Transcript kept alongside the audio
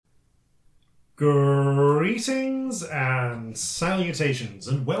Greetings and salutations,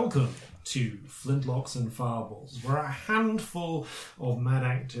 and welcome to Flintlocks and Fireballs, where a handful of mad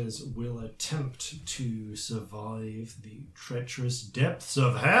actors will attempt to survive the treacherous depths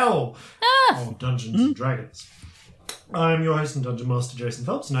of hell of Dungeons and Dragons. I'm your host and Dungeon Master, Jason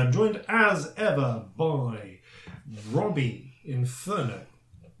Phelps, and I'm joined as ever by Robbie Inferno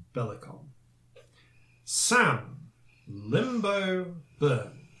Bellicon, Sam Limbo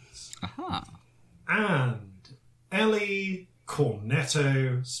Burns, and Ellie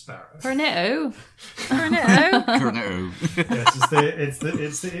Cornetto Sparrow. Cornetto? Cornetto. Yes,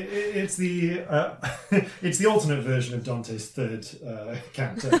 it's the alternate version of Dante's third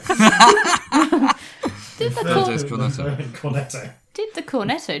canto. Did the Cornetto. Did the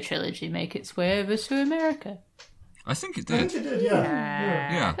Cornetto trilogy make its way over to America? I think it I did. think it did,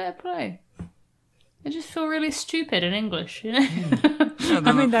 yeah. Yeah. Fair play. They just feel really stupid in English, you know? Yeah,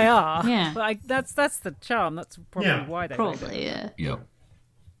 I mean, they are. Yeah. But that's the charm. That's probably why they made it. Probably, yeah. Yep.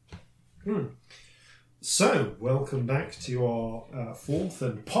 So, welcome back to our fourth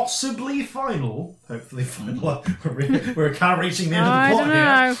and possibly final, hopefully final, we're kind of reaching the end of the plot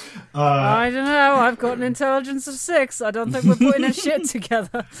here. I don't know. I've got an intelligence of 6. I don't think we're putting that shit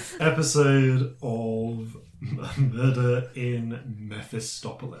together. Episode of Murder in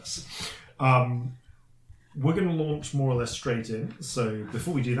Mephistopolis. We're going to launch more or less straight in, so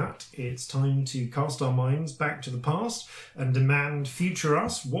before we do that, it's time to cast our minds back to the past and demand future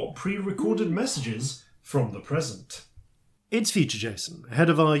us what pre-recorded messages from the present. It's Future Jason, ahead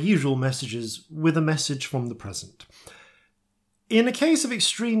of our usual messages with a message from the present. In a case of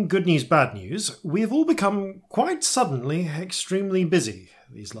extreme good news, bad news, we have all become quite suddenly extremely busy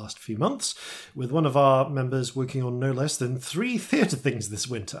these last few months, with one of our members working on no less than 3 theatre things this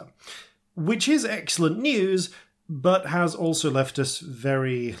winter. Which is excellent news, but has also left us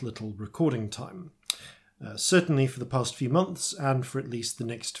very little recording time. Certainly for the past few months, and for at least the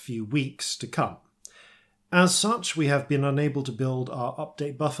next few weeks to come. As such, we have been unable to build our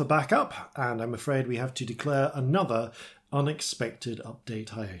update buffer back up, and I'm afraid we have to declare another unexpected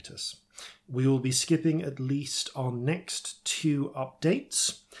update hiatus. We will be skipping at least our next 2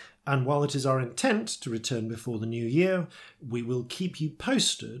 updates, and while it is our intent to return before the new year, we will keep you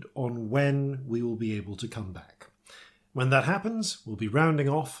posted on when we will be able to come back. When that happens, we'll be rounding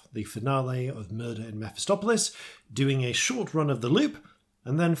off the finale of Murder in Mephistopolis, doing a short run of the loop,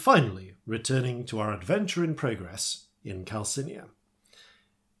 and then finally returning to our adventure in progress in Calcinia.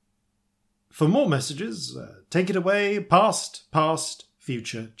 For more messages, take it away, past,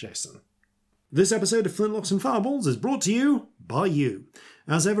 future Jason. This episode of Flintlocks and Fireballs is brought to you by you.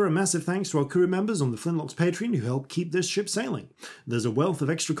 As ever, a massive thanks to our crew members on the Flintlocks Patreon who help keep this ship sailing. There's a wealth of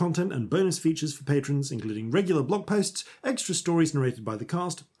extra content and bonus features for patrons, including regular blog posts, extra stories narrated by the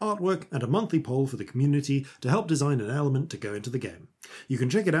cast, artwork, and a monthly poll for the community to help design an element to go into the game. You can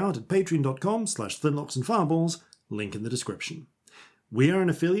check it out at patreon.com/flintlocksandfireballs, link in the description. We are an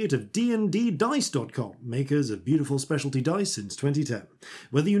affiliate of dnddice.com, makers of beautiful specialty dice since 2010.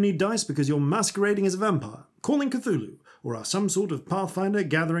 Whether you need dice because you're masquerading as a vampire, calling Cthulhu, or are some sort of Pathfinder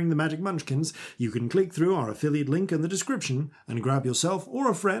gathering the magic munchkins, you can click through our affiliate link in the description and grab yourself or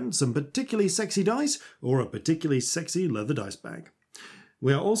a friend some particularly sexy dice or a particularly sexy leather dice bag.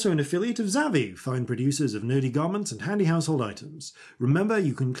 We are also an affiliate of Zavi, fine producers of nerdy garments and handy household items. Remember,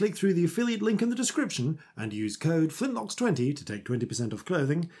 you can click through the affiliate link in the description and use code FLINTLOCKS20 to take 20% off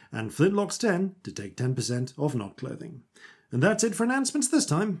clothing and FLINTLOCKS10 to take 10% off not clothing. And that's it for announcements this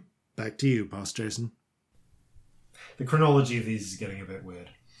time. Back to you, Past Jason. The chronology of these is getting a bit weird.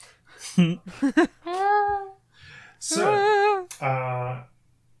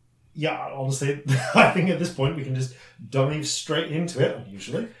 Yeah, honestly, I think at this point we can just dive straight into it,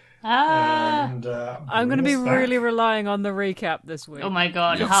 unusually. And, I'm going to be really relying on the recap this week. Oh my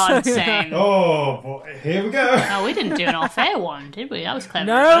god, hard same. Oh, boy, here we go. Oh, we didn't do an off-air one, did we? That was clever.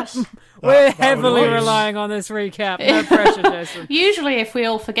 Nope. of us. We're heavily relying on this recap. No pressure, Jason. Usually, if we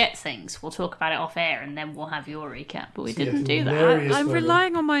all forget things, we'll talk about it off-air and then we'll have your recap, but we didn't do that. I'm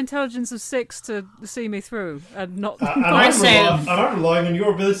relying on my intelligence of 6 to see me through, and not... and I'm relying on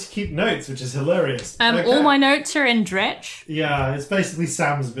your ability to keep notes, which is hilarious. All my notes are in Dretch. Yeah, it's basically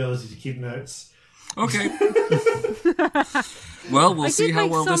Sam's ability to keep notes. Okay. Well, we'll see how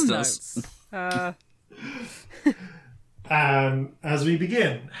well this does. As we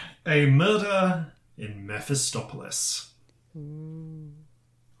begin, a murder in Mephistopolis.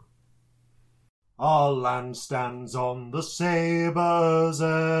 Our land stands on the sabre's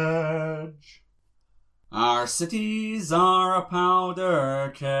edge. Our cities are a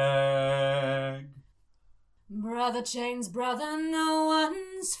powder keg. Brother chains, brother, no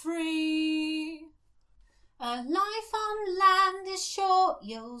one's free. what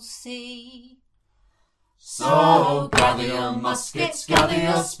you'll see. So gather your muskets, gather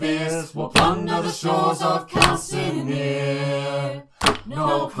your spears, we'll plunder the shores of Calcinere.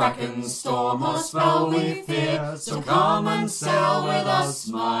 No kraken, storm or spell we fear, so come and sail with us,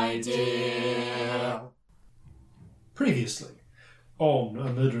 my dear. Previously, on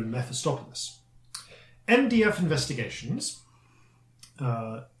A Murder in Mephistopheles, MDF Investigations,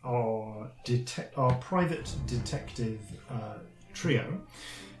 our private detective trio,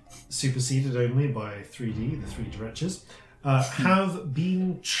 superseded only by 3D, the three directors, have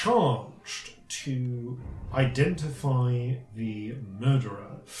been charged to identify the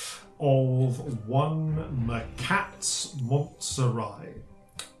murderer of one Makats Montserrat,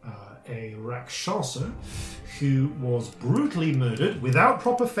 a Rakshasa who was brutally murdered without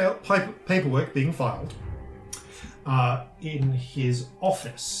proper paperwork being filed in his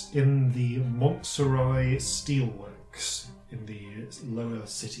office in the Montserrat Steelworks in the lower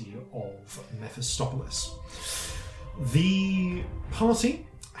city of Mephistopheles. The party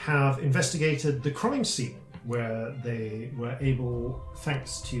have investigated the crime scene where they were able,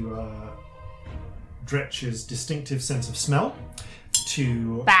 thanks to Dretch's distinctive sense of smell,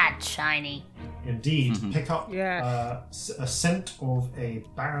 to Bad shiny. indeed pick up a scent of a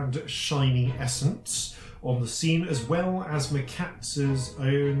bad shiny essence on the scene, as well as Makatz's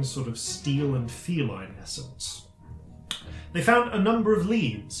own sort of steel and feline essence. They found a number of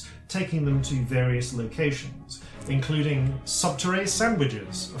leads, taking them to various locations, including Subterrae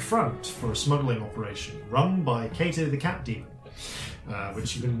Sandwiches, a front for a smuggling operation run by Kato the Cat Demon,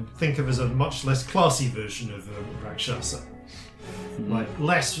 which you can think of as a much less classy version of Rakshasa. Like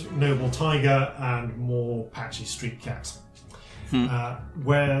less noble tiger and more patchy street cat.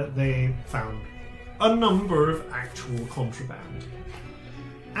 Where they found a number of actual contraband.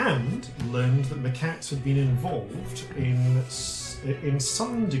 And learned that Makats had been involved in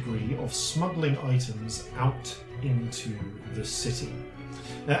some degree of smuggling items out into the city.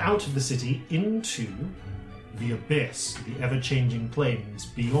 Out of the city into the abyss, the ever-changing plains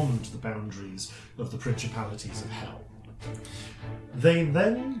beyond the boundaries of the principalities of hell. They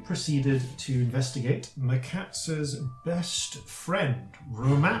then proceeded to investigate Makatz's best friend,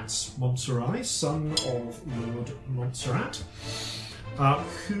 Romats Montserrat, son of Lord Montserrat,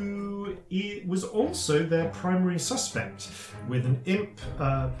 who was also their primary suspect, with an imp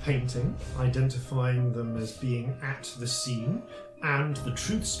painting identifying them as being at the scene, and the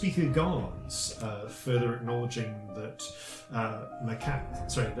Truth Speaker guards further acknowledging that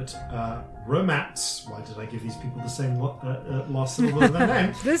Romats. Why did I give these people the same last syllable of their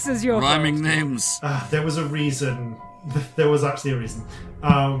name? This is your Rhyming fault. names. There was a reason. There was actually a reason.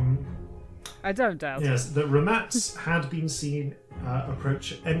 I don't doubt. Yes, that Romats had been seen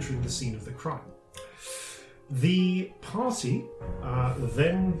entering the scene of the crime. The party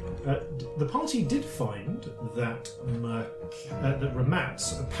the party did find that that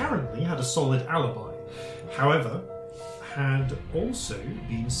Romats apparently had a solid alibi. However, had also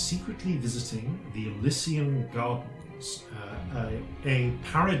been secretly visiting the Elysian Gardens, a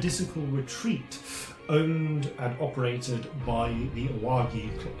paradisical retreat owned and operated by the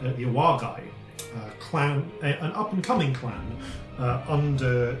Awagai clan, an up-and-coming clan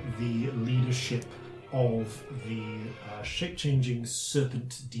under the leadership of the shape-changing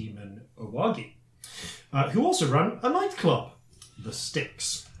serpent demon Owagi, who also ran a nightclub, The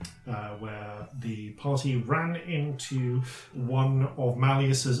Sticks, where the party ran into one of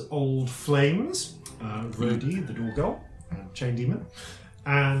Malleus's old flames, Rodi, the Dorgal, chain demon,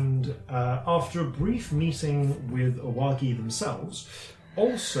 and after a brief meeting with Owagi themselves,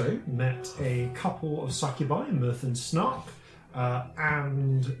 also met a couple of succubi, Mirth and Snark,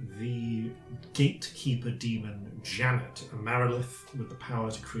 and the gatekeeper demon Janet, a Marilith with the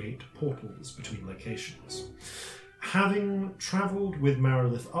power to create portals between locations. Having travelled with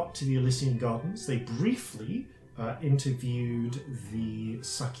Marilith up to the Elysian Gardens, they briefly interviewed the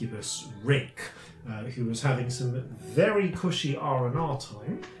succubus Rake, who was having some very cushy R&R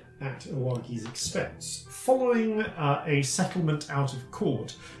time at Owagi's expense, following a settlement out of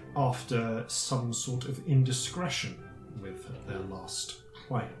court after some sort of indiscretion with their last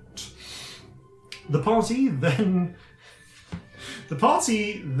client. The party then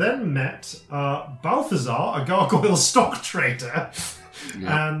met Balthazar, a gargoyle stock trader,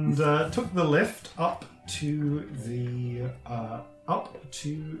 and took the lift up to the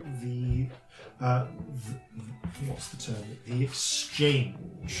what's the term? The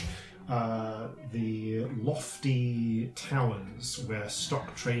exchange. The lofty towers where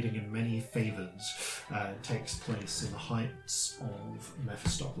stock trading in many favours takes place in the heights of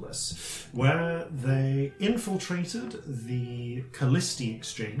Mephistopheles, where they infiltrated the Callisti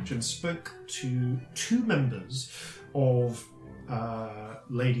exchange and spoke to 2 members of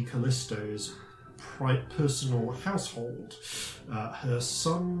Lady Callisto's personal household, her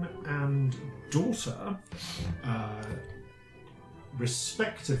son and daughter,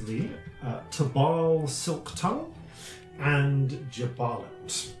 respectively Tabal Silktongue and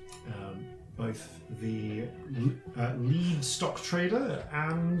Jabalat, both the lead stock trader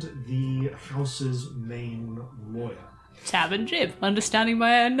and the house's main lawyer. Tab and Jib, understanding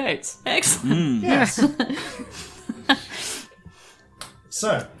my own notes. Excellent. Yes.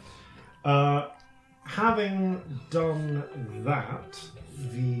 So, having done that,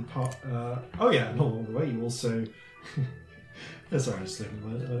 the part. And along the way, you also. Sorry, I'm just looking at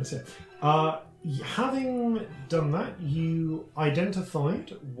my notes here. Having done that, you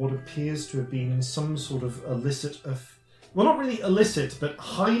identified what appears to have been some sort of illicit. Well, not really illicit, but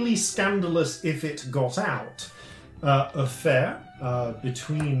highly scandalous if it got out. Affair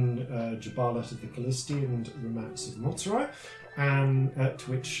between Jabalat of the Callisti and Ramats of Montserrat, and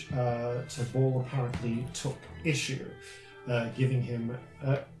to which Tabal apparently took issue, giving him.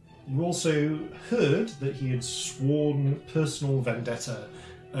 You also heard that he had sworn personal vendetta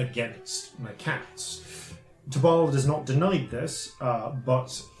against Macats. Tabal does not deny this,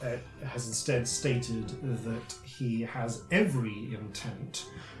 but has instead stated that he had every intent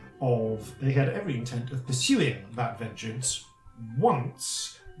of pursuing that vengeance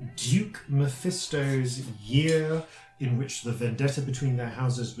once Duke Mephisto's year in which the vendetta between their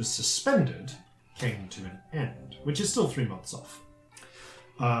houses was suspended came to an end, which is still 3 months off.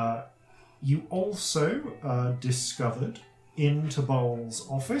 You also discovered in Tabal's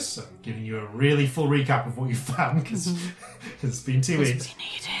office, I'm giving you a really full recap of what you found because it's been 2 weeks. We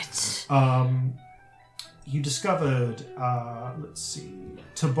need it. You discovered,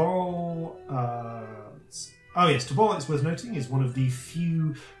 Tabal. Tabal, it's worth noting, is one of the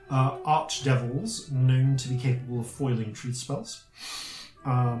few archdevils known to be capable of foiling truth spells.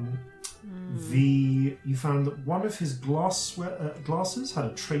 You found that one of his glasses had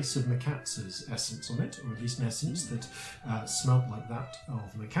a trace of Macats' essence on it, or at least an essence that smelled like that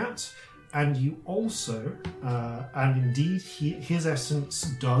of Macat. And you also, and indeed, his essence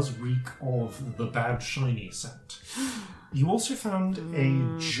does reek of the bad shiny scent. You also found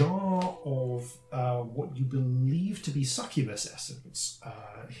a jar of what you believe to be succubus essence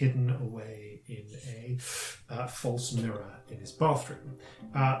hidden away in a false mirror in his bathroom.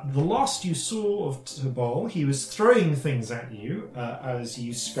 The last you saw of Tabal, he was throwing things at you as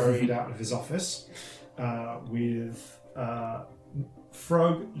you scurried out of his office with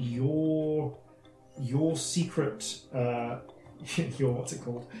Frog, your secret, your what's it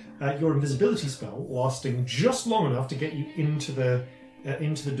called? Your invisibility spell lasting just long enough to get you into the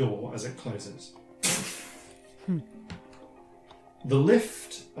door as it closes. The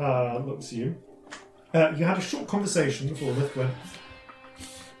lift looks at you. You had a short conversation before the lift went.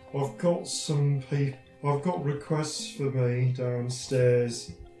 I've got requests for me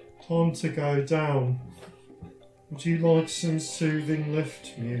downstairs. Time to go down. Would you like some soothing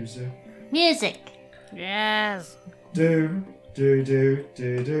lift music? Music. Yes.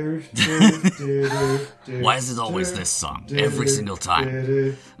 Why is it always this song? Every single time.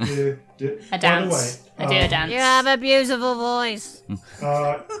 A dance. I do a dance. You have a beautiful voice.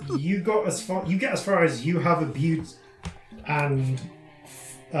 You get as far as you have a beaut, and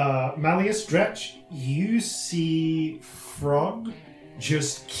Malleus Dretch, you see Frog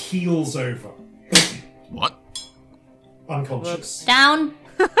just keels over. What? Unconscious. Down.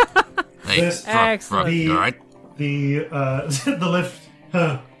 Hey, Frog, you alright? The lift.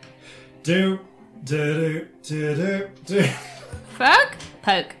 Do. Frog?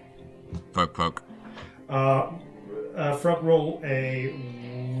 Poke. Poke. Frog, roll a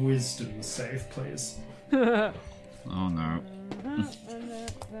wisdom save, please. Oh no.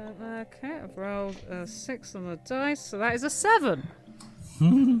 Okay, I've rolled a 6 on the dice, so that is a 7.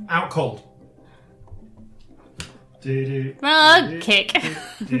 Out cold. Frog kick.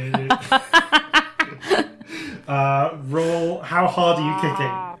 Roll. How hard are you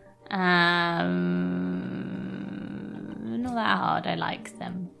kicking? Not that hard. I like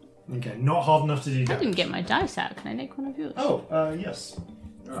them. Okay, not hard enough to do I damage. didn't get my dice out. Can I take one of yours? Oh, yes.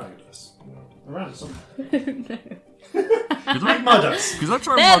 Alright, yes. Around something. Could My dice. I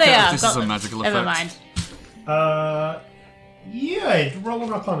try and There work they out are. if this Got is a them. magical Never effect? mind. Yeah, roll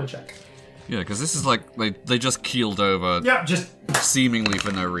an Arcana check. Yeah, because this is like they just keeled over. Yeah, just seemingly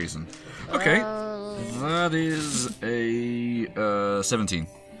for no reason. Okay, that is a 17.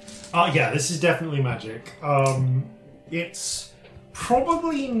 Yeah, this is definitely magic. It's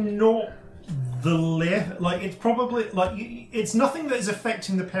probably not the lift. Like, it's probably like it's nothing that is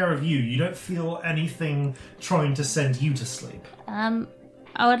affecting the pair of you. You don't feel anything trying to send you to sleep. I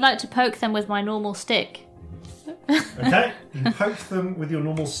would like to poke them with my normal stick. Okay, you poke them with your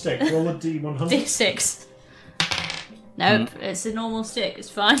normal stick. Roll a D100. D6. Nope, it's a normal stick. It's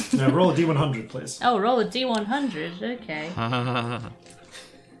fine. No, roll a D100, please. Oh, roll a D100. Okay.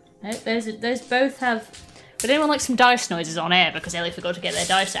 Nope, those both have. Would anyone like some dice noises on air because Ellie forgot to get their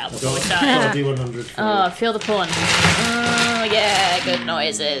dice out before we Roll started? a D100. Oh, feel the porn. Oh, yeah, good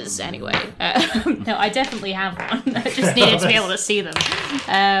noises. Anyway, no, I definitely have one. I just needed to be able to see them.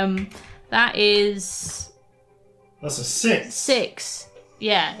 That is That's a 6. 6.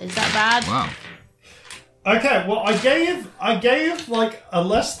 Yeah, is that bad? Wow. Okay, well, I gave like a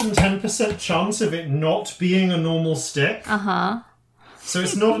less than 10% chance of it not being a normal stick. So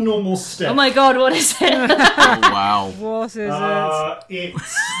it's not a normal stick. Oh my god, what is it? Oh, wow. What is it?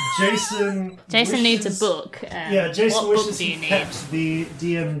 It's Jason. Jason needs a wishes- book. Yeah, Jason what book wishes do he you need? kept the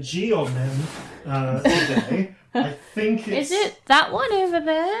DMG on him today. I think it's... Is it that one over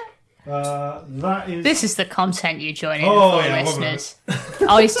there? That is... This is the content you join in Oh, for, yeah, one listeners.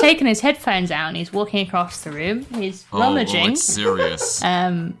 Oh, he's taken his headphones out and he's walking across the room. He's rummaging. it's serious.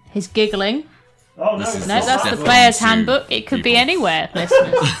 He's giggling. Oh, no, This it's is- No, not that's that the one. player's to handbook. It could be people. anywhere,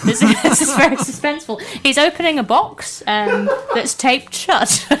 listeners. This is very suspenseful. He's opening a box that's taped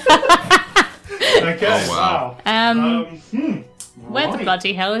shut. Okay, Oh, wow. wow. Where the Right.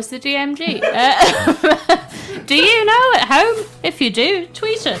 bloody hell is the DMG? Do you know at home? If you do,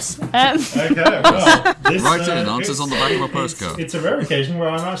 tweet us. Okay, well, this, Write it in, answers it's- on the back of a postcard. It's a rare occasion where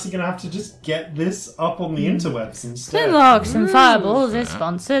I'm actually going to have to just get this up on the interwebs instead. Logs and Fireballs is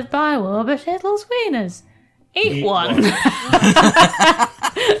sponsored by Warburtittle's Wieners. Eat one.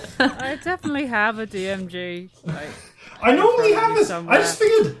 I definitely have a DMG. Like, I normally have this. somewhere. I just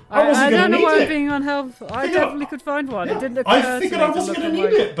figured I I wasn't don't going to know need why I'm it. being unhelpful. I Figure- definitely could find one. It didn't occur I figured to I me wasn't to going look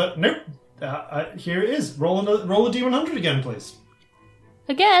to at need it, but nope. Here it is. Roll a D100 again, please.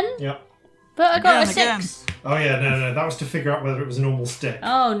 Again? Yeah. But I got a Again, 6. Oh yeah, no. That was to figure out whether it was a normal stick.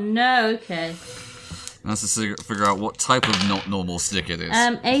 Oh no, okay. That's to figure out what type of not normal stick it is.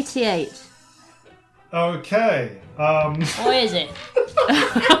 88. Okay. What is it?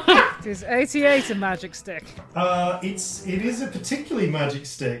 Is 88 a magic stick? It is a particularly magic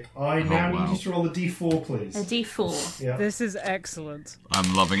stick. I now wow. need you to roll a D4, please. A D4. Yeah. This is excellent.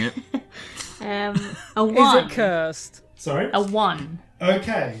 I'm loving it. A Is 1. it cursed? Sorry. A 1.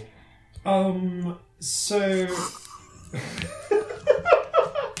 Okay. So.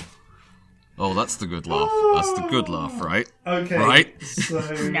 Oh, that's the good laugh. That's the good laugh, right? Okay. Right? So.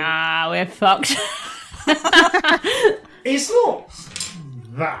 Nah, we're fucked. It's not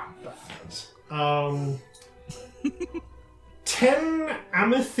that bad. 10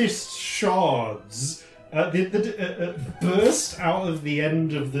 amethyst shards burst out of the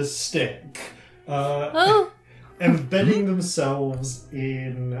end of the stick, Oh, embedding themselves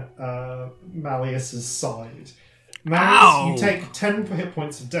in Malleus's side. Ow! Malleus, you take 10 hit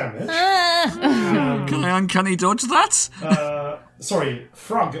points of damage. Can I uncanny dodge that? Sorry,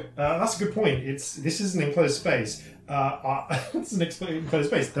 Frog. That's a good point. This is an enclosed space. It's an enclosed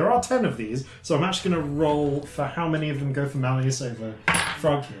space. There are 10 of these, so I'm actually going to roll for how many of them go for Malleus over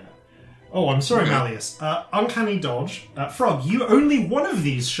Frog here. Oh, I'm sorry, Malleus. Uncanny dodge. Frog, only one of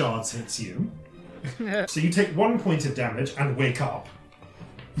these shards hits you. So you take 1 point of damage and wake up.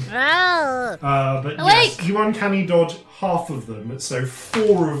 But yes, Awake! you uncanny dodge half of them, so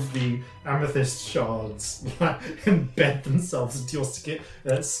 4 of the amethyst shards embed themselves into your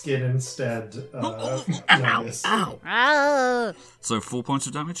skin instead. Malleus. Ah! So 4 points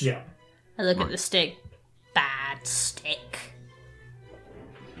of damage? Yeah. I look at the stick. Bad stick.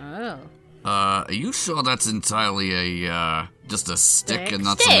 Oh. Are you sure that's entirely just a stick and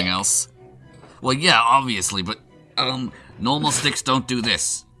not Stick? something else? Well, yeah, obviously, but, normal sticks don't do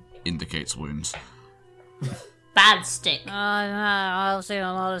this. Indicates wounds. Bad stick. Oh, no, I've seen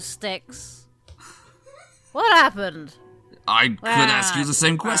a lot of sticks. What happened? I could ask you the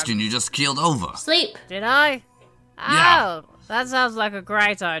same question, you just keeled over. Sleep. Did I? Yeah. Oh, that sounds like a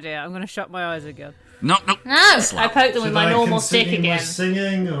great idea. I'm going to shut my eyes again. No. No, I poked them with Should my I normal stick continue my again.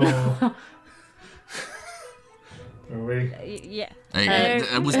 singing, or... Are we... Yeah. Hey,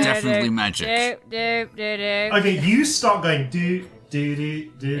 it was definitely magic. Okay, you start going do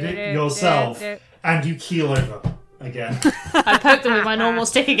yourself, and you keel over again. I poked them with my normal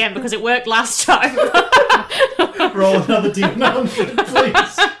stick again because it worked last time. Roll another D100,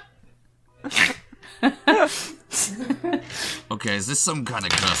 please. Okay, is this some kind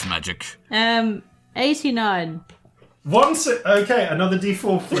of curse magic? 89. Okay, another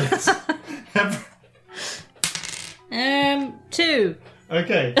D4, please. 2.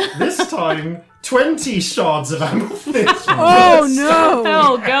 Okay, this time 20 shards of amethyst. Oh no!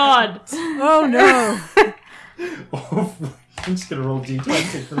 Oh god. Oh no! I'm just gonna roll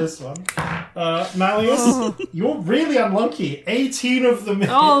D20 for this one. Malleus, you're really unlucky. 18 of them.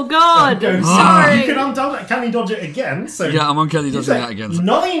 Oh god. Go Sorry. You can can you dodge it again? So Yeah, I'm uncanny you dodging take that again.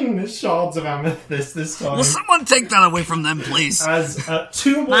 9 shards of amethyst this time. Will someone take that away from them, please? As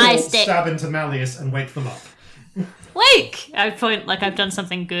 2 more My stick. stab into Malleus and wake them up. Wake! I point like I've done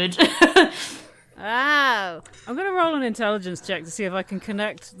something good. Oh! I'm gonna roll an intelligence check to see if I can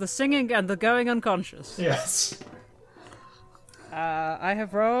connect the singing and the going unconscious. Yes. I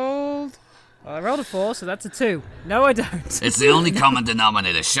have rolled. Well, I rolled a 4, so that's a 2. No, I don't. It's the only common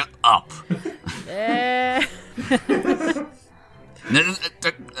denominator. Shut up.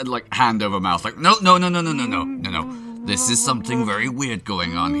 Like hand over mouth. Like no. This is something very weird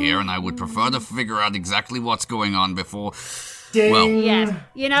going on here, and I would prefer to figure out exactly what's going on before. Ding. Well, Yeah.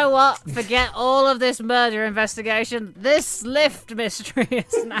 You know what? Forget all of this murder investigation. This lift mystery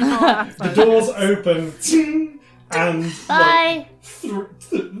is now happening. The doors open, ting, and Bye.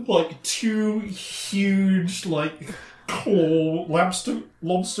 like 2 huge lobster claw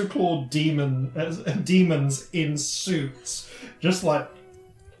demons in suits, just like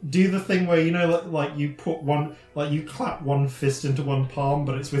do the thing where like you put one, like you clap one fist into one palm,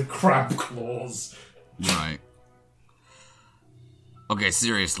 but it's with crab claws. right. Okay,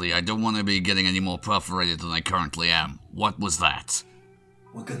 seriously, I don't want to be getting any more perforated than I currently am. What was that?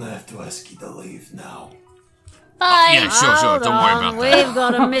 We're gonna have to ask you to leave now. Bye. Yeah, sure. Hold Don't worry on, about that. We've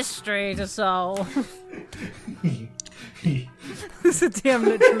got a mystery to solve. The DM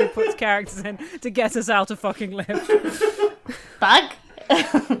literally puts characters in to get us out of fucking lift. Bug?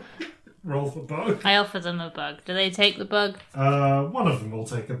 Roll for bug. I offer them a bug. Do they take the bug? One of them will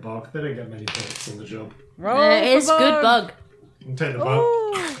take a bug. They don't get many points on the job. Roll It's for good bug. You can take the bug.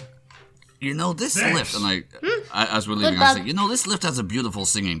 Ooh. You know, this Thanks. lift, and as we're leaving, Good I bug. say, you know, this lift has a beautiful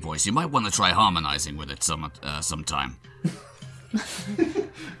singing voice. You might want to try harmonizing with it sometime.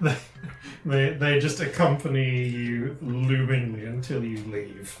 They just accompany you loomingly until you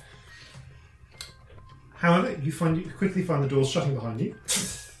leave. However, you quickly find the doors shutting behind you,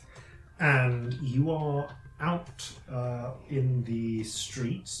 and you are out in the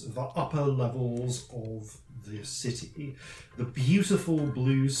streets, the upper levels of the city. The beautiful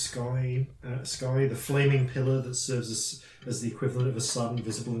blue sky, the flaming pillar that serves as the equivalent of a sun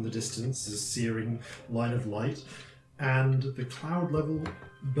visible in the distance, a searing line of light, and the cloud level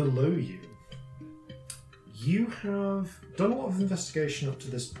below you. You have done a lot of investigation up to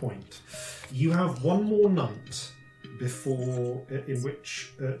this point. You have one more night before in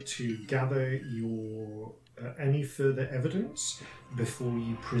which to gather your any further evidence before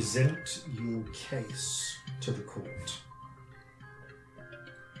you present your case to the court.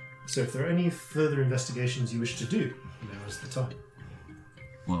 So if there are any further investigations you wish to do, now is the time.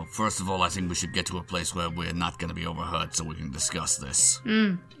 Well, first of all, I think we should get to a place where we're not going to be overheard so we can discuss this.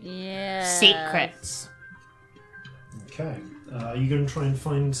 Yeah. Secrets. Okay. Are you going to try and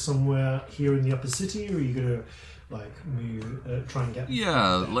find somewhere here in the upper city, or are you going to move, try and get?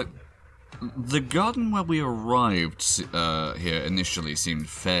 Yeah, like the garden where we arrived here initially seemed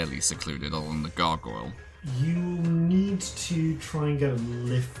fairly secluded, other than the gargoyle. You need to try and get a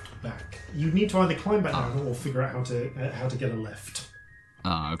lift back. You need to either climb back down or figure out how to get a lift.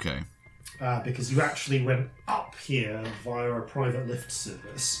 Ah, okay. Because you actually went up here via a private lift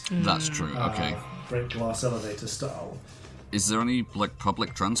service. That's true. Okay. Great glass elevator style. Is there any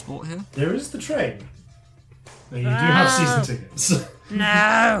public transport here? There is the train. Now, you do have season tickets.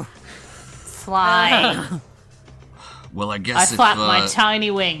 No. Fly. Well, I I guess flap my tiny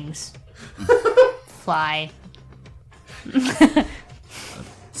wings. Fly.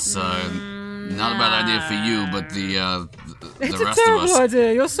 It's not a bad idea for you, but the It's a rest of terrible us.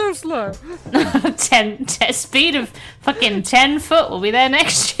 idea. You're so slow. 10 speed of fucking 10 foot. We'll be there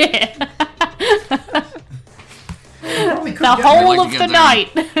next year. You probably could The get whole like of to the get night.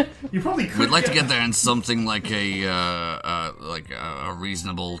 You probably could. We'd like to get there in something like a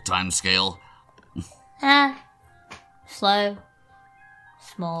reasonable time scale. Slow.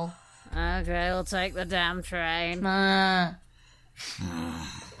 Small. Okay, we'll take the damn train.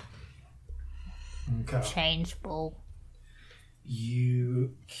 Okay. Changeable.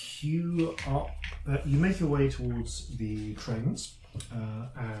 You queue up. You make your way towards the trains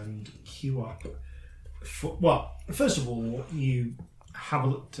and queue up. Well, first of all, you have a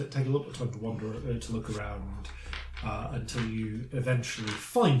look take a little bit of time to wander, to look around until you eventually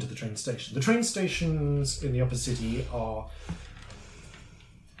find the train station. The train stations in the upper city are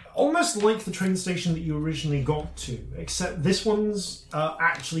almost like the train station that you originally got to, except this one's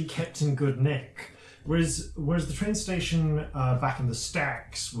actually kept in good nick. Whereas the train station back in the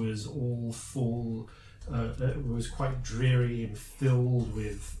stacks was all full, was quite dreary and filled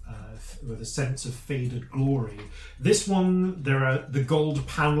with a sense of faded glory. This one, the gold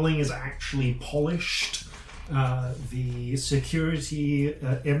paneling is actually polished. The security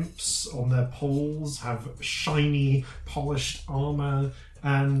imps on their poles have shiny, polished armor.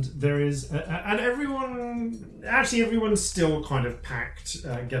 And there is, and everyone's still kind of packed,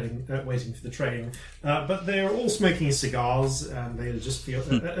 waiting for the train. But they're all smoking cigars, and they just feel,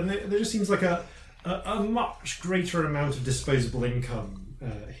 and there just seems like a much greater amount of disposable income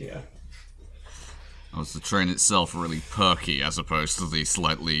here. Oh, is the train itself really perky as opposed to the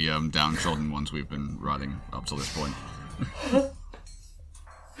slightly downtrodden ones we've been riding up to this point?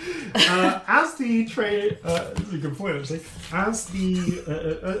 As the train, this is a good point actually. As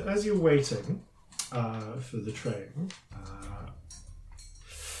you're waiting for the train,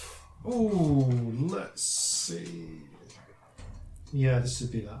 let's see. Yeah, this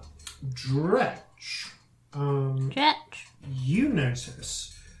would be that. Dretch. Dretch. You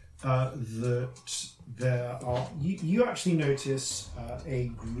notice that there are. You actually notice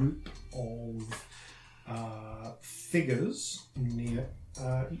a group of figures near.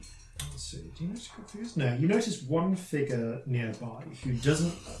 Let's see. Do you notice figures? No, you notice one figure nearby who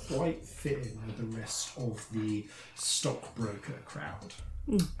doesn't quite fit in with the rest of the stockbroker crowd.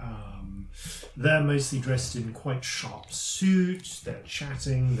 They're mostly dressed in quite sharp suits. They're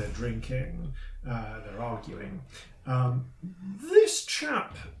chatting. They're drinking. They're arguing. This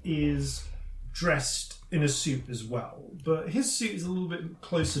chap is dressed in a suit as well, but his suit is a little bit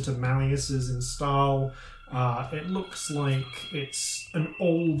closer to Malleus's in style. It looks like it's an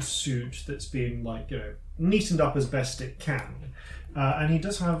old suit that's been, neatened up as best it can. And he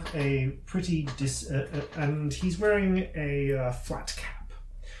does have a pretty and he's wearing a flat cap.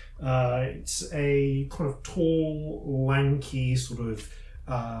 It's a kind of tall, lanky, sort of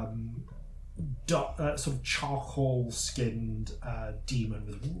charcoal-skinned demon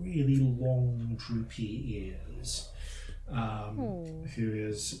with really long, droopy ears.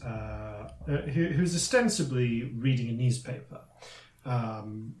 Who's ostensibly reading a newspaper,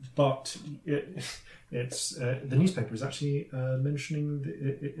 but it's the newspaper is actually mentioning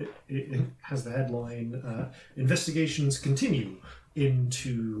it has the headline "Investigations continue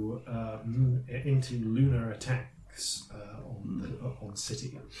into lunar attacks on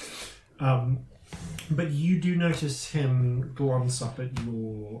city." But you do notice him glance up at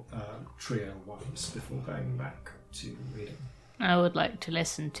your trio once before going back to reading. I would like to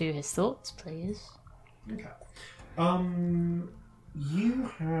listen to his thoughts, please. Okay. You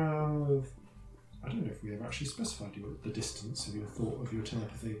have. I don't know if we have actually specified the distance of your thought of your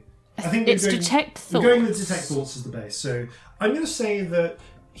telepathy. I think it's detect thoughts. We're going with detect thoughts as the base. So I'm going to say that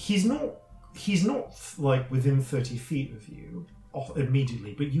he's not like within 30 feet of you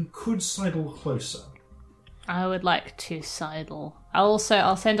immediately, but you could sidle closer. I would like to sidle. I'll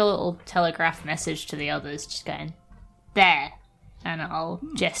send a little telegraph message to the others, just going, there. And I'll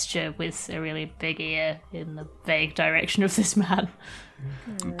gesture with a really big ear in the vague direction of this man.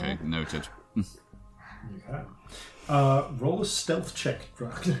 Okay, noted. Okay. Roll a stealth check,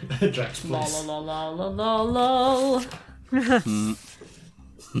 Jax, please. Lol, lol, lol, lol, lol.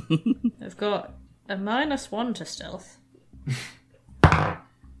 I've got a -1 to stealth.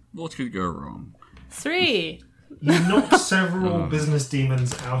 What could go wrong? 3. You knock several business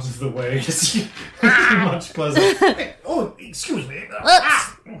demons out of the way as you much closer. Oh, excuse me.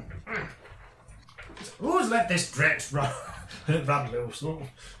 Who's let this Dretch run loose?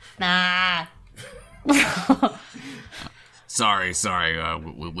 Nah. Sorry.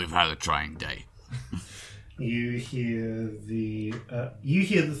 We've had a trying day. You hear the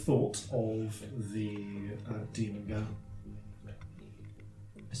thought of the demon go.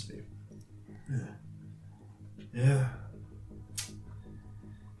 Yeah.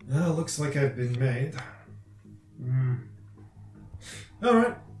 Well, looks like I've been made.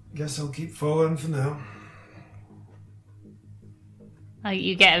 Alright, guess I'll keep following for now.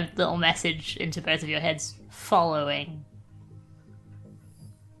 You get a little message into both of your heads. Following.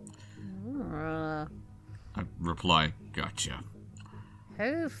 I reply, gotcha.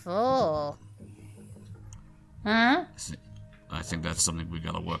 Who for? Huh? I think that's something we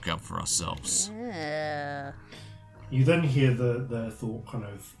gotta work out for ourselves. Yeah. You then hear the thought kind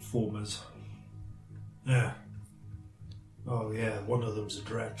of formers. Yeah. Oh yeah, one of them's a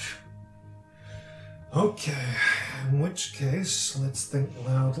dredge. Okay, in which case, let's think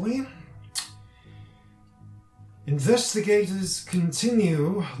loudly. Investigators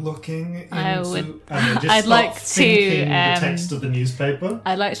continue looking into... I'd like to, the text of the newspaper.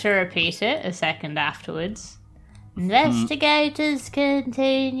 I'd like to repeat it a second afterwards. Investigators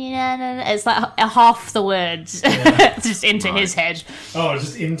continue. It's like half the words just into his head. Oh,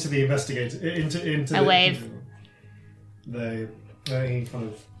 just into the investigator. Into A the wave. He kind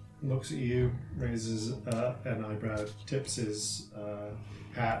of looks at you, raises an eyebrow, tips his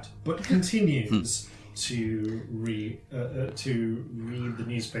hat, but continues to read the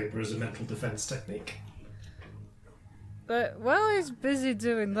newspaper as a mental defense technique. But while he's busy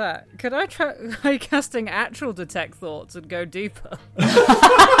doing that, could I try casting actual detect thoughts and go deeper?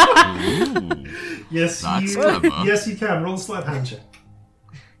 Yes, That's clever. Yes, you can. Roll a sleight of hand check.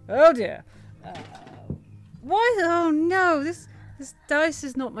 Oh dear. Why? Oh no! This dice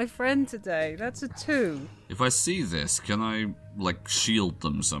is not my friend today. That's a 2. If I see this, can I, shield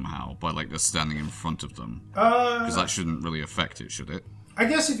them somehow by, just standing in front of them? Because that shouldn't really affect it, should it? I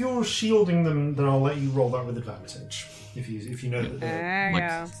guess if you're shielding them, then I'll let you roll that with advantage. If you know that they're...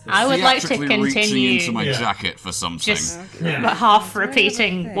 Yeah. I would like to Theatrically reaching continue into my Yeah. jacket for something. just Yeah. half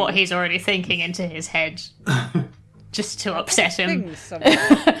repeating what he's already thinking into his head, just to upset him. Things somewhere.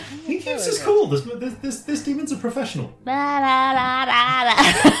 He keeps his cool. This demon's a professional. La, la, la, la,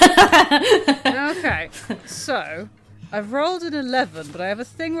 la. Okay, so I've rolled an 11, but I have a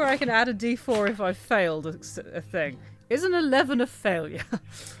thing where I can add a d4 if I failed a thing. Is an 11 a failure?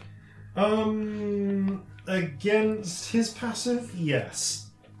 Against his passive,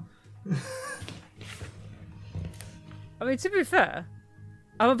 yes. I mean, to be fair,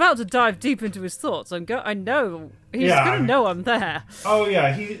 I'm about to dive deep into his thoughts. I know he's Yeah, gonna know I'm there. Oh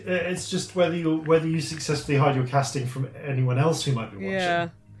yeah, it's just whether you successfully hide your casting from anyone else who might be watching. Yeah.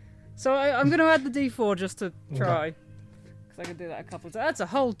 So I'm going to add the d4 just to try. Because I can do that a couple of times. That's a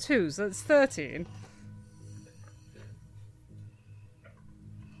whole 2, so that's 13.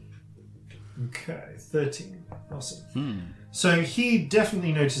 Okay, 13. Awesome. So he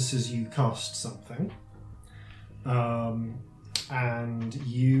definitely notices you cast something. And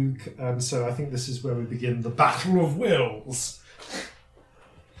so I think this is where we begin the battle of wills.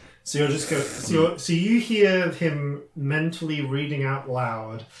 So you'll just go. So you hear him mentally reading out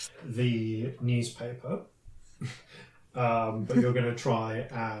loud the newspaper, but you're going to try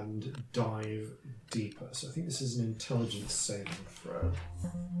and dive deeper. So I think this is an intelligence saving throw.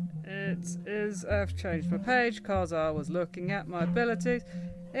 It is. I've changed my page. Kazar was looking at my abilities.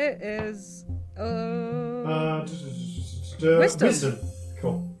 It is. Wisdom.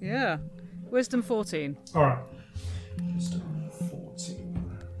 Cool. Yeah. Wisdom 14. All right. Wisdom 14.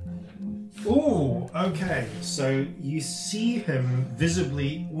 Ooh, okay. So you see him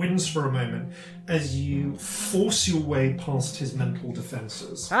visibly wince for a moment as you force your way past his mental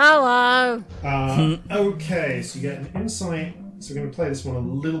defenses. Hello! Okay, so you get an insight. So we're going to play this one a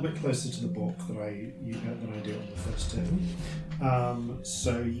little bit closer to the book than I do on the first turn.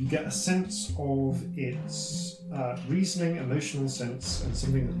 So you get a sense of its reasoning, emotional sense, and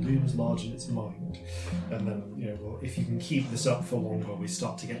something that looms large in its mind. And then, well, if you can keep this up for longer, we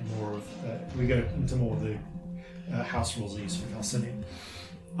start to get more of. We go into more of the house rules used for Calcinian.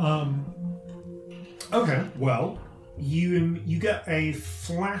 Okay, well, you get a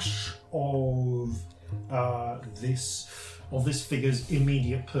flash of this figure's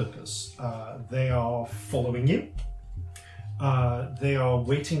immediate purpose. They are following you. They are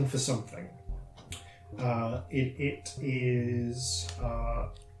waiting for something. It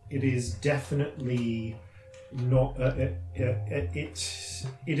is definitely not. It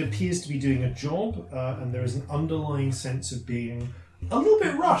appears to be doing a job, and there is an underlying sense of being a little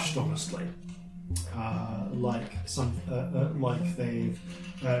bit rushed, honestly. Like they've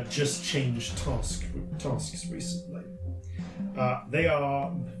just changed tasks recently. They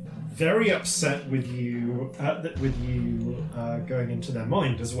are very upset with you going into their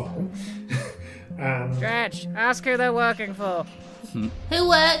mind as well. And Dredge, ask who they're working for. Who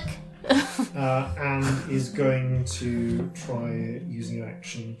work? and is going to try using an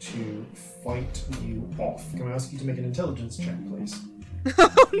action to fight you off. Can I ask you to make an intelligence check, please?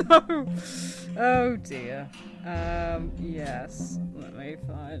 No! Oh dear. Yes. Let me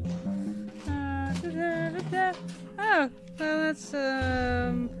find. Oh, well, that's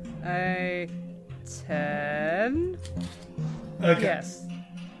a 10. Okay. Yes.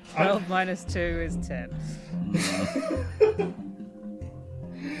 12 minus 2 is 10.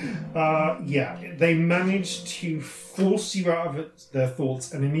 They manage to force you out of their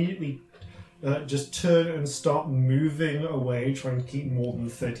thoughts and immediately just turn and start moving away, trying to keep more than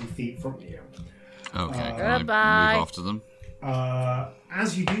 30 feet from you. Okay, can Goodbye. I move after them?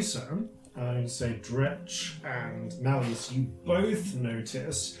 As you do so, say Dretch and Malleus, you both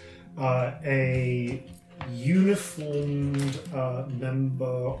notice a uniformed member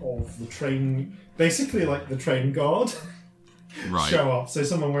of the train, basically like the train guard, Right. show up. So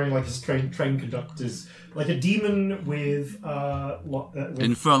someone wearing like his train conductor's, like a demon with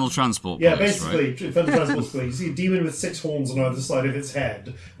Infernal Transport yeah, Police, basically, right? Infernal Transport Police. You see a demon with 6 horns on either side of its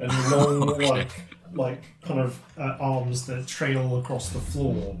head and long, like kind of arms that trail across the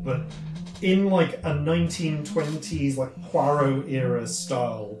floor, but in like a 1920s like Poirot era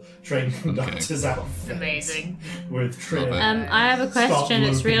style train conductor's outfit. Amazing. With trim. I have a question.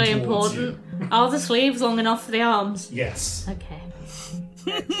 It's really important. Are the sleeves long enough for the arms? Yes. Okay.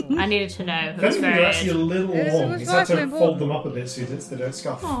 I needed to know. It If was anything, they're very actually a little It long. was He's had to vitally fold important. them up a bit so that they don't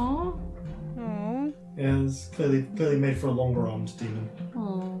scuff. Aww. Oh. Yeah, it's clearly made for a longer armed demon.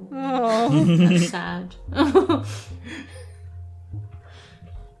 Aww. Oh. That's sad.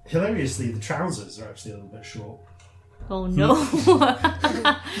 Hilariously, the trousers are actually a little bit short. Oh no.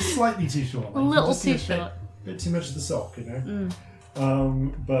 Slightly too short. A little Just see too bit- short. Bit too much of the sock, you know?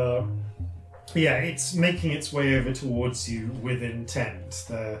 But yeah, it's making its way over towards you with intent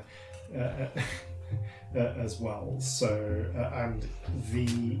there as well. So, and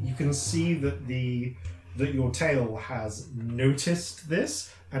you can see that your tail has noticed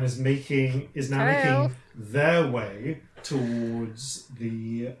this and is now Tail. making their way towards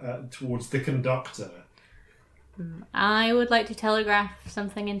the conductor. I would like to telegraph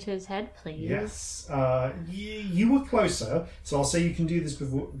something into his head, please. Yes, you were closer, so I'll say you can do this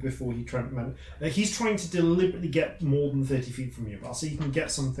before he he's trying to deliberately get more than 30 feet from you. But I'll say you can get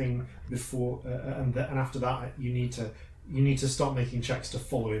something before, and after that you need to start making checks to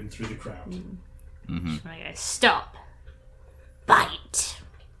follow him through the crowd. I go, stop. Bite.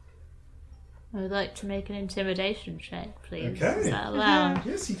 I would like to make an intimidation check, please. Okay. Is that allowed?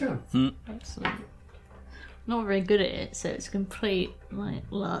 Yes, you can. Excellent. Not very good at it, so it's complete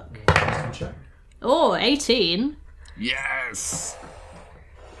luck. Just check. Oh, 18. Yes!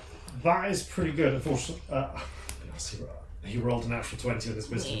 That is pretty good. Unfortunately, he rolled a natural 20 on his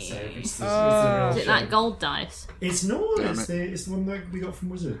wisdom save. It's the real Is it shame. that gold dice? It's not. It's the one that we got from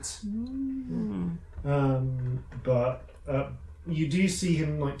Wizards. But you do see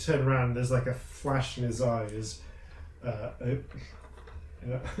him like turn around. There's like a flash in his eyes, and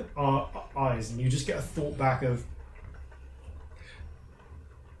you just get a thought back of,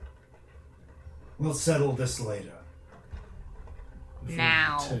 "We'll settle this later."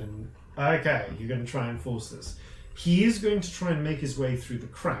 Now. Okay, you're going to try and force this. He is going to try and make his way through the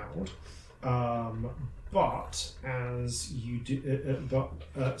crowd, but as you do,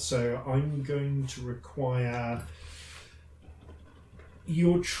 so I'm going to require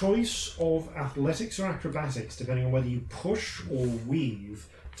your choice of athletics or acrobatics, depending on whether you push or weave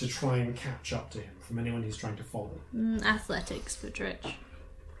to try and catch up to him from anyone he's trying to follow. Athletics for Dritch.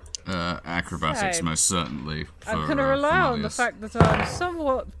 Acrobatics, Same. most certainly. I'm for, going to rely on the Malleus. fact that I'm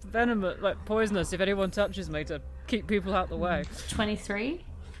somewhat venomous, like poisonous, if anyone touches me, to keep people out the way. 23.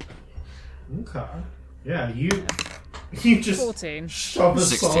 Okay. Yeah, you just 14. shove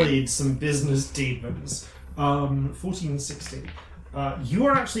 16. aside some business demons. 14 and 16. You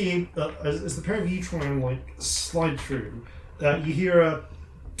are actually, as the pair of you try and like slide through, you hear a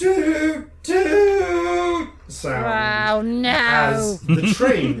doo doo sound. Wow, no! As the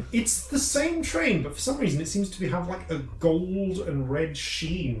train, it's the same train, but for some reason it seems to have like a gold and red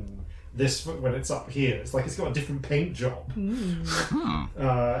sheen. This when it's up here, it's like it's got a different paint job.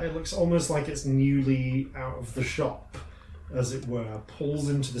 It looks almost like it's newly out of the shop, as it were. Pulls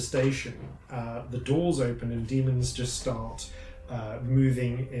into the station. The doors open and demons just start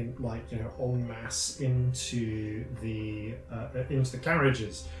moving in, like en masse into the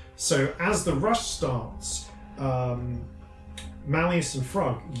carriages. So as the rush starts, Malleus and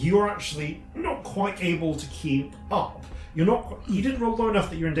Frog, you're actually not quite able to keep up. You didn't roll low enough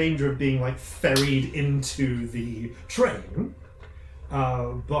that you're in danger of being like ferried into the train,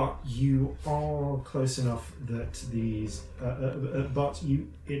 but you are close enough that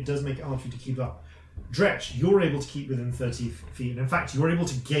it does make it hard for you to keep up. Dretch, you're able to keep within 30 feet, and in fact, you're able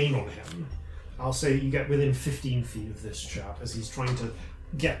to gain on him. I'll say you get within 15 feet of this chap as he's trying to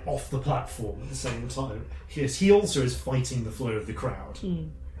get off the platform at the same time. He also is fighting the flow of the crowd.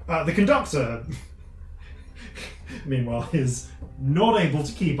 The conductor Meanwhile, is not able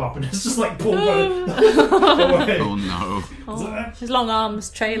to keep up and it's just like pulled away. Oh no. His long arms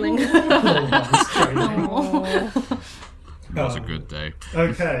trailing. That was a good day.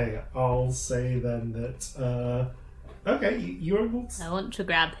 Okay, I'll say then that. Okay, you're able to. I want to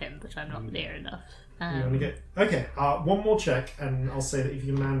grab him, but I'm not near enough. You want to get okay. One more check, and I'll say that if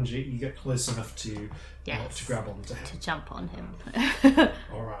you manage it, you get close enough to grab onto him. To jump on him.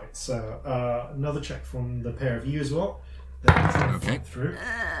 All right. So another check from the pair of you as well. Okay. Through.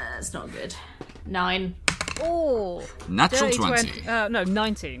 It's not good. 9. Oh, Natural dirty 20. No,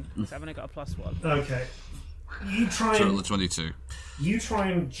 19. So I've only got a +1. Okay. You try Total and of 22. you try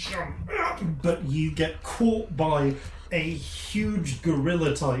and jump, but you get caught by a huge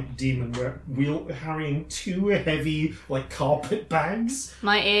gorilla-type demon carrying 2 heavy, like, carpet bags.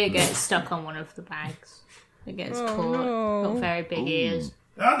 My ear gets stuck on one of the bags. It gets caught. no. Got very big ears.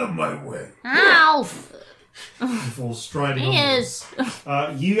 Out of my way! Ow! Before striding Ears!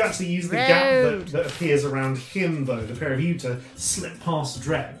 on. You actually use the gap that appears around him, though, the pair of you, to slip past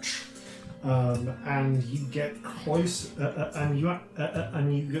Dredge. And you get close, and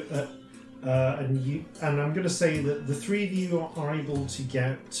I'm going to say that the 3 of you are able to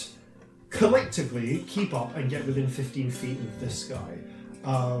get collectively keep up and get within 15 feet of this guy.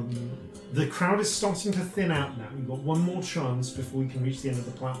 The crowd is starting to thin out now. You've got one more chance before we can reach the end of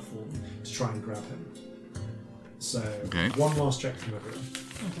the platform to try and grab him. So, one last check from everyone.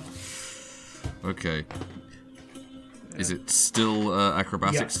 Okay. Is it still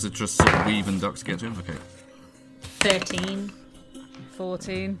acrobatics to just sort of weave and duck to get to him? Okay. 13.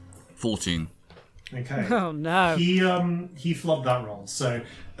 14. 14. Okay. Oh no. He flubbed that roll. So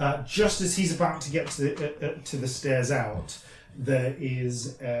just as he's about to get to the stairs out, there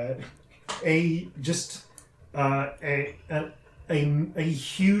is a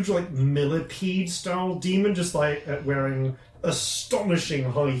huge like millipede style demon, just like wearing astonishing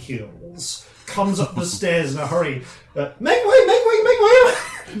high heels, comes up the stairs in a hurry. Make way!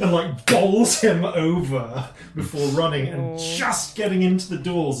 And like bowls him over before running and just getting into the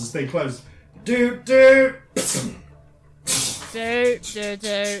doors as they close. Do.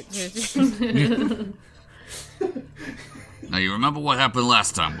 Now you remember what happened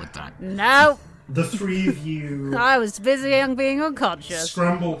last time with that? No, The 3 of you I was busy being unconscious.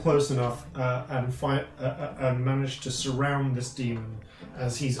 scramble close enough and manage to surround this demon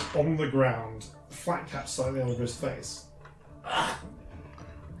as he's on the ground, flat cap slightly over his face.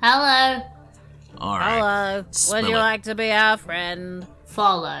 Hello. All right. Hello, Spill would you it. like to be our friend?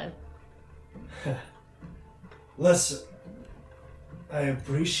 Follow. Listen, I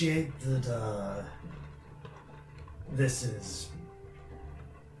appreciate that this is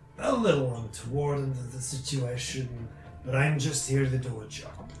a little untoward into the situation, but I'm just here to do a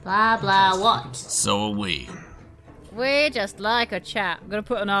job. Blah, blah, what? So are we. We just like a chat. I'm gonna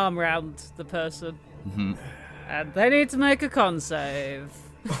put an arm around the person. And they need to make a con save.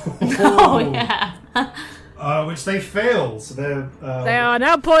 Oh, yeah. Which they fail, so they're... They are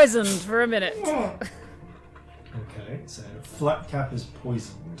now poisoned for a minute. Okay, so flat cap is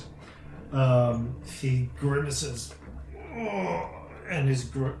poisoned. He grimaces, and his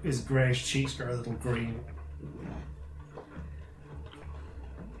greyish cheeks go a little green.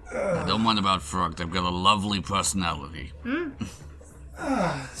 Don't mind about Frog. They've got a lovely personality.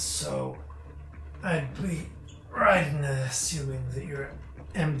 So, I'd be right in assuming that you're at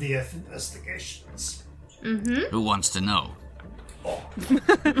MDF Investigations. Who wants to know?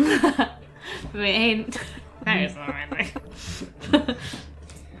 We ain't. That is not really.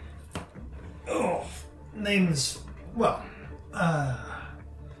 Oh, name's... well, I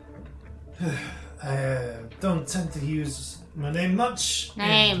don't tend to use my name much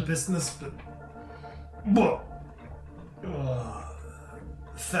in business, but... well,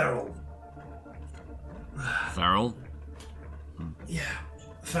 Feral. Farrell? Yeah,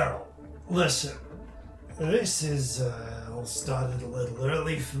 Feral. Listen, this is all started a little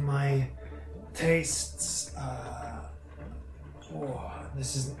early for my tastes.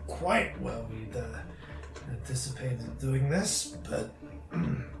 This isn't quite where we'd anticipated doing this, but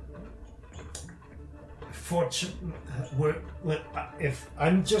if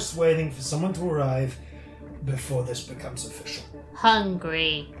I'm just waiting for someone to arrive before this becomes official.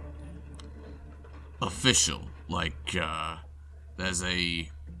 Hungry. Official. Like, there's a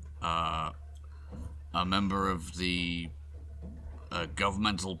member of the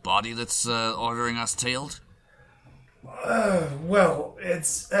governmental body that's ordering us tailed? Well,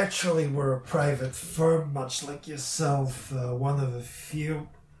 it's actually we're a private firm, much like yourself, one of a few.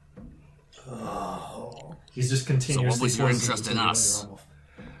 He's just continuously. So what was your interest in us?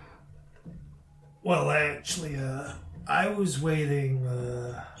 Well, actually, I was waiting.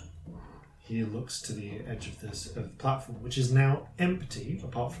 He looks to the edge of the platform, which is now empty,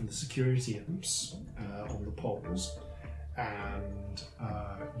 apart from the security imps on the poles, and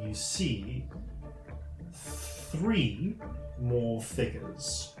you see 3 more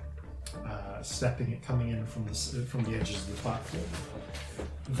figures coming in from the edges of the platform.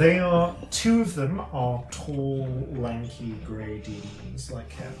 They are 2 of them are tall, lanky, grey demons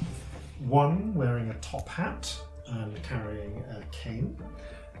like him. One wearing a top hat and carrying a cane,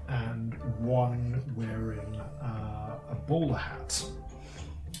 and one wearing a bowler hat,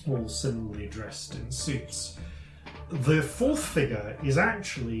 all similarly dressed in suits. The 4th figure is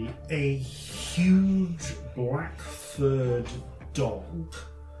actually a huge black furred dog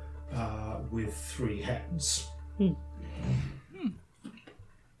with 3 heads.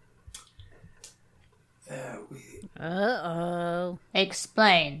 Uh-oh.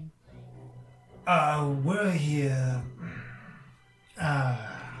 Explain. We're here.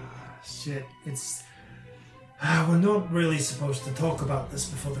 Shit. It's. We're not really supposed to talk about this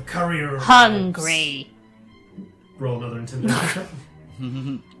before the courier arrives. Hungry. Roll another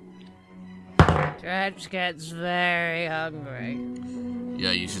intimidation. Dredge gets very hungry.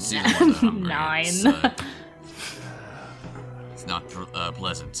 Yeah, you should see them when they're hungry. 9. It's not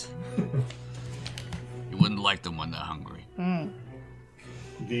pleasant. You wouldn't like them when they're hungry.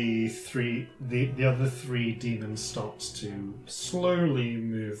 The other 3 demons starts to slowly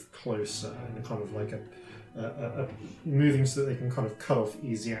move closer in a kind of like a moving so that they can kind of cut off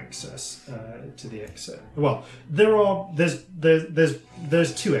easy access to the exit. Well, there's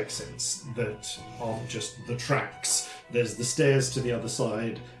 2 exits that aren't just the tracks. There's the stairs to the other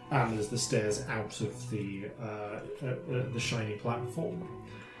side, and there's the stairs out of the shiny platform.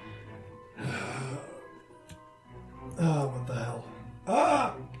 What the hell?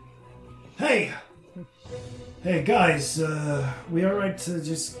 Hey guys, we alright to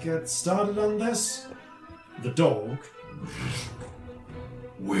just get started on this? The dog.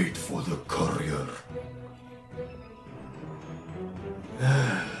 Wait for the courier.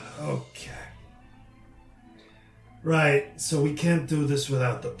 Okay. Right, so we can't do this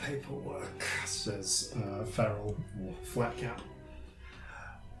without the paperwork, says Feral, or Flatcap.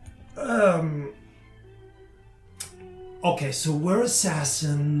 Okay, so we're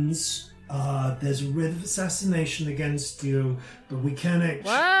assassins. There's a writ of assassination against you, but we can't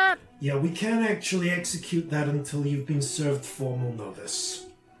actually... What? Yeah, we can't actually execute that until you've been served formal notice.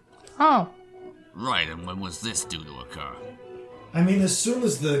 Oh. Right, and when was this due to occur? I mean, as soon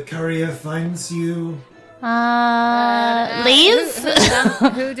as the courier finds you... Leave?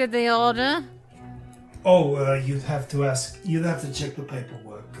 Who did the order? Oh, you'd have to check the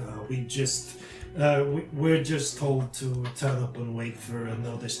paperwork. We're just told to turn up and wait for a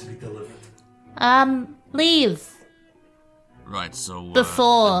notice to be delivered. Leave. Right, so...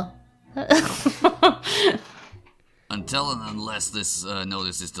 Before. Until and unless this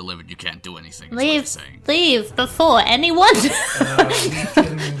notice is delivered, you can't do anything, is what Leave. you're saying. Leave. Before. Anyone?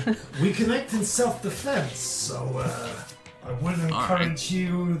 We can act in self-defense, so I would encourage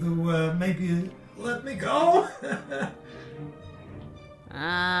you to maybe let me go.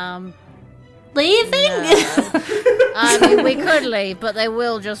 Leaving? I mean, we could leave, but they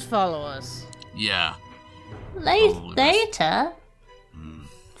will just follow us. Yeah. Later?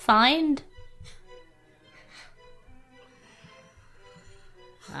 Find?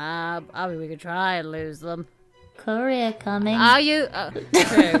 I mean, we could try and lose them. Courier coming. Are you...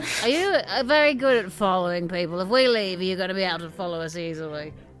 true. Are you very good at following people? If we leave, are you going to be able to follow us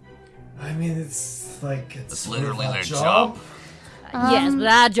easily? I mean, it's literally their job. Yes, but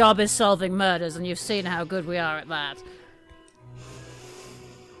our job is solving murders, and you've seen how good we are at that.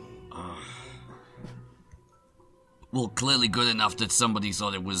 Well, clearly good enough that somebody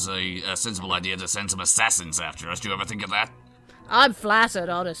thought it was a sensible idea to send some assassins after us. Do you ever think of that? I'm flattered,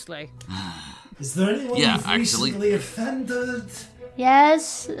 honestly. Is there anyone you've recently offended?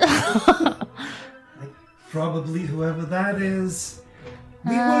 Yes. Probably whoever that is.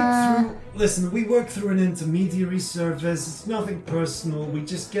 We work through an intermediary service. It's nothing personal. We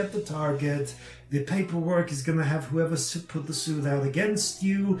just get the target. The paperwork is going to have whoever put the suit out against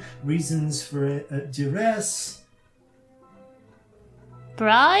you, reasons for duress.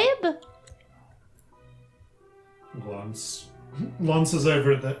 Bribe? Lance is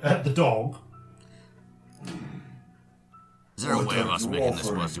over at the dog. Is there a way of us making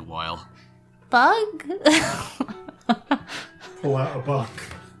this worth your while? Bug? Pull out a buck.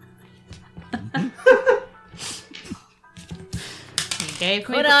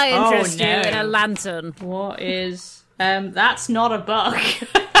 Could I interest you in a lantern? What is... that's not a bug.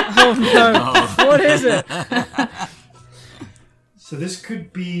 Oh no! What is it? So this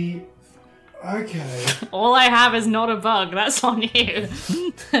could be... Okay. All I have is not a bug. That's on you.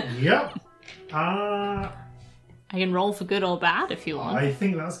 Yep. I can roll for good or bad if you want. I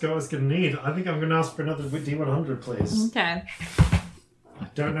think that's what I was going to need. I think I'm going to ask for another D100, please. Okay. I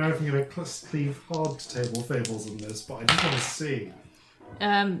don't know if I'm going to leave hard table fables in this, but I just want to see.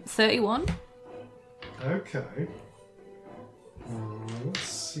 31. Okay. Let's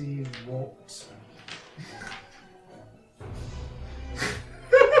see what...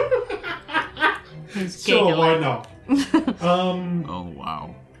 He's Sure, giggling. why not? Oh,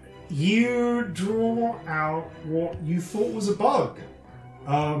 wow. You draw out what you thought was a bug.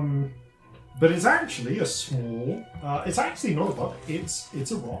 But it's actually a small... it's actually not a bug.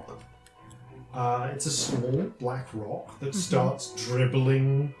 It's a rock. It's a small black rock that starts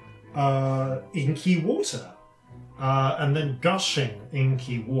dribbling inky water. And then gushing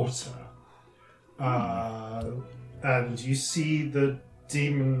inky water. And you see the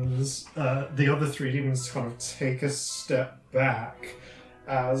demons, the other three demons kind of take a step back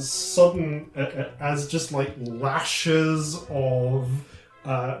as just like lashes of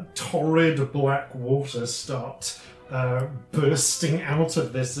torrid black water start bursting out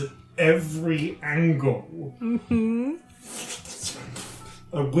of this at every angle.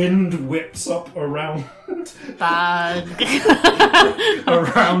 A wind whips up around Bug.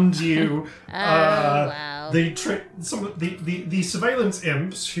 around you. Wow. The surveillance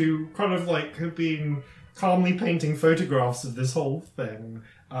imps who kind of like have been calmly painting photographs of this whole thing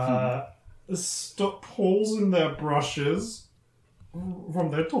stop pausing their brushes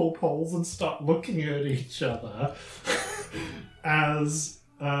from their tall poles and start looking at each other as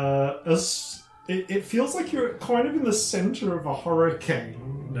it feels like you're kind of in the center of a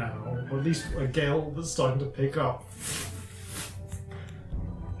hurricane now, or at least a gale that's starting to pick up.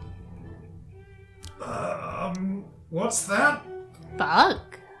 What's that? Bug.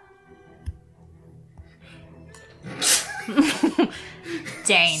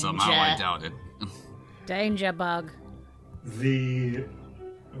 Danger. Somehow I doubt it. Danger bug. The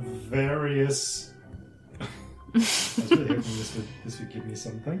various... I was really hoping this would give me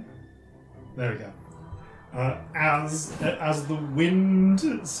something. There we go. As the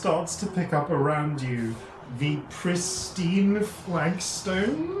wind starts to pick up around you, the pristine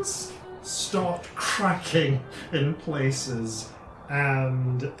flagstones start cracking in places,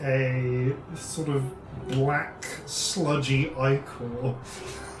 and a sort of black, sludgy ichor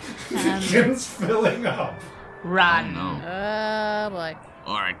begins filling up. Run. No. Oh boy.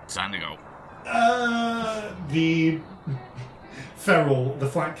 Alright, time to go. The feral, the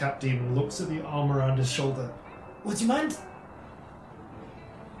flat cap demon, looks at the arm around his shoulder. Would you mind?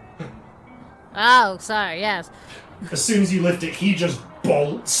 Oh, sorry, yes. As soon as you lift it, he just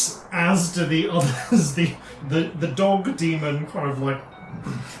bolts, as do the others. The dog demon kind of like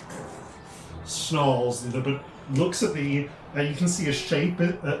snarls, but looks at the... you can see a shape,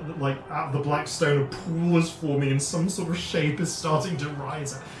 like out the black stone, a pool is forming and some sort of shape is starting to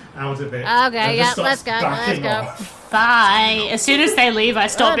rise out of it. Okay, And yeah, just starts let's go, backing let's go. off. Bye. As soon as they leave, I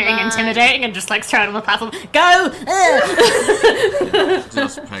stop being Goodbye. intimidating and just like throw it on the platform. Go!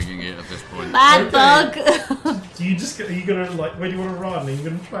 Just pegging it at this point. Bad bug. Are you gonna like, where do you want to run? Are you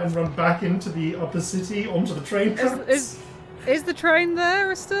gonna try and run back into the upper city onto the train tracks? Is the train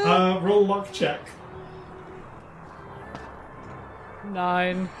there still? Roll luck check.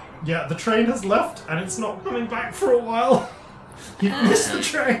 9. Yeah, the train has left and it's not coming back for a while. You've missed the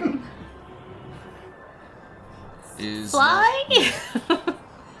train. Is Fly?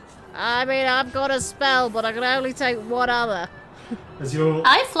 I mean, I've got a spell, but I can only take one other. As you're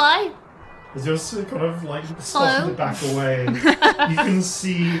I fly. kind of like starting to back away, you can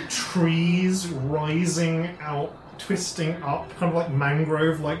see trees rising out, twisting up, kind of like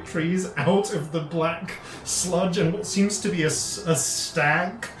mangrove-like trees, out of the black sludge, and what seems to be a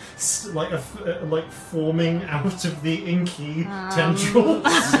stag, like forming out of the inky tendrils.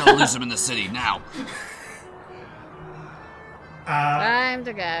 We gotta lose him in the city now. Time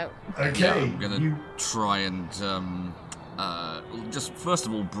to go. Okay, Yeah, I'm gonna try and just first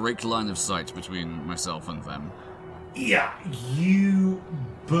of all break line of sight between myself and them. Yeah, you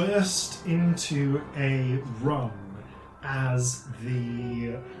burst into a run as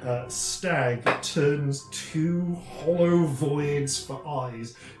the stag turns two hollow voids for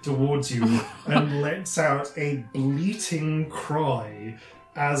eyes towards you and lets out a bleating cry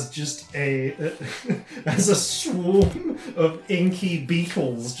as just as a swarm of inky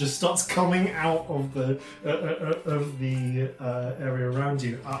beetles just starts coming out of the area around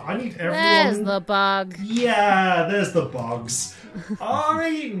you. I need everyone. There's the bug. Yeah, there's the bugs.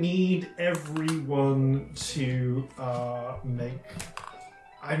 I need everyone to make.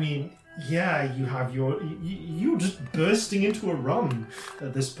 I mean, yeah, you have you're just bursting into a run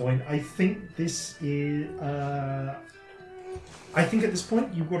at this point. I think this is. I think at this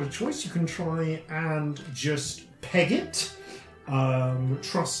point you've got a choice. You can try and just peg it,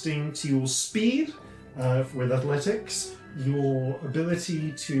 trusting to your speed with athletics, your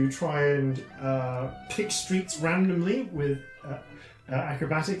ability to try and pick streets randomly with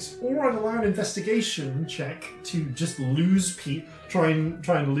acrobatics, or I'd allow an investigation check to just lose try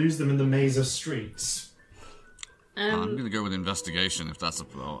and lose them in the maze of streets. I'm going to go with investigation if that's an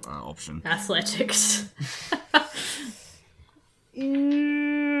option. Athletics.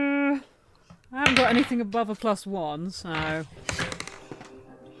 I haven't got anything above a +1, so.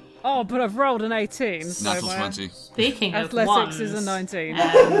 Oh, but I've rolled an 18. So Natural 20. Speaking of athletics ones, is a 19.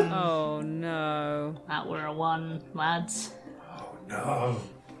 Oh no. that were a 1, lads. No.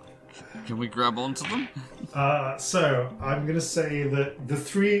 Can we grab onto them? So I'm going to say that the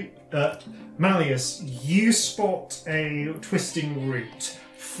three Malleus, you spot a twisting route.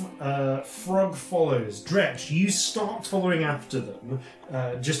 Frog follows. Dretch, you start following after them,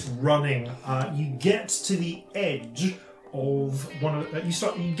 just running. You get to the edge of one of.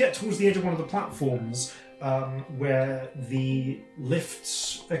 You get towards the edge of one of the platforms where the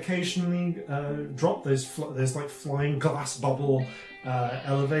lifts occasionally drop. There's like flying glass bubble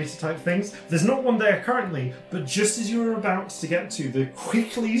elevator type things. There's not one there currently, but just as you're about to get to the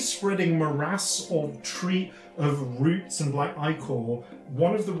quickly spreading morass of roots and black ichor,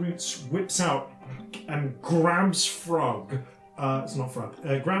 one of the roots whips out and grabs Frog. It's not Frog.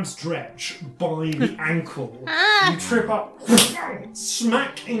 Grabs Dretch by the ankle. You trip up,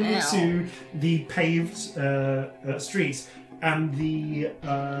 smack into the paved streets, and the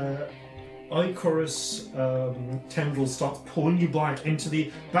Ichorus tendril starts pulling you back into the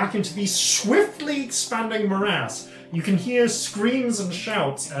swiftly expanding morass. You can hear screams and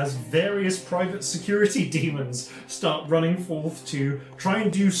shouts as various private security demons start running forth to try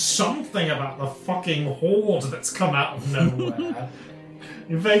and do something about the fucking horde that's come out of nowhere.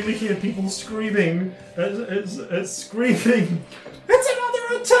 You vaguely hear people screaming, screaming, "It's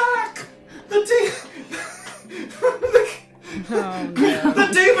another attack! Oh no. The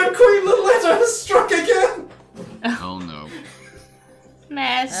demon Queen Loletta has struck again!" Oh no.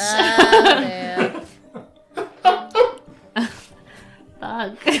 Mess. Yeah.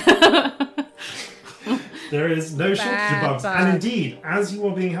 Bug. There is no shortage of Bad bugs. bug. And indeed, as you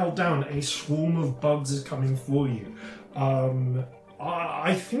are being held down, a swarm of bugs is coming for you.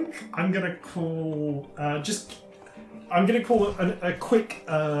 I think I'm going to call... I'm going to call it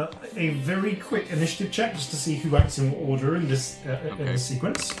a very quick initiative check just to see who acts in what order in this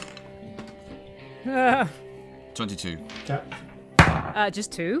sequence. 22. Okay.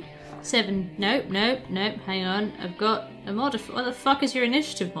 Just 2. 7. Nope. Hang on. I've got a modifier. What the fuck is your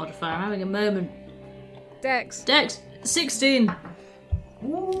initiative modifier? I'm having a moment. Dex. 16.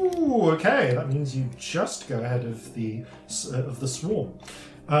 Ooh, okay. That means you just go ahead of the swarm.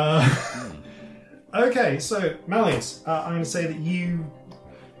 Okay, so Malleus, I'm going to say that you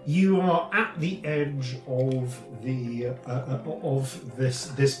are at the edge of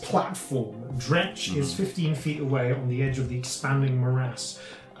this platform. Dretch is 15 feet away on the edge of the expanding morass.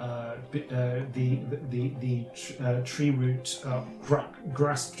 The tree root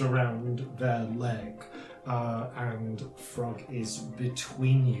grasped around their leg, and Frog is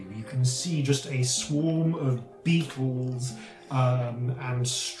between you. You can see just a swarm of beetles and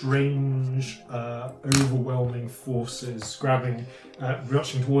strange, overwhelming forces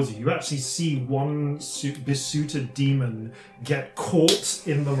rushing towards you. You actually see one besuited demon get caught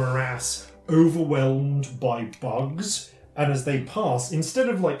in the morass, overwhelmed by bugs. And as they pass, instead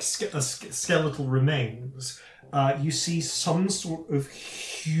of like skeletal remains, you see some sort of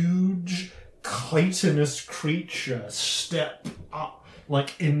huge chitinous creature step up,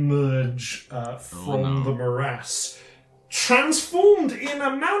 emerge from the morass, transformed in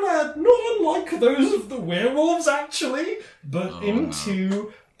a manner not unlike those of the werewolves, actually, but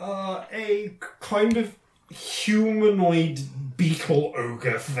into a kind of humanoid beetle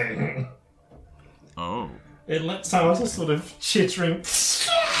ogre thing. Oh. It lets out a sort of chittering...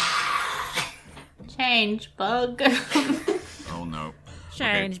 Change, bug. Oh no.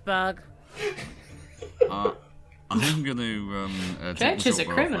 Change bug. I'm going to Dredge is a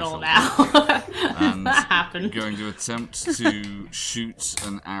short bow off my criminal shoulder now. and That happened. going to attempt to shoot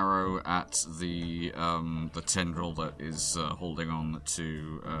an arrow at the tendril that is holding on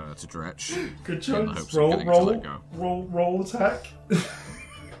to Dretch. Good in the choice. hopes of getting it to let go. Roll attack.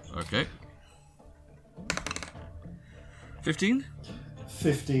 Okay. 15?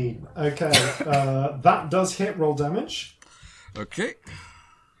 15. Okay, that does hit. Roll damage. Okay.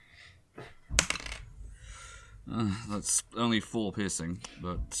 That's only 4 piercing,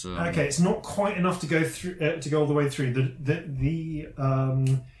 but Okay, it's not quite enough to go through to go all the way through.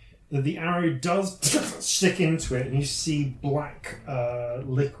 The arrow does stick into it, and you see black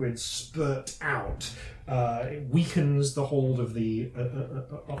liquid spurt out. It weakens the hold of the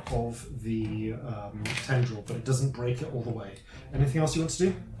tendril, but it doesn't break it all the way. Anything else you want to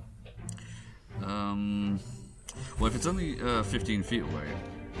do? well, if it's only 15 feet away,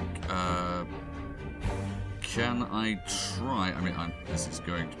 can I try? I mean, this is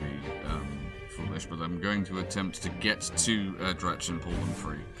going to be foolish, but I'm going to attempt to get to Dretch and pull them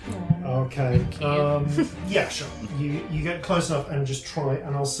free. Okay. Yeah, sure. You get close enough and just try,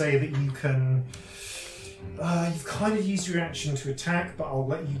 and I'll say that you can. You've kind of used your action to attack, but I'll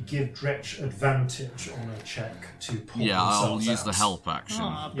let you give Dretch advantage on a check to pull Yeah, I'll themselves use out. the help action.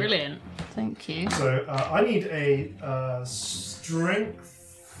 Oh, brilliant. Thank you. So I need a strength.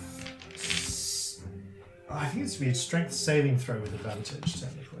 I think it's to be a strength saving throw with advantage,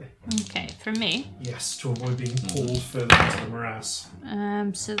 technically. Okay, from me. Yes, to avoid being pulled further into the morass.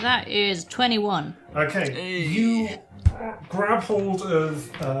 So that is 21. Okay, Hey. you grab hold of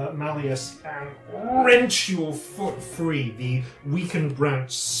Malleus and wrench your foot free, the weakened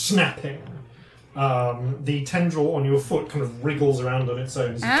branch snapping. The tendril on your foot kind of wriggles around on its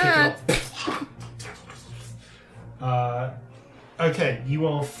own as you kick it up. Okay, you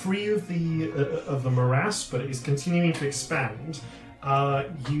are free of the morass, but it is continuing to expand.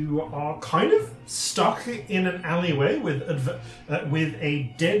 You are kind of stuck in an alleyway with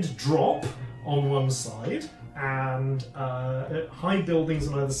a dead drop on one side, and high buildings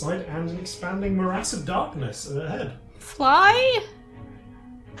on either side, and an expanding morass of darkness ahead. Fly?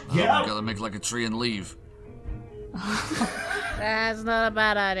 Yeah. Gotta make like a tree and leave. That's not a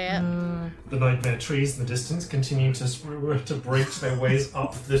bad idea. The nightmare trees in the distance continue to break their ways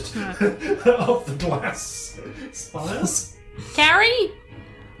up the up the glass spires. Carrie?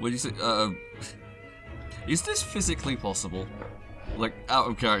 What do you say? Is this physically possible? Like, out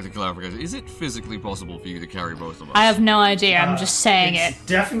of character clarification, is it physically possible for you to carry both of us? I have no idea, I'm just saying it. It's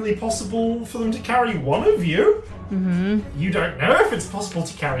definitely possible for them to carry one of you. Mm-hmm. You don't know if it's possible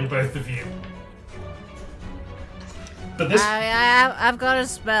to carry both of you. But this. I've got a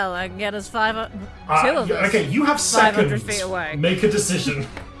spell. I can get us 500. Two of us. Okay, you have 500 seconds. feet away. Make a decision.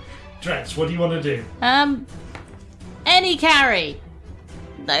 Drex, what do you want to do? Any carry.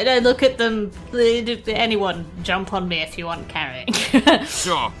 No, look at them. Anyone, jump on me if you want carrying.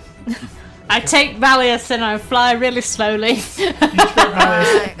 Sure. I take Malleus and I fly really slowly. You take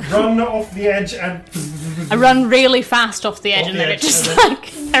Malleus, run off the edge, and I run really fast off the edge Off and the then edge, it just and then-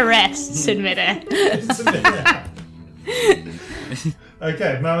 like arrests in midair.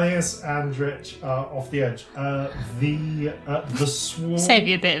 Okay, Malleus and Rich are off the edge. The swarm Save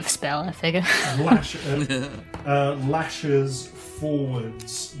you a bit of spell, I figure. lashes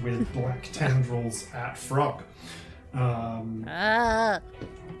forwards with black tendrils at Frog.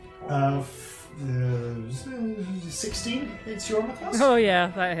 16 hits your armor class? Oh yeah,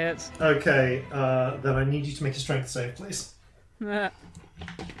 that hits. Okay, then I need you to make a strength save, please.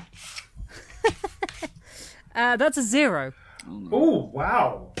 That's a 0. Oh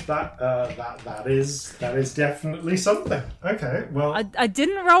wow, that is definitely something. Okay, well I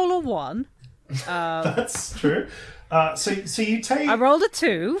didn't roll a 1. that's true. So you take I rolled a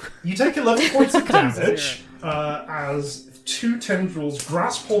 2. You take 11 points of Times damage as two tendrils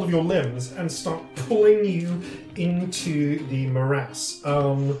grasp hold of your limbs and start pulling you into the morass.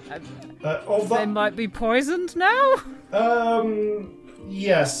 Of They that, might be poisoned now.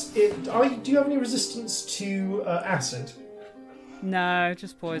 yes. Do you have any resistance to acid? No,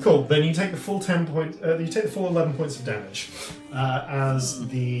 just poison. Cool. Then you take the full 10 points. You take the full 11 points of damage as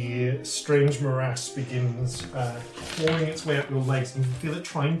the strange morass begins clawing its way up your legs, and you feel it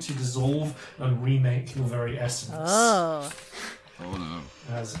trying to dissolve and remake your very essence. Oh. Oh no.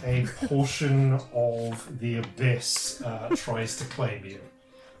 As a portion of the abyss tries to claim you.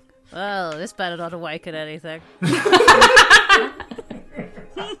 Well, this better not awaken anything.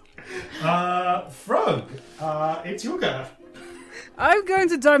 Frog, it's your go. I'm going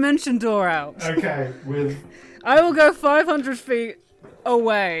to dimension door out. Okay, with I will go 500 feet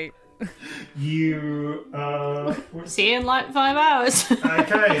away You See you in like 5 hours.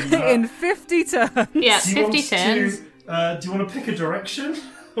 okay? In 50 turns. Yeah, do you want 50 turns. do you want to pick a direction,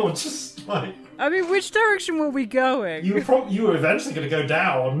 or just like I mean, which direction were we going? you were eventually going to go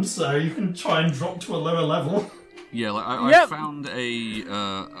down, so you can try and drop to a lower level. Yeah, like I Yep. found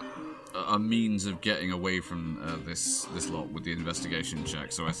a means of getting away from this lot with the investigation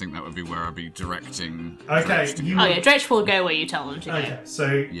check, so I think that would be where I'd be directing. Okay, Dredge to you. Oh yeah, Dredge will go where you tell them to go. Okay,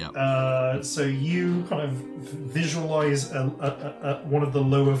 so Yeah. so you kind of visualize one of the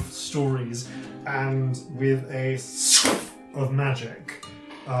lower stories, and with a of magic,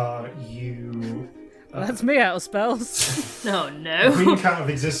 you That's me out of spells. Oh no. blink out of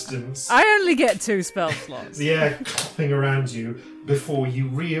existence. I only get 2 spell slots. The air clapping around you before you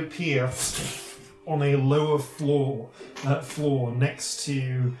reappear on a lower floor next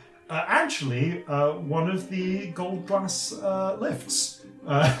to one of the gold glass lifts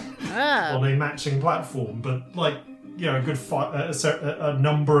on a matching platform, but like a good a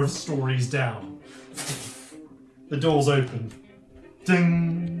number of stories down. The door's open.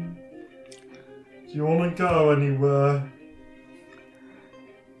 Ding. Do you want to go anywhere?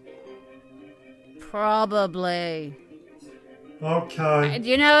 Probably. Okay, Do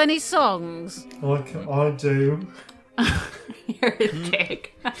you know any songs? I do. You're a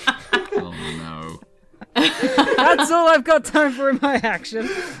dick. Oh no. That's all I've got time for in my action.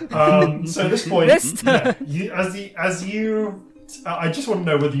 So at this point, This turn. I just want to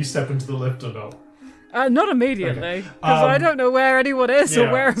know whether you step into the lift or not. Not immediately, because I don't know where anyone is or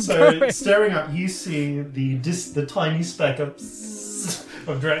where I'm so going. staring up, you see the tiny speck of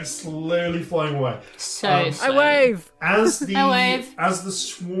Dredge slowly flying away. So I slow. I wave. As the I wave. as the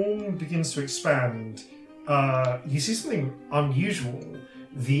swarm begins to expand, you see something unusual.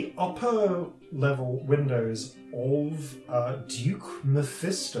 The upper level windows of Duke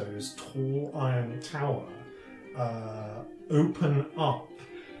Mephisto's tall iron tower open up,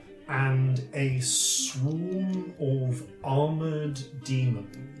 and a swarm of armored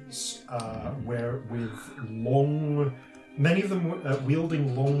demons, many of them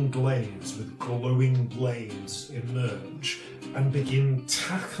wielding long glaives with glowing blades, emerge and begin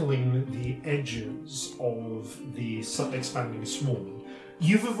tackling the edges of the expanding swarm.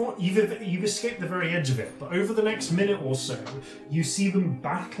 You've escaped the very edge of it, but over the next minute or so, you see them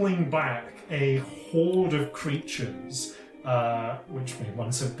battling back a horde of creatures, which may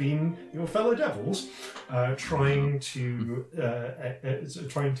once have been your fellow devils, trying to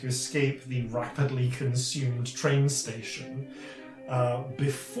escape the rapidly consumed train station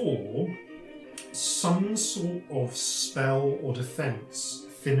before some sort of spell or defense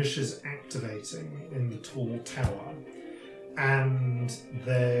finishes activating in the tall tower. And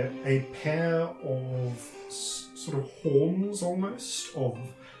a pair of sort of horns, almost of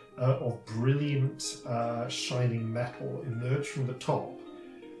brilliant shining metal, emerge from the top.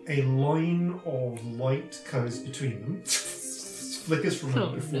 A line of light goes between them, flickers from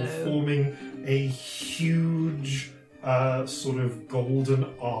them before forming a huge sort of golden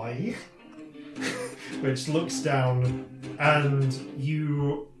eye, which looks down, and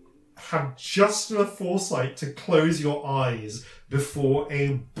you have just enough foresight to close your eyes before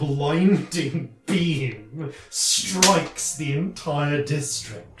a blinding beam strikes the entire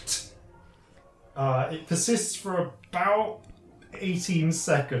district. It persists for about 18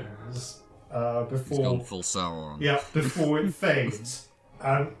 seconds It's before gone full Sauron. before it fades.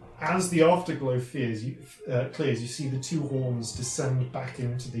 And as the afterglow clears, you see the two horns descend back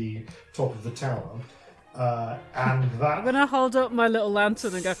into the top of the tower. And I'm that gonna hold up my little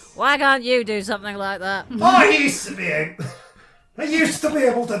lantern and go, why can't you do something like that? I used to be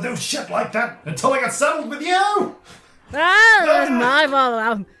able to do shit like that until I got settled with you. That's my fault.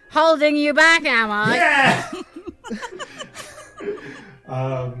 I'm holding you back, am I? Yeah.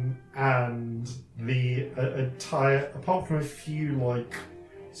 And the entire, apart from a few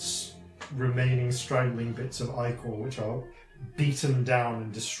remaining straggling bits of ichor, which are beaten down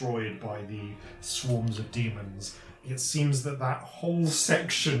and destroyed by the swarms of demons, it seems that whole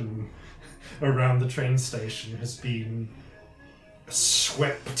section around the train station has been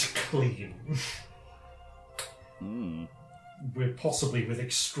swept clean. Possibly with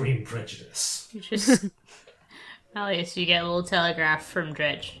extreme prejudice. You just Alice, you get a little telegraph from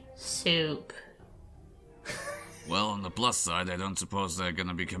Dredge. Soup. Well, on the plus side, I don't suppose they're going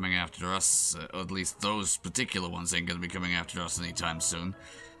to be coming after us. Or at least those particular ones ain't going to be coming after us anytime soon.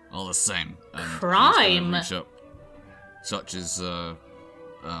 All the same. And he's gonna Crime. reach up, such as Hat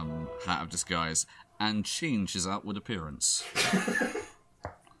of Disguise, and change his outward appearance.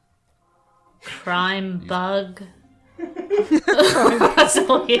 Crime bug. That's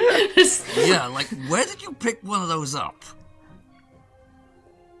all you just... Yeah, like, where did you pick one of those up?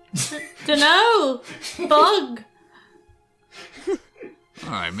 Dunno! Bug!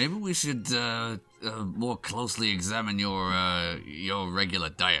 Alright, maybe we should more closely examine your regular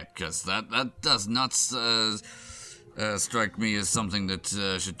diet, because that does not strike me as something that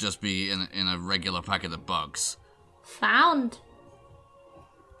should just be in a regular packet of bugs. Found.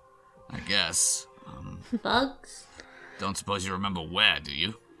 I guess. Bugs. Don't suppose you remember where, do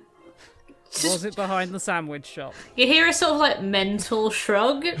you? Was it behind the sandwich shop? You hear a sort of like mental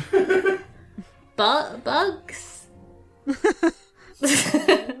shrug. Bugs?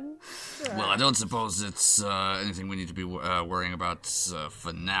 Well, I don't suppose it's anything we need to be worrying about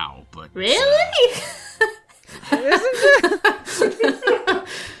for now, but... Really?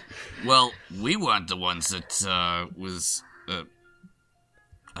 Well, we weren't the ones that was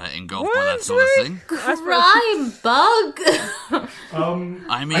engulfed by that sort of thing. Crime bug.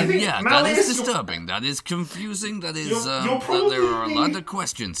 I mean, think, yeah, that Malleus, is disturbing. That is confusing. That is, You're probably there are a lot of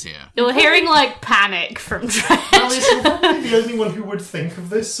questions here. You're hearing like panic from Dredge. Alice, you're probably the only one who would think of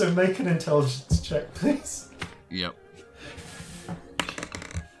this, so make an intelligence check, please. Yep.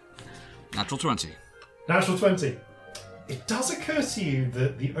 Natural 20. Natural 20. It does occur to you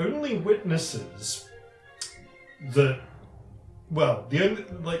that the only witnesses that, well, the only,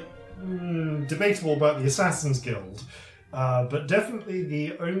 debatable about the Assassin's Guild, but definitely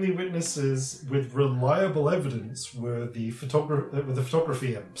the only witnesses with reliable evidence were the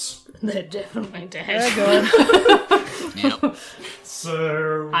photography imps. They're definitely They're dead. gone. Yep.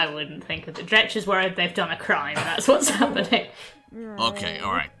 So, I wouldn't think of it. Dredge is worried they've done a crime. That's what's happening. Okay,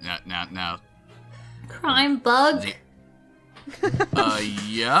 alright. Now. Crime bug.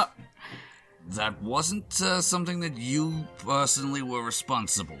 Yeah. That wasn't something that you personally were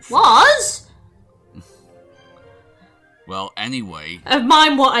responsible for. Was? Well, anyway.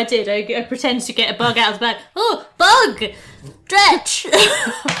 Mime what I did. I pretend to get a bug out of the bag. Oh, bug! Dredge!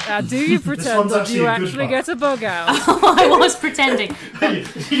 Now, do you pretend one's that actually you a good actually bug. get a bug out? I was pretending. I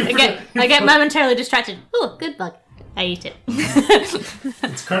get momentarily distracted. Oh, good bug. I eat it.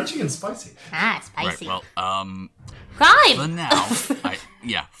 it's crunchy and spicy. Ah, Right, spicy. well, Crime!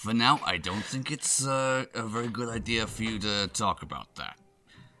 for now, I don't think it's a very good idea for you to talk about that.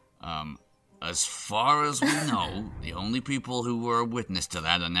 As far as we know, the only people who were a witness to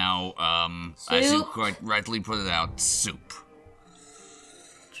that are now, as you Soup? quite rightly put it out, soup.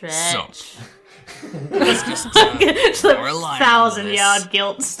 Dredge. So, let's just, It's a relying on this. 1,000-yard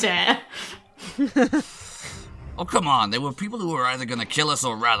guilt stare. Oh, come on, there were people who were either gonna kill us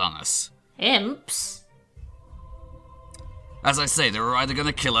or rat on us. Imps? As I say, they were either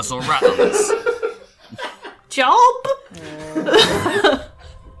gonna kill us or rat on us. Job?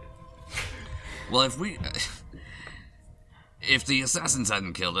 Well, if the assassins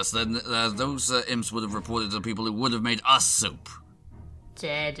hadn't killed us, then those imps would have reported to the people who would have made us soup.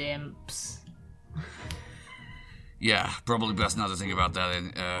 Dead imps. Yeah, probably best not to think about that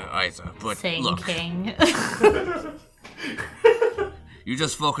either. But look, Thinking. you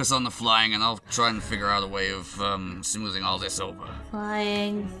just focus on the flying, and I'll try and figure out a way of smoothing all this over.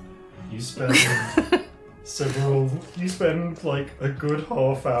 Flying. You spend you spend like a good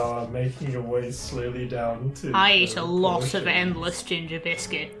half hour making your way slowly down to... I eat a lot of portion. endless ginger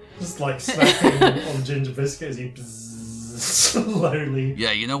biscuit. Just like snacking on ginger biscuit as you slowly...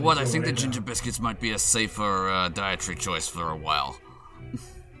 Yeah, you know what? I make your think way that ginger down. biscuits might be a safer dietary choice for a while.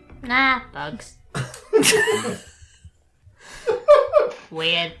 Nah, bugs.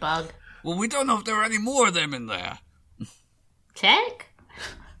 Weird bug. Well, we don't know if there are any more of them in there. Check?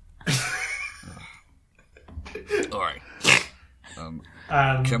 Alright.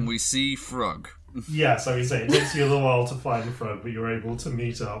 And Can we see Frog? yeah, so we say it takes you a little while to find the front, but you're able to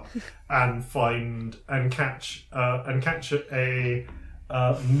meet up and find and catch a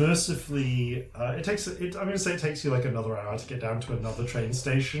mercifully. I'm going to say it takes you like another hour to get down to another train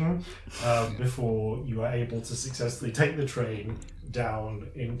station before you are able to successfully take the train down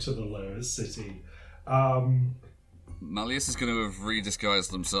into the lower city. Malleus is going to have redisguised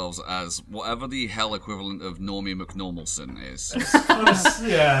themselves as whatever the hell equivalent of Normie McNormalson is.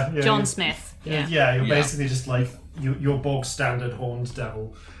 Yeah, John Smith. Yeah, Yeah. you're Yeah. basically just like your bog standard horned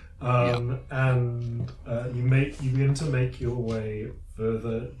devil, and you begin to make your way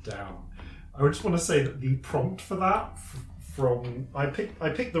further down. I just want to say that the prompt for that from I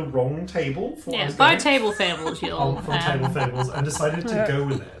picked the wrong table for what I Yeah, was by going Table Fables, you'll... from Table Fables and decided to go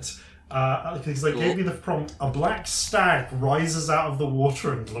with it. Because I gave you the prompt: a black stag rises out of the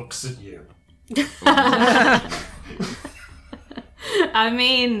water and looks at you. I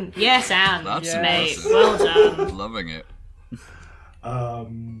mean, yes, and That's mate, impressive. well done. Loving it.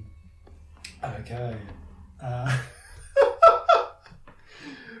 Okay.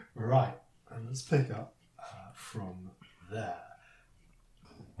 Right, and let's pick up from there.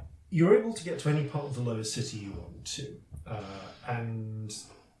 You're able to get to any part of the lower city you want to, and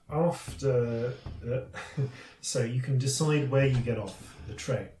after... so you can decide where you get off the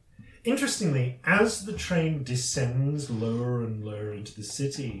train. Interestingly, as the train descends lower and lower into the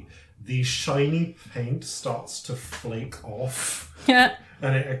city, the shiny paint starts to flake off. Yeah.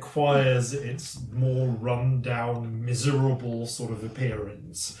 And it acquires its more run-down, miserable sort of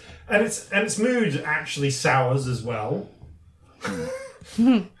appearance. And its mood actually sours as well.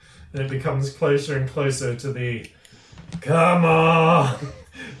 And it becomes closer and closer to the "come on"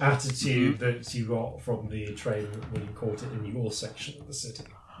 attitude that you got from the train when you caught it in your section of the city.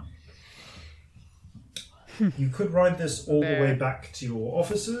 You could ride this all the way back to your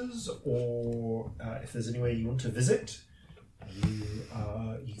offices, or if there's any way you want to visit,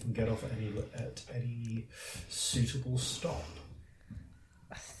 you can get off at any suitable stop.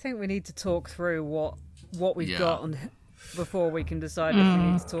 I think we need to talk through what we've Yeah. got before we can decide if we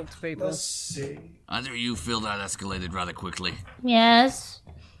need to talk to people. Let's see. Either of you feel that escalated rather quickly. Yes.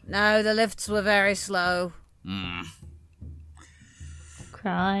 No, the lifts were very slow.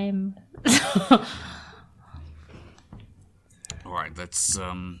 Crime. Alright, let's, I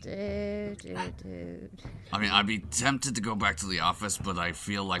Oh, mean, I'd be tempted to go back to the office, but I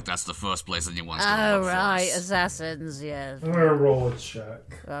feel like that's the first place anyone's gonna look for right, us. assassins, yes. I'm going to roll a check.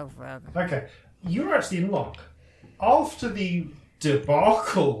 Oh, fuck. Okay, you're actually in luck. After the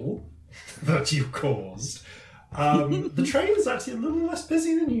debacle that you caused, the train is actually a little less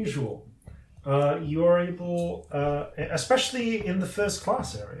busy than usual. You are able, especially in the first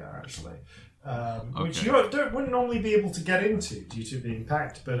class area, actually, which you wouldn't normally be able to get into due to being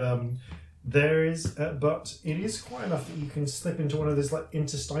packed. But there is, but it is quite enough that you can slip into one of those like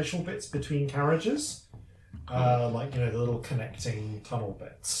interstitial bits between carriages, like the little connecting tunnel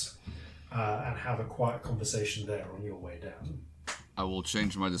bits, and have a quiet conversation there on your way down. I will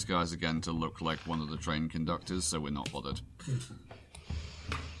change my disguise again to look like one of the train conductors, so we're not bothered.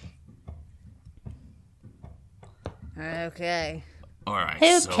 Okay. Alright,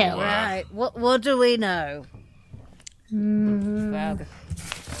 Who so... killed? Right, what do we know? Fuck.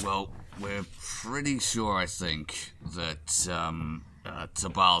 Well, we're pretty sure, I think, that,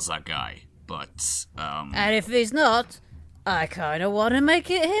 Tabal's that guy, but, And if he's not, I kind of want to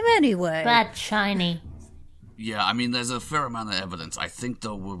make it him anyway. That shiny. yeah, I mean, there's a fair amount of evidence. I think,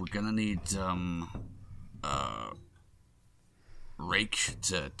 though, we're gonna need, Rake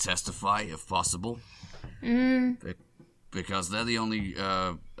to testify, if possible. Because they're the only,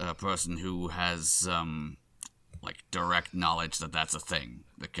 person who has, direct knowledge that that's a thing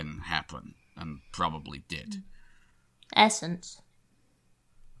that can happen, and probably did. Essence.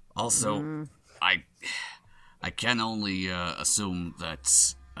 Also, I can only assume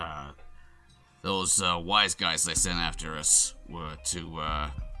that those wise guys they sent after us were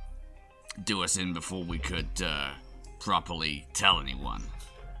to do us in before we could properly tell anyone.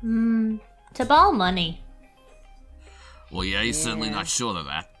 Tabal money. Well, yeah, he's certainly not sure of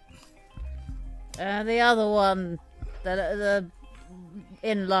that. The other one, the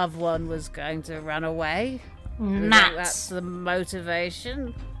in love one, was going to run away. You think that's Mats. the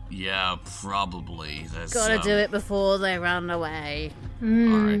motivation. Yeah, probably. There's Gotta do it before they run away.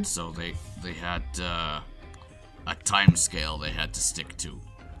 Alright, so they had a time scale they had to stick to.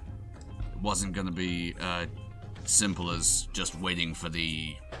 It wasn't gonna be simple as just waiting for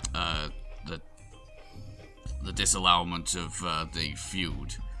the disallowment of the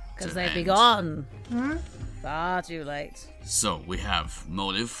feud. Because to they'd be end. gone. Far too late. So we have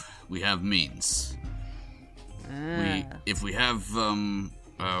motive, we have means. If we have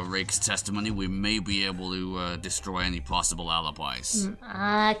Rake's testimony, we may be able to destroy any possible alibis.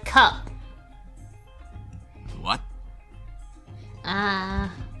 Cup. What?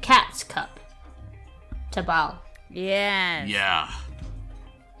 Cat's cup. Tabal. Yes. Yeah.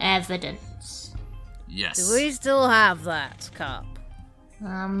 Evidence. Yes. Do we still have that cup?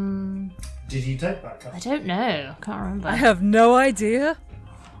 Did you take that cup? I don't know. Can't remember. I have no idea.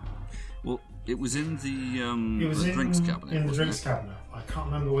 Well, it was in the It was drinks cabinet. in the wasn't drinks it? cabinet. I can't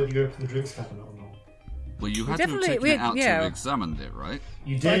remember whether you opened the drinks cabinet or not. Well, you had to have definitely- taken we- it out to yeah. have examined it, right?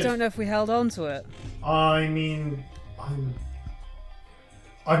 You But I did. don't know if we held on to it. I mean, I'm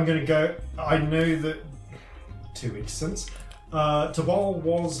going to go. I know that 2 weeks since, Tabal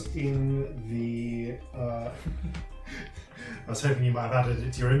was in the. I was hoping you might have added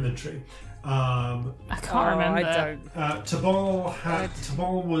it to your inventory. I can't remember. I don't.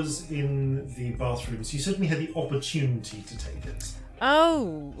 Tabal was in the bathroom, so you certainly had the opportunity to take it.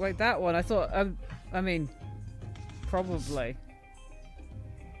 Oh, wait, that one. I thought. I mean, probably.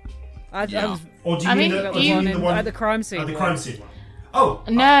 I Yeah. was Or do you I mean, mean, the, or do you- you one mean the in, one at the crime scene. at the one. crime scene one? Oh,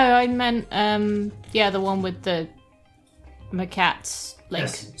 No, I meant the one with the Macat's like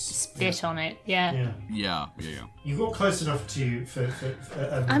Essence. spit on it. Yeah. yeah. Yeah. You got close enough to.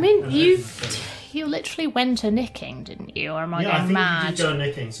 I mean, you literally went a nicking, didn't you? Or am I Yeah, I going think mad? you did go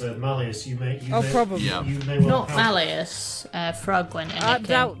nicking. So Malleus, you may. Oh, probably. Yeah. You may well Not have- Malleus. Frog went a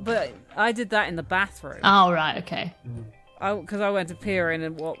nicking. But I did that in the bathroom. Oh right, okay. Because I went to peer in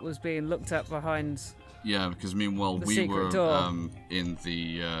and what was being looked at behind. Yeah, because meanwhile The we secret were door. in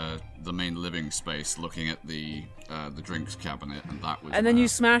the main living space looking at the drinks cabinet, and that was. And then you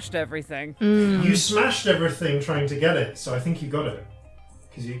smashed everything. You smashed everything trying to get it, so I think you got it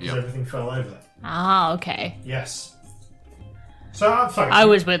because Yep. everything fell over. Ah, okay. Yes. So fine. I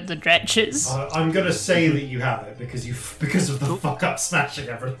was with the Dretches. I'm gonna say that you have it because of the fuck up smashing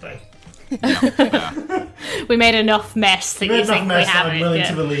everything. Yeah. We made enough mess that You you made enough think we mess that have I'm it. willing Yeah.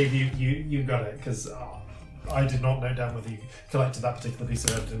 to believe you got it because I did not note down whether you collected that particular piece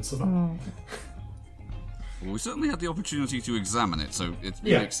of evidence or not. Well, we certainly had the opportunity to examine it, so it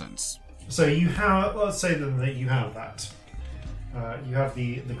Yeah. makes sense. So you have. Let's say then that you have that. You have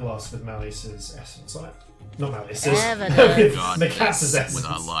the glass with Malleus's essence on it. Not Malleus's. Evidence. with God, Macat's yes, essence. with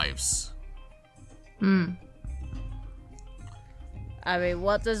our lives. I mean,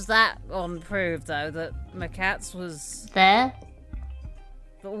 what does that one prove, though? That Macat's was... There.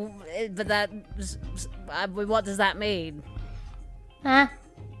 But that... What does that mean? Huh?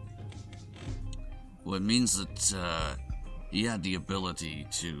 Well, it means that he had the ability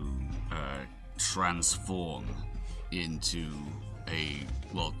to transform into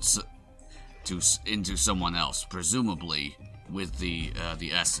into someone else, presumably with the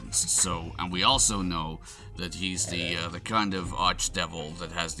essence. So, and we also know that he's the kind of archdevil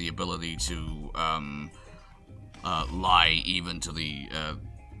that has the ability to lie even to the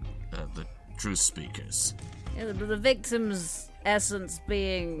truth speakers. Yeah, the victim's essence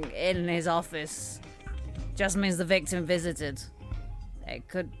being in his office just means the victim visited.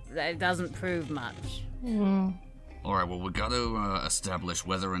 It doesn't prove much. All right. Well, we got to establish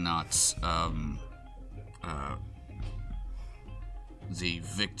whether or not the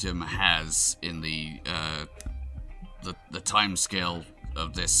victim has, in the time scale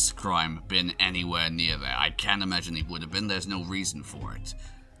of this crime, been anywhere near there. I can't imagine he would have been. There's no reason for it.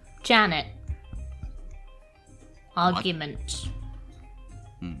 Janet. Argument.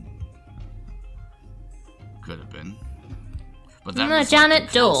 Could have been. But that No, was Janet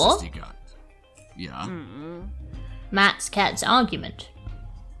like the closest Dorr. he got. Yeah. Matt's cat's argument.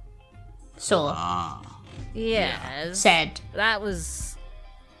 Saw. Ah. Yes. Said. That was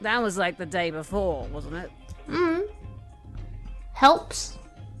like the day before, wasn't it? Helps.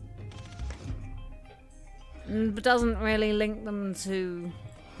 But doesn't really link them to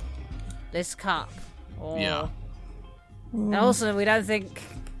this cup. Or... Yeah. And also, we don't think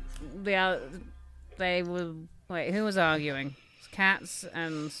they were... Wait, who was arguing? Cats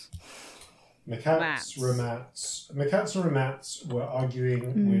and... Macats and Ramats were arguing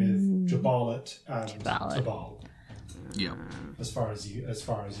with Jabalit and Jabalit. Tabal. Yeah. As far as you know.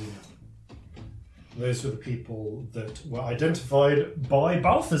 Those were the people that were identified by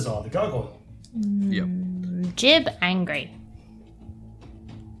Balthazar, the gargoyle. Yep. Jib angry.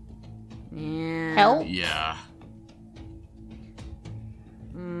 Yeah. Help. Yeah.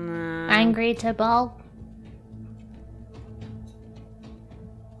 Angry to Ball.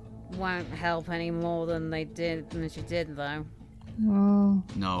 Won't help any more than she did, though.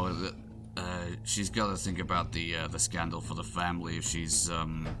 No, she's got to think about the scandal for the family if she's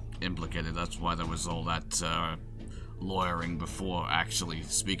implicated. That's why there was all that lawyering before actually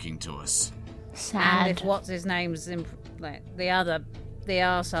speaking to us. And Sad. if what's his name's the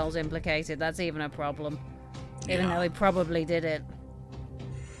arsehole's implicated, that's even a problem. Even Yeah. though he probably did it.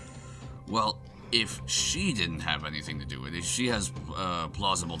 Well, if she didn't have anything to do with it, she has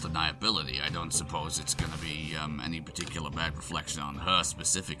plausible deniability. I don't suppose it's going to be any particular bad reflection on her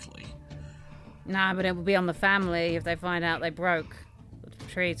specifically. Nah, but it would be on the family if they find out they broke the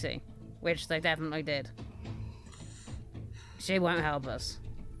treaty, which they definitely did. She won't help us.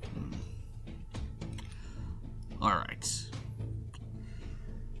 All right.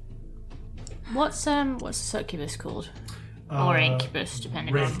 What's the succubus called? Or incubus,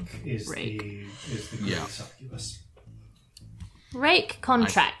 depending on. Rake is Rake. the great Yeah. succubus. Rake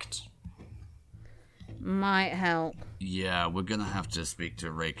contract. might help. Yeah, we're gonna have to speak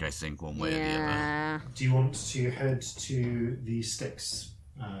to Rake, I think, one way or the other. Yeah. Do you want to head to the sticks?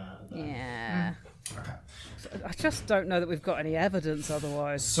 There? Yeah. Okay. I just don't know that we've got any evidence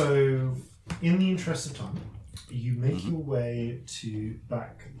otherwise. So, in the interest of time, you make your way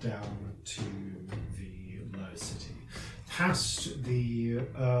back down to the lower city, past the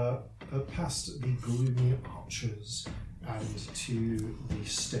gloomy archers and to the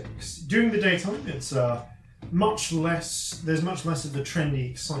sticks. During the daytime, it's much less. There's much less of the trendy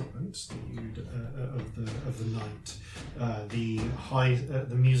excitement that you'd, of the night. The high,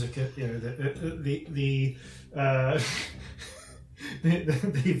 the music, the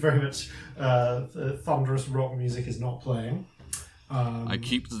very much thunderous rock music is not playing. I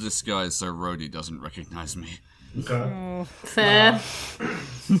keep the disguise so Rhodey doesn't recognize me. Okay. Fair.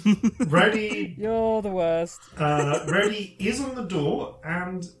 Rhodey You're the worst. Rhodey is on the door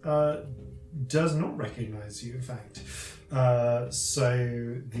and does not recognise you, in fact.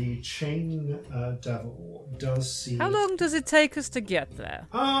 So the chain devil does see... How long does it take us to get there?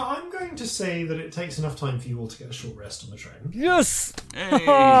 I'm going to say that it takes enough time for you all to get a short rest on the train. Yes!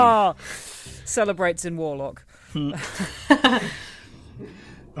 Hey! Celebrates in Warlock.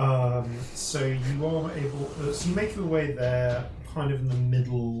 So you are able... so you make your way there kind of in the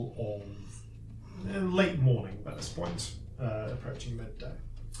middle of... late morning at this point, approaching midday.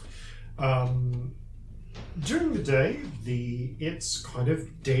 During the day, it's kind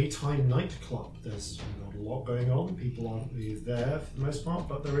of daytime nightclub. There's not a lot going on. People aren't really there for the most part,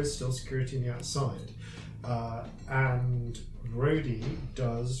 but there is still security on the outside. And Rhodey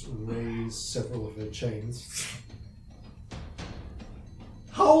does raise several of her chains.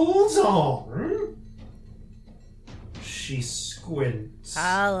 Hold on! She squints.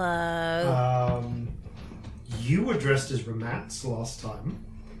 Hello. You were dressed as Ramats last time.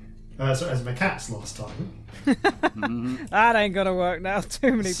 Sorry, as Macats last time. That ain't gonna work now.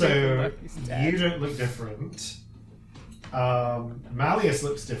 Too many people. So Know he's dead. you don't look different. Malleus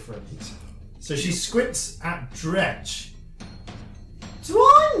looks different. So she squints at Dredge. Do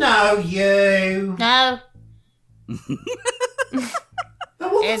I know you? No. Then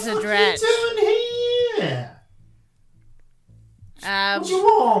what It's the a fuck Dredge. are you doing here? What do you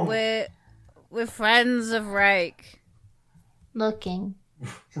want? We're friends of Rake. Looking.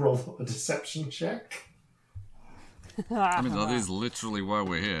 Roll a deception check. I mean, that is literally why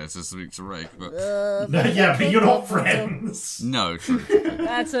we're here, to speak to Rake, but... No, yeah, but you're not friends. No, true.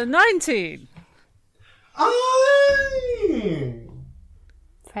 That's a 19. Oh!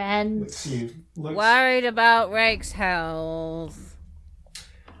 Friends. Looks you. Looks... Worried about Rake's health.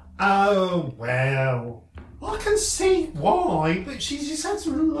 Oh, well. I can see why, but she just had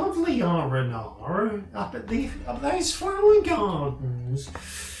some lovely R&R up at those flower gardens.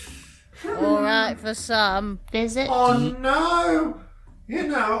 All right for some. Visit. Oh no! You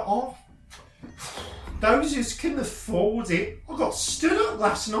know, those who can afford it. I got stood up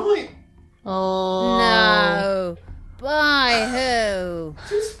last night. Oh. No. By who?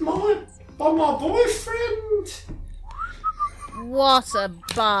 Just by my boyfriend. What a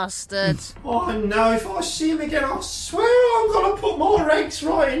bastard. Oh no! If I see him again, I swear I'm gonna put my rakes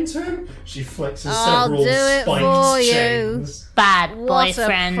right into him. She flexes I'll several do it spiked for you. chains. Bad What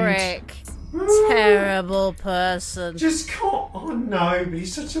boyfriend. a prick. Terrible person. Just can't. Oh no! But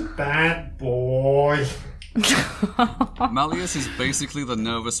he's such a bad boy. Malleus is basically the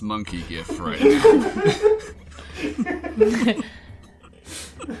nervous monkey gif, right?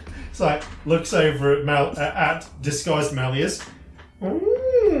 So looks over at disguised Malleus.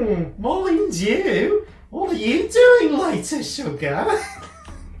 Mind you, what are you doing later, sugar?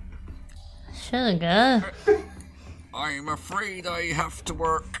 Sugar. I'm afraid I have to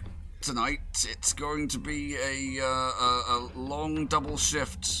work tonight. It's going to be a long double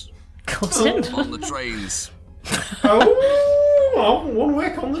shift Cousin. on the trains. Oh, I want to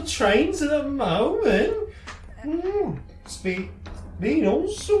work on the trains at the moment. It's been all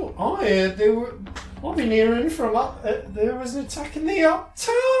sort. I heard I've been hearing from there was an attack in the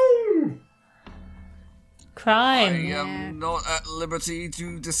uptown. I Crime. am not at liberty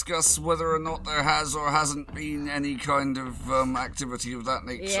to discuss whether or not there has or hasn't been any kind of activity of that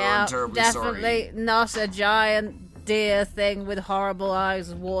nature. Yeah, I'm terribly definitely sorry. not a giant deer thing with horrible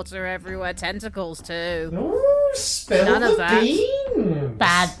eyes, water everywhere, tentacles too. Oh, spill None of the that. beans.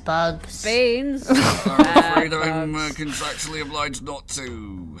 Bad bugs. Beans. I'm afraid I'm bugs. contractually obliged not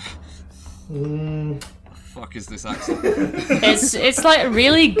to. Mm, Fuck is this accent? It's like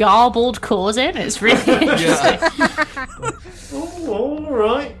really garbled cousin. It's really interesting. oh, all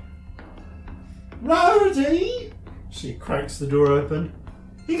right. Rhodey. She cracks the door open.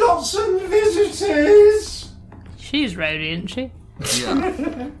 You got some visitors! She's Rhodey, isn't she?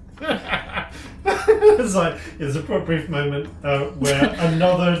 Yeah. It's like, there's a brief moment where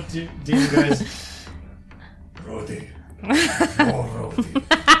another demon goes, Rhodey. Oh, Rhodey.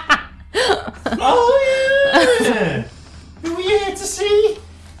 Oh, yeah! Who are you here to see?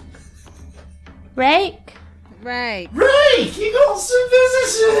 Rake? Right. Rake, you got some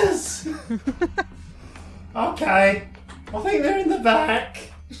visitors! Okay. I think they're in the back.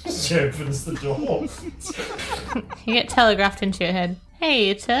 She opens the door. You get telegraphed into your head.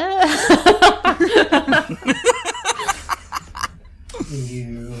 Hater.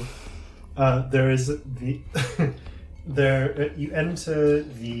 There is the you enter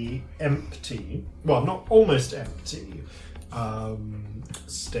the empty, well, not almost empty,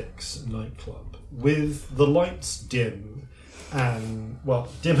 Styx nightclub with the lights dim and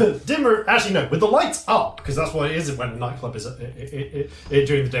dimmer. Actually, no, with the lights up, because that's what it is when a nightclub is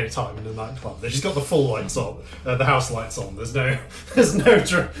during the daytime in a nightclub. They just got the full lights on, the house lights on. There's no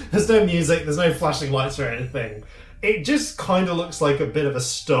music. There's no flashing lights or anything. It just kind of looks like a bit of a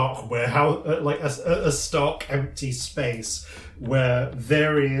stark warehouse, like a stark empty space where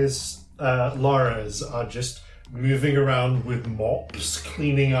various Laras are just moving around with mops,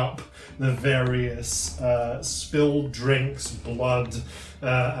 cleaning up the various spilled drinks, blood,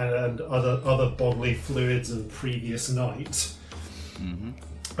 and other bodily fluids of the previous night.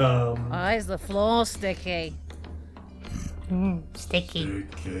 Why is the floor sticky? Sticky.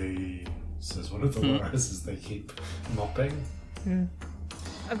 Okay, says one of the Laras as they keep mopping.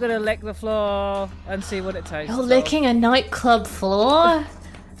 I'm gonna lick the floor and see what it tastes You're of. licking a nightclub floor?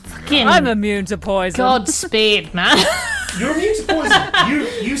 Fucking I'm immune to poison. Godspeed, man. You're immune to poison.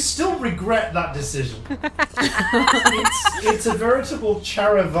 You still regret that decision. It's a veritable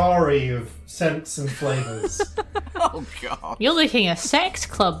charivari of scents and flavours. Oh god. You're licking a sex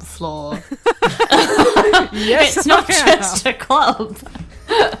club floor. Yes, It's not I am. just a club.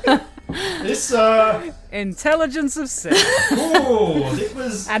 This Intelligence of sin. it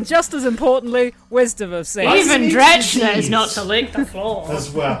was And just as importantly, wisdom of sin. Even need Dretch disease. knows not to lick the floor. as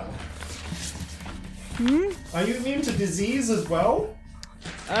well. Are you immune to disease as well?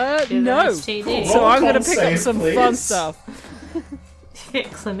 No. STD. Cool. So I'm gonna Roll pick con up some save, fun please. stuff. Get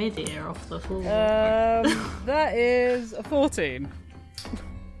chlamydia off the floor. That is a 14.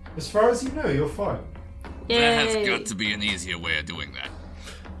 As far as you know, you're fine. There has Yay. got to be an easier way of doing that.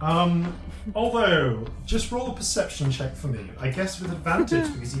 Although, just roll a perception check for me. I guess with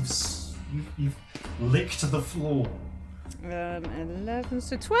advantage because you've licked the floor. 11,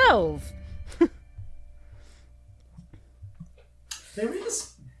 so 12. There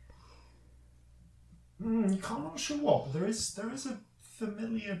is. I'm not sure what, but there is a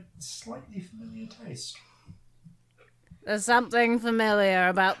slightly familiar taste. There's something familiar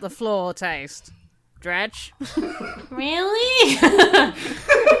about the floor taste. Dretch? Really?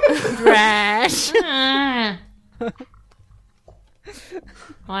 Dretch! Ah.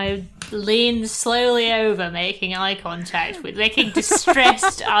 I lean slowly over, making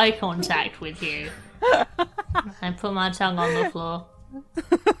distressed eye contact with you. I put my tongue on the floor.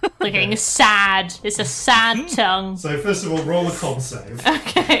 Looking sad. It's a sad tongue. So first of all, roll a con save.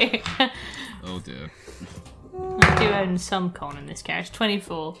 Okay. Oh dear. I do own some con in this character.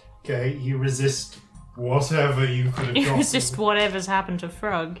 24. Okay, you resist whatever you could have It gotten. was just whatever's happened to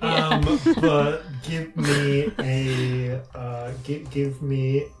Frog. Yeah. But give me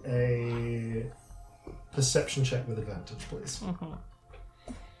a perception check with advantage, please.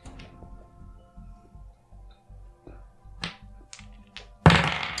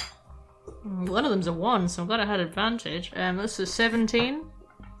 One of them's a 1, so I'm glad I had advantage. This is 17.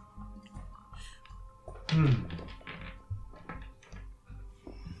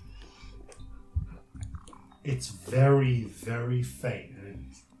 It's very, very faint.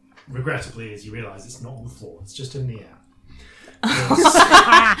 And regrettably, as you realise, it's not on the floor. It's just in the air.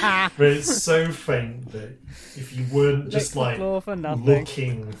 But it's so faint that if you weren't just the like floor for nothing.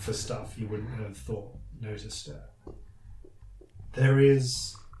 looking for stuff, you wouldn't have noticed it. There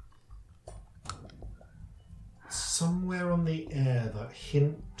is somewhere on the air that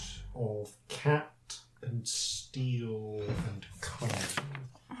hint of cat and steel and cunning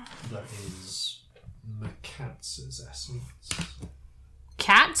that is Makatz's essence.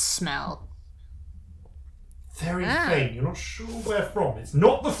 Cat smell. Very faint. You're not sure where from. It's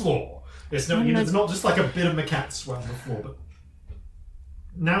not the floor. It's not just like a bit of Makat's sweat on the floor. But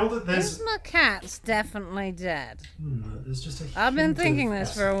now that there's Is my cat's definitely dead? there's just a I've been hint thinking of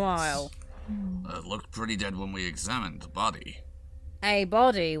this for a essence. while. It looked pretty dead when we examined the body. A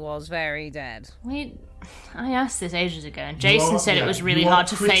body was very dead. Wait. I asked this ages ago, and Jason said it was really hard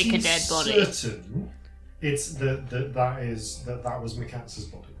to fake a dead body. Certain it's that was McCats's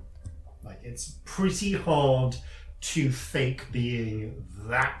body. Like, it's pretty hard to fake being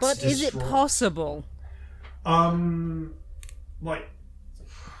that. But is it distraught. possible? Like,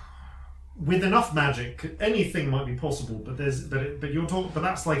 with enough magic, anything might be possible. But but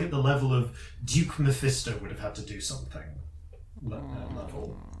that's like at the level of Duke Mephisto would have had to do something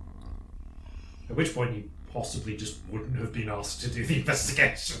level. At which point you possibly just wouldn't have been asked to do the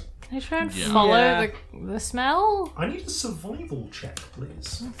investigation. Can I try and follow the smell? I need a survival check,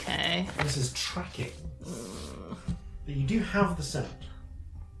 please. Okay. This is tracking. But you do have the scent.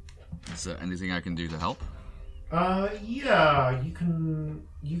 Is there anything I can do to help? Yeah, you can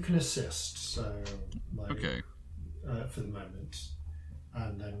assist. So, like, Okay. for the moment,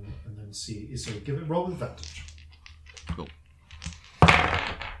 and then see. So give it roll with advantage. Cool.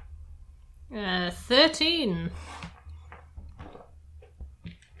 13.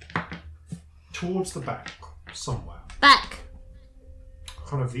 Towards the back, somewhere, Back.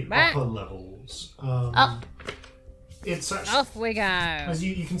 kind of the Back. upper levels. Up. It's actually, Off we go. as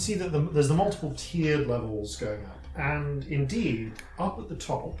you can see that there's the multiple tiered levels going up, and indeed up at the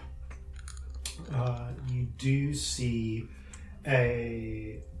top, you do see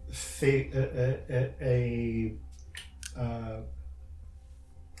a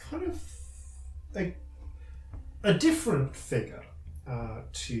kind of a different figure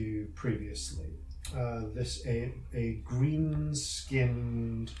to previously. This a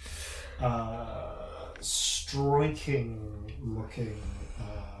green-skinned, striking-looking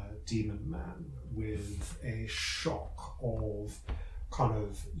demon man with a shock of kind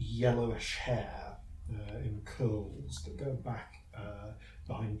of yellowish hair in curls that go back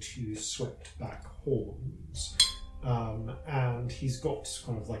behind two swept-back horns. And he's got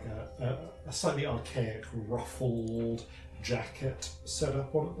kind of like a slightly archaic, ruffled jacket set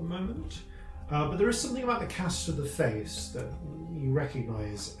up on at the moment. But there is something about the cast of the face that you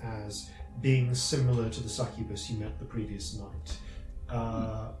recognise as being similar to the succubus you met the previous night.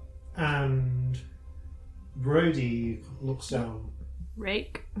 And Brody looks down.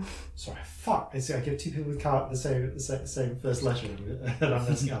 Rake. Sorry, fuck. I see. I get two people with the same first letter, and I'm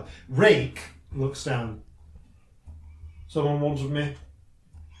messing up. Rake looks down. Someone wanted me.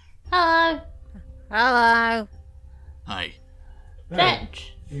 Hello. Hello. Hi.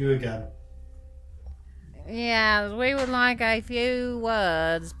 Fetch. You again. Yeah, we would like a few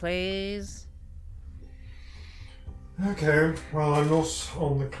words, please. Okay, well, I'm not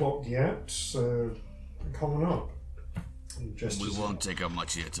on the clock yet, so I'm coming up. We won't take up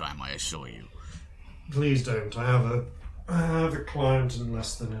much of your time, I assure you. Please don't. I have a client in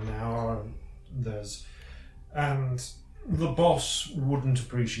less than an hour. And the boss wouldn't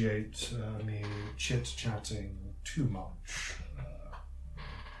appreciate me chit-chatting too much.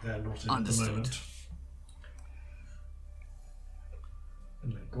 They're not in Understood. at the moment.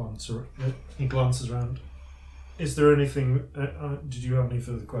 And he glances around. Is there anything? Did you have any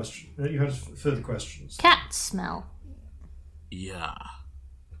further questions? You had further questions. Cat smell. Yeah.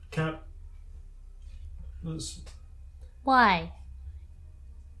 Cat. Why?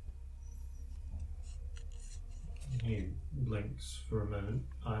 He blinks for a moment.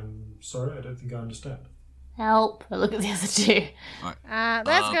 I'm sorry, I don't think I understand. Help. I look at the other two.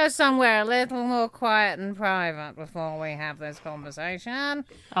 Let's go somewhere a little more quiet and private before we have this conversation.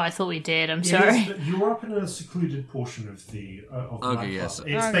 Oh, I thought we did. I'm It sorry. is, but you're up in a secluded portion of the Okay, nightclub. yes. It's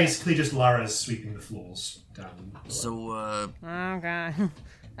Okay. basically just Lara's sweeping the floors down. So, Okay.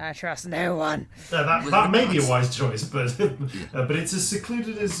 I trust no one. That may be a wise choice, but but it's as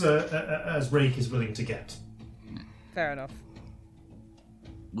secluded as Rake is willing to get. Fair enough.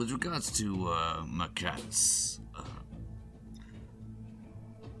 with regards to Makats,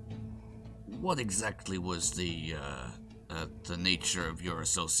 what exactly was the nature of your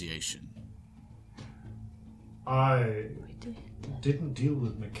association? I didn't deal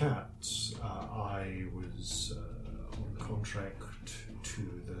with McCats. I was on contract to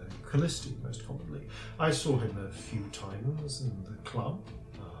the Callisti most commonly. I saw him a few times in the club,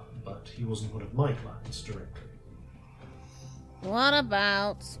 but he wasn't one of my clients directly. What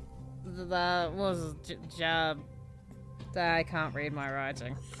about I can't read my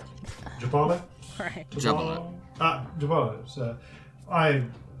writing. Jabala? Right. Jabala. Jabala. So I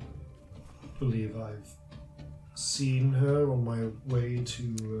believe I've seen her on my way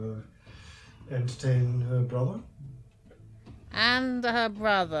to entertain her brother. And her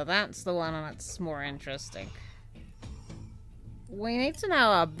brother, that's the one that's more interesting. We need to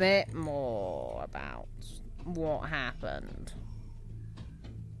know a bit more about what happened.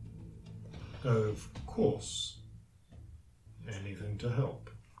 Of course. Anything to help.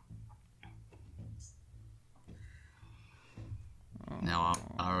 Now,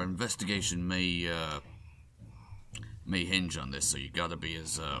 our investigation may hinge on this, so you gotta be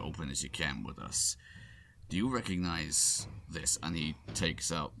as open as you can with us. Do you recognize this? And he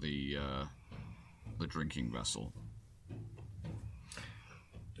takes out the drinking vessel.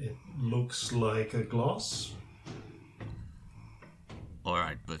 It looks like a glass.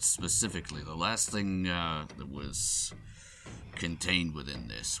 Alright, but specifically, the last thing that was contained within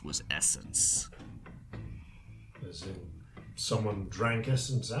this was essence. As in, someone drank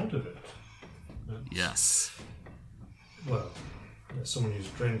essence out of it. Yes. Well, as someone who's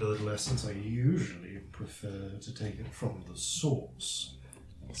drained a little essence, I usually prefer to take it from the source.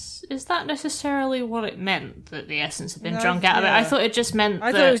 Is that necessarily what it meant, that the essence had been No, drunk out of it? yeah. I thought it just meant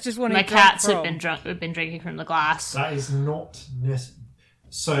I that thought it was just one my he drank cats from. had been drinking from the glass. That is not necessary.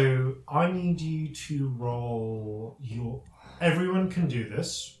 So I need you to roll your. Everyone can do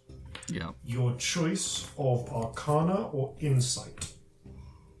this. Yeah. Your choice of Arcana or Insight.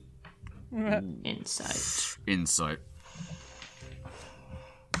 Insight. Insight.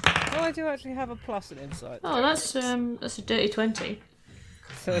 Oh, I do actually have a plus in insight. Oh, that's a dirty 20.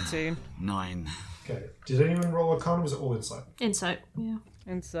 13. 9. Okay. Did anyone roll Arcana? Or was it all Insight? Insight, yeah.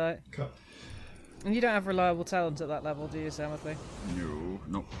 Insight. Okay. And you don't have reliable talent at that level, do you, Samothy? No,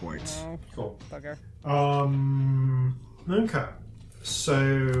 not quite. No. Cool. Bugger. Okay.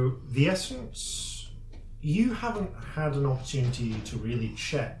 So the essence, you haven't had an opportunity to really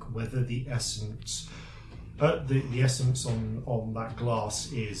check whether the essence, the essence on that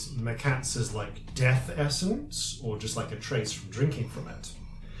glass is Makatz's like death essence or just like a trace from drinking from it.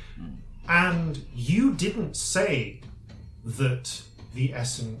 And you didn't say that the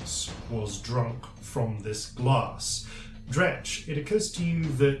essence was drunk from this glass. Dretch, it occurs to you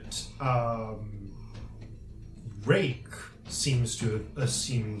that Rake seems to have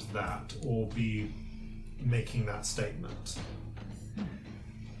assumed that or be making that statement.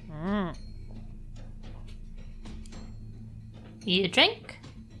 You drink?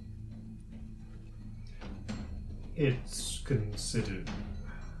 It's considered.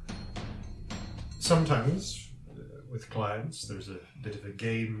 Sometimes, with clients, there's a bit of a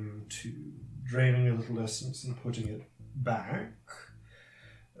game to draining a little essence and putting it back.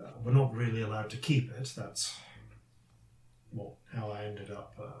 We're not really allowed to keep it. That's how I ended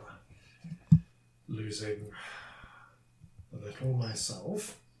up losing a little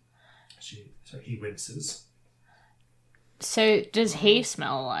myself. So he winces. So does he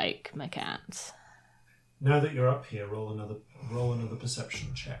smell like Makatz? Now that you're up here, roll another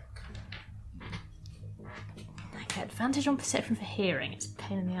perception check. I get advantage on perception for hearing. It's a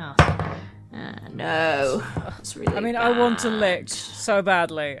pain in the ass. No. That's really I mean, I want to lick so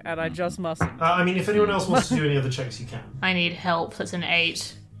badly, and I just mustn't. I mean, if anyone else wants to do any other checks, you can. I need help. That's an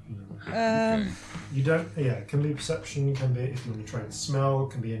 8. You don't. Yeah, it can be perception. It can be if you want to try and smell.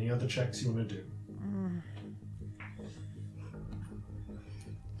 It can be any other checks you want to do.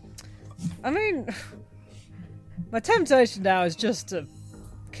 I mean, my temptation now is just to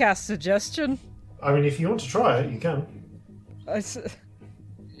cast suggestion. I mean, if you want to try it, you can.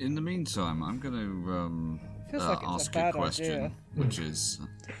 In the meantime, I'm going to Feels like it's a ask bad a question, idea. which is,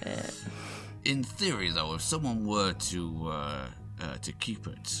 in theory, though, if someone were to keep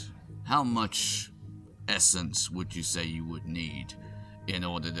it, how much essence would you say you would need in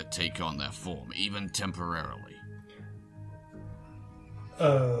order to take on their form, even temporarily?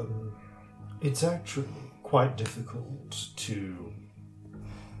 It's actually quite difficult to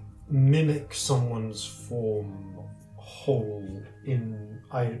mimic someone's form whole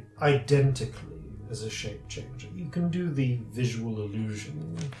identically as a shape changer. You can do the visual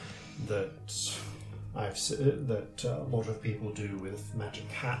illusion that that a lot of people do with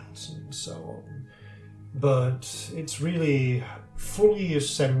magic hats and so on, but it's really fully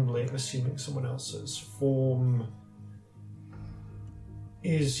assuming someone else's form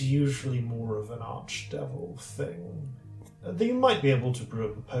is usually more of an archdevil thing. You might be able to brew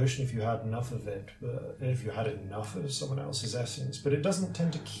up a potion if you had enough of it, but if you had enough of someone else's essence, but it doesn't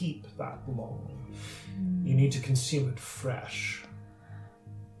tend to keep that long. You need to consume it fresh.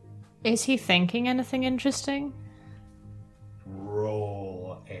 Is he thinking anything interesting?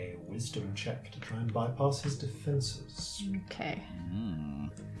 Roll a wisdom check to try and bypass his defenses. Okay.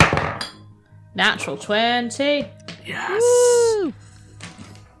 Natural 20. Yes! Woo!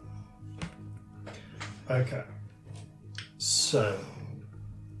 Okay. So,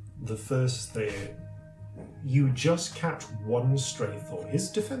 the first thing, you just catch one stray thought. His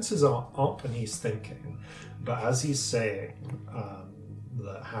defenses are up and he's thinking, but as he's saying,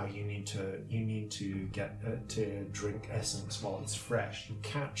 how you need to get to drink essence while it's fresh. You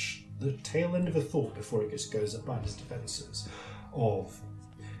catch the tail end of a thought before it just goes up by his defences of,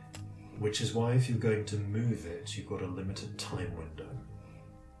 which is why if you're going to move it, you've got a limited time window.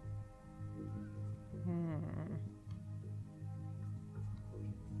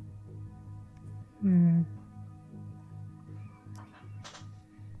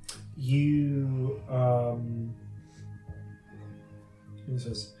 You, he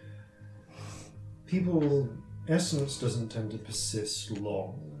says, essence doesn't tend to persist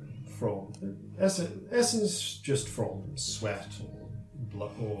long from, essence just from sweat or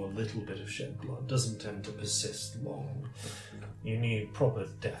blood or a little bit of shed blood doesn't tend to persist long. You need proper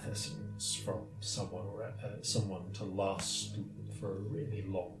death essence from someone to last for a really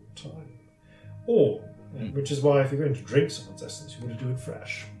long time. Or, which is why if you're going to drink someone's essence, you want to do it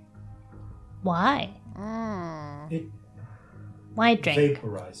fresh. Why? It Why drink?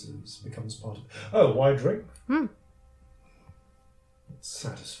 vaporizes, becomes part of. Oh, why drink? It's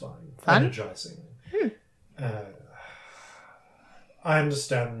satisfying, Fun? energizing. I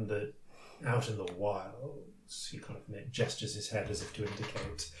understand that out in the wilds, he kind of gestures his head as if to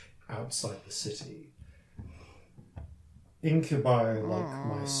indicate outside the city. Incubi like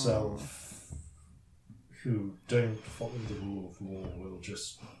myself, who don't follow the rule of law, will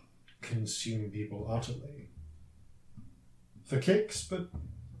just consume people utterly. For kicks, but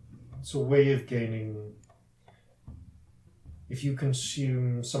it's a way of gaining. If you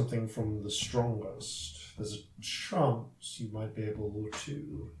consume something from the strongest, there's a chance you might be able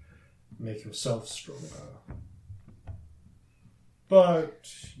to make yourself stronger. But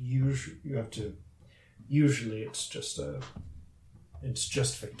usually it's just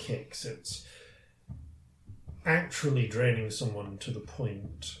for kicks. It's actually draining someone to the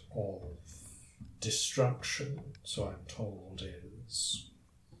point of destruction, so I'm told, is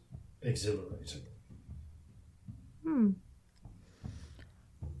exhilarating.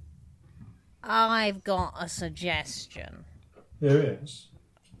 I've got a suggestion. There is.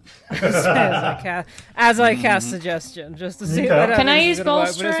 As I cast suggestion, just to see Okay. if that Can I is use gonna work, but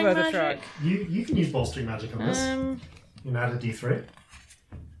it's bolstering worth a try. magic? You can use bolstering magic on this. You can add a d3.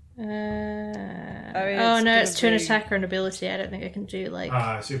 I mean, Oh it's no, gonna it's to an be- attacker and ability. I don't think I can do like.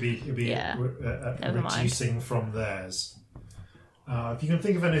 So it'd be Yeah. Never mind. reducing from theirs. If you can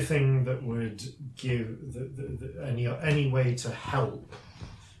think of anything that would give any way to help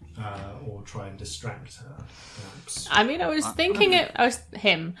or try and distract her, perhaps. I mean, I was thinking it. I was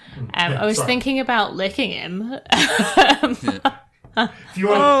him. Yeah, I was sorry. thinking about licking him. If you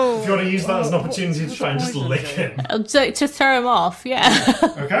want to use that as an opportunity to try and just poison lick do? him. to throw him off. Yeah.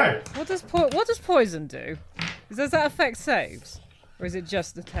 Okay. What does poison do? Does that affect saves? Or is it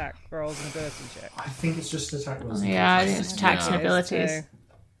just attack rolls and ability check? I think it's just attack rolls. Yeah, I think it's attacks and Yeah. abilities. So,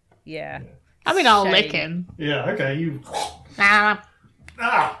 yeah. I mean, I'll Shame. lick him. Yeah, okay, you... Ah.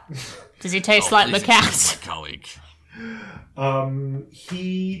 Ah! Does he taste Oh, like please the cat? excuse my colleague.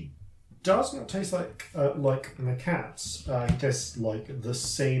 He does not taste like the cats. He tastes like the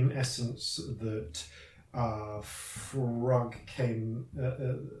same essence that Frog came...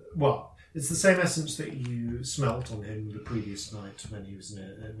 well, it's the same essence that you smelt on him the previous night when he was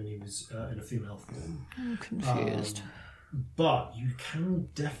in a female form. I'm confused. But you can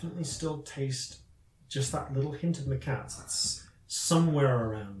definitely still taste just that little hint of the cats. It's somewhere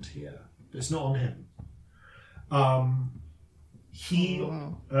around here, but it's not on him.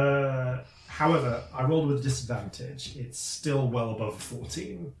 However, I rolled with disadvantage. It's still well above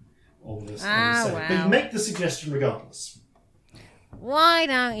 14 on this. But wow. you make the suggestion regardless. Why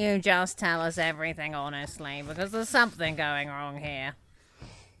don't you just tell us everything honestly? Because there's something going wrong here.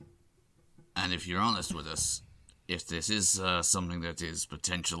 And if you're honest with us, if this is something that is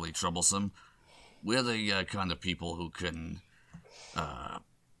potentially troublesome, we're the kind of people who can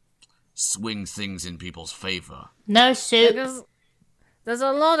swing things in people's favor. No soup. Because there's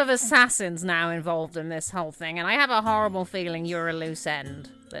a lot of assassins now involved in this whole thing, and I have a horrible feeling you're a loose end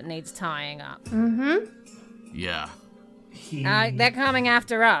that needs tying up. Yeah. They're coming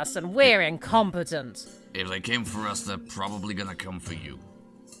after us, and we're incompetent. If they came for us, they're probably gonna come for you.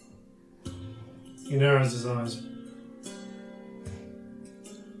 He narrows his eyes.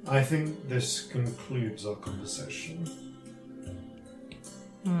 I think this concludes our conversation.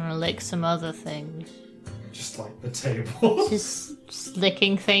 I'm gonna lick some other things. Just like the table. Just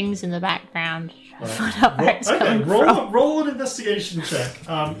licking things in the background. Right. Find out where it's coming from. roll an investigation check.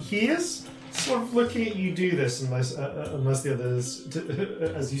 He is sort of looking at you do this unless the others,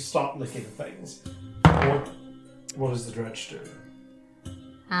 as you start licking things. What does the dredge do?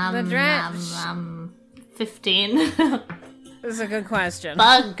 The dredge. 15. This is a good question.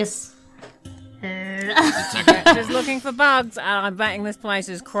 Bugs. Detective. Just looking for bugs, and I'm betting this place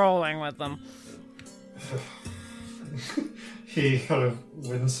is crawling with them. He kind of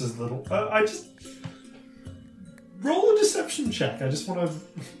winces a little. I just roll a deception check. I just want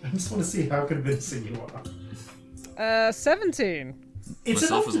to see how convincing you are. 17. It's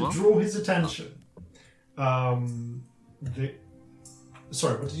Myself enough as to well? draw his attention. Sorry,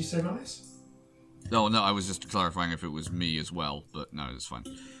 what did you say, Nice? No, I was just clarifying if it was me as well, but no, it's fine.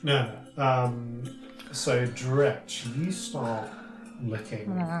 No. So, Dretch, you start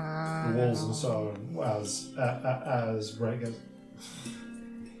licking the walls and so on as Ray goes.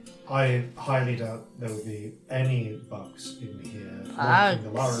 I highly doubt there would be any bugs in here. Bugs. The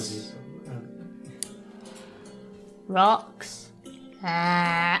Laras Rocks.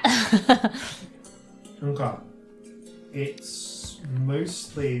 Ah. Okay. It's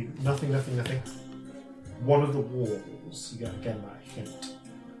mostly nothing. One of the walls, you get again that hint.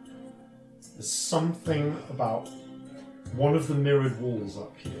 There's something about one of the mirrored walls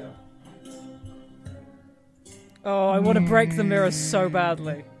up here. Oh, I want to break the mirror so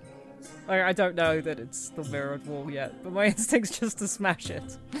badly. I don't know that it's the mirrored wall yet, but my instinct's just to smash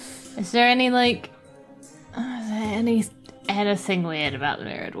it. Is there any anything weird about the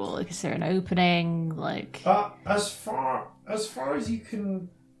mirrored wall? Like, is there an opening? Like, As far as you can,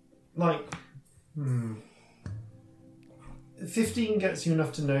 15 gets you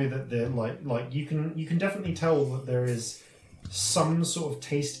enough to know that they're like you can definitely tell that there is some sort of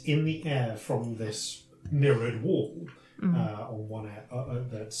taste in the air from this mirrored wall on one end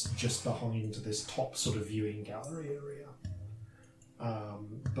that's just behind this top sort of viewing gallery area.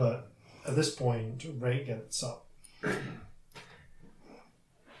 But at this point, Ray gets up.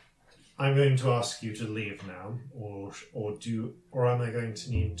 I'm going to ask you to leave now, or am I going to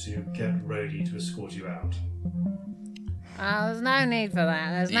need to get Rhodey to escort you out? There's no need for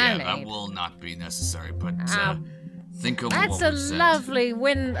that. There's no need. That will not be necessary, but think of That's what a was said. lovely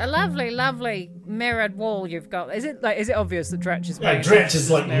mirrored wall you've got. Is it obvious that Dretch is Yeah, paying Dretch attention is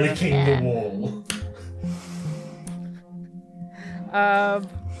to like this mirror? licking the wall.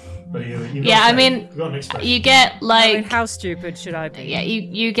 But you Yeah, I mean, got an expression. you get I mean, like, how stupid should I be? yeah,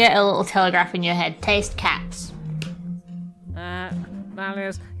 you get a little telegraph in your head. Taste cats.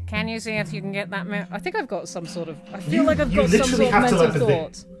 Malleus, can you see if you can get that mirror? I think I've got some sort of. I feel like I've you got some literally sort of have mental telepathy.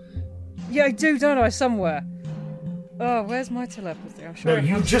 thought. Yeah, I do, don't I? Somewhere. Oh, where's my telepathy? I'm sure. No,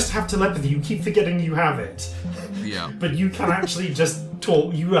 you just have telepathy. You keep forgetting you have it. Yeah. But you can actually just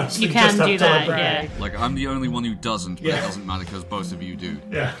talk. You actually You can just have do that, telepathy. yeah. Like, I'm the only one who doesn't, but Yeah. it doesn't matter because both of you do.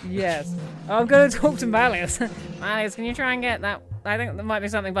 Yeah. Yes. I'm going to talk to Malleus. Malleus, can you try and get that? I think there might be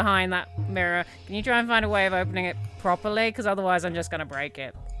something behind that mirror. Can you try and find a way of opening it properly? Because otherwise I'm just going to break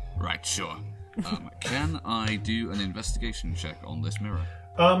it. Right, sure. Can I do an investigation check on this mirror?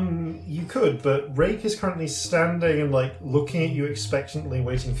 You could, but Rake is currently standing and looking at you expectantly,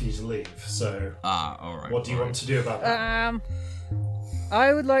 waiting for you to leave. So, Alright. what do you want to do about that?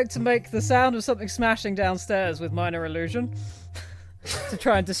 I would like to make the sound of something smashing downstairs with minor illusion. To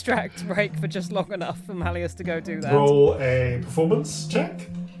try and distract Rake for just long enough for Malleus to go do that. Roll a performance check.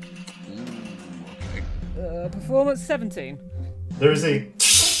 Okay. Performance 17. There is a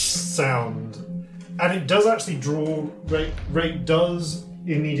sound, and it does actually draw. Rake does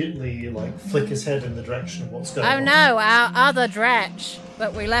immediately flick his head in the direction of what's going Oh on. no, our other Dretch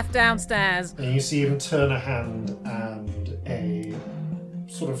that we left downstairs. And you see him turn a hand, and a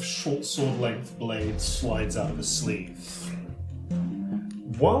sort of short sword-length blade slides out of his sleeve.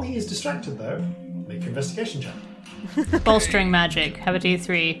 While he is distracted, though, make an investigation check. Bolstering magic. Have a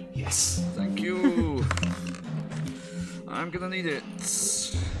D3. Yes. Thank you. I'm gonna need it.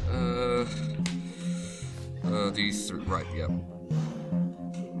 D3. Right, yep.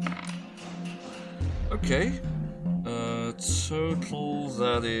 Okay. Total,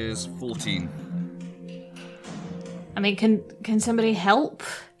 that is 14. I mean, can somebody help?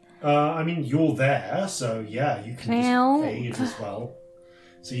 I mean, you're there, so yeah, you can Help. just aid as well.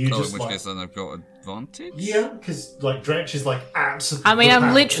 So you Oh, just in which case then I've got advantage? yeah, because Dretch is absolutely. I mean,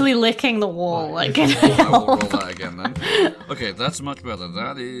 I'm literally licking the wall. Right, Can okay. I I will roll help? that again then. Okay, that's much better.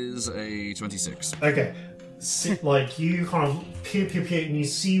 That is a 26. Okay. You kind of peer, and you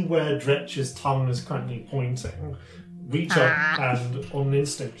see where Dretch's tongue is currently pointing. Reach up, and on an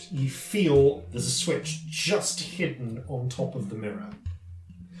instinct, you feel there's a switch just hidden on top of the mirror.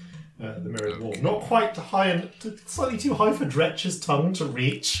 The mirrored wall. Not quite high, and slightly too high for Dretch's tongue to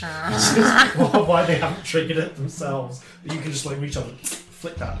reach. Which is why they haven't triggered it themselves. But you can just reach up and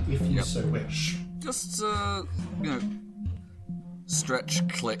flick that if you Yep. so wish. Just, stretch,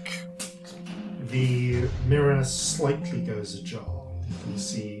 click. The mirror slightly goes ajar. You can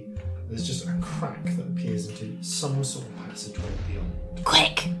see there's just a crack that appears into some sort of passageway beyond.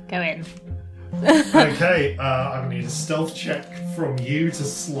 Quick, go in. Okay, I need a stealth check from you to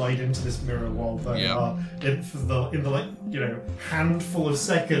slide into this mirror while they are in the handful of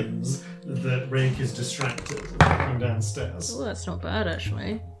seconds that Rake is distracted walking downstairs. Oh, that's not bad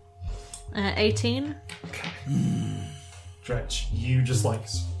actually. 18. Dretch, you just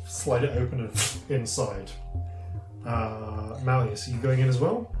slide it open and inside. Malleus, are you going in as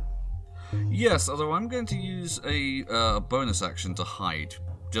well? Yes, although I'm going to use a bonus action to hide.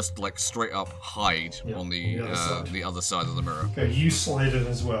 Just straight up hide on the other side of the mirror. Okay, you slide in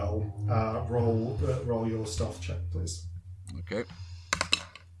as well. Roll your stealth check, please. Okay.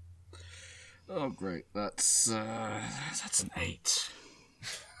 Oh, great. That's an 8.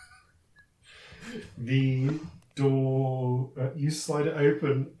 The door, you slide it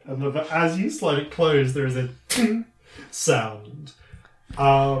open, and as you slide it closed, there is a ting sound.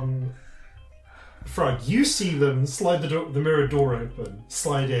 Frog, you see them slide the mirror door open,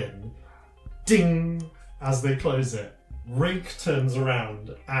 slide in, ding, as they close it. Rake turns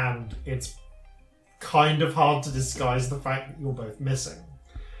around, and it's kind of hard to disguise the fact that you're both missing.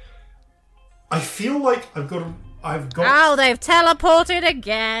 I feel like I've got. Oh, they've teleported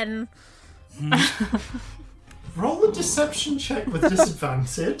again. Roll a deception check with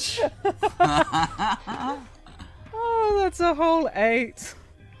disadvantage. Oh, that's a whole 8.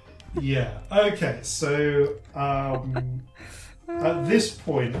 Yeah. Okay. So at this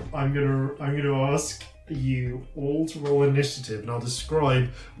point, I'm gonna ask you all to roll initiative, and I'll describe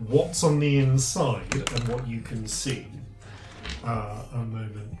what's on the inside and what you can see. A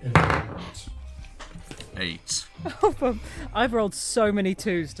moment in a moment. 8. I've rolled so many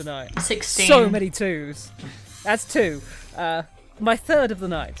 2s tonight. 16. So many 2s. That's 2. My third of the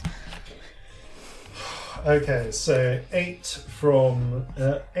night. Okay, so 8 from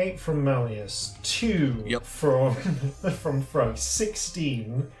Malleus, 2 from Frog,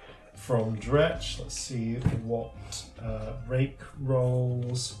 16 from Dretch. Let's see what Rake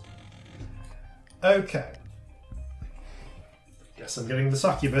rolls. Okay. Yes, I'm getting the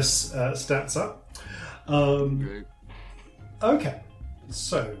succubus stats up. Okay,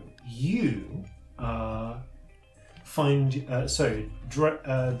 so you find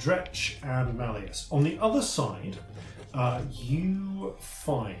Dretch and Malleus. On the other side, you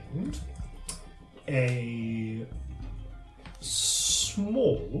find a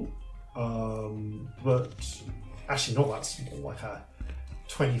small, but actually not that small, like a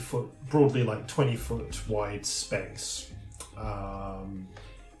 20-foot, broadly 20-foot wide space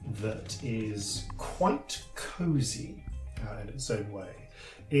that is quite cozy in its own way.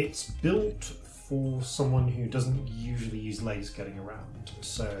 It's built for someone who doesn't usually use legs getting around,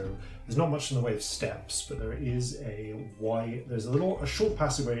 so there's not much in the way of steps, but there is a short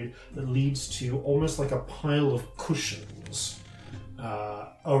passageway that leads to almost like a pile of cushions,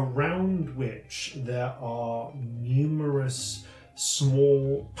 around which there are numerous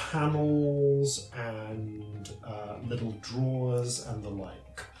small panels and little drawers and the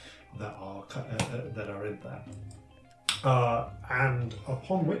like that are in there. And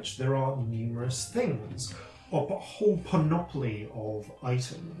upon which there are numerous things, a whole panoply of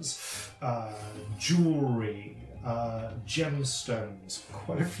items, jewellery, gemstones,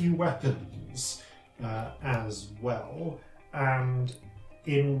 quite a few weapons as well. And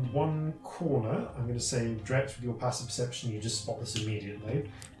in one corner, I'm going to say, Dretch, with your passive perception, you just spot this immediately.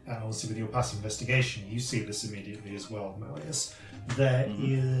 And obviously with your passive investigation, you see this immediately as well, Malleus. There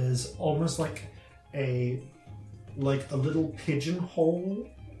is almost like a little pigeonhole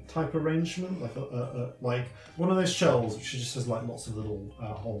type arrangement, like one of those shells which just has lots of little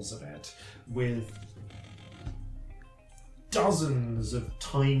holes in it, with dozens of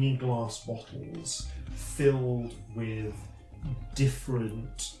tiny glass bottles filled with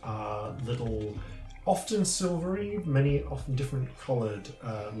different little, often silvery, many often different coloured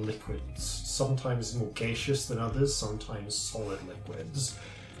liquids, sometimes more gaseous than others, sometimes solid liquids,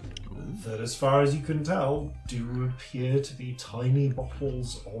 that, as far as you can tell, do appear to be tiny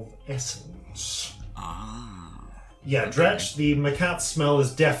bottles of essence. Yeah, Dretch, the Macat smell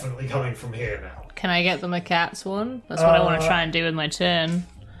is definitely coming from here now. Can I get the Macats one? That's what I want to try and do with my turn.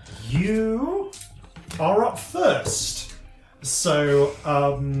 You are up first. So,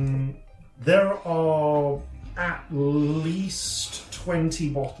 there are at least 20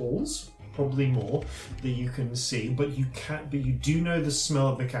 bottles, probably more, that you can see, but you do know the smell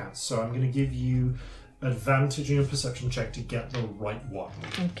of the cats, so I'm going to give you advantage in your perception check to get the right one.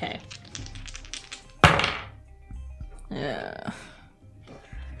 Okay. Yeah.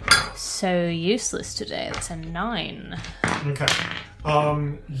 so useless today. That's a 9. Okay.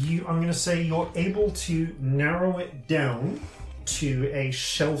 I'm going to say you're able to narrow it down to a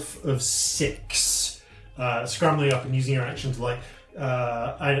shelf of 6. Scrambling up and using your action to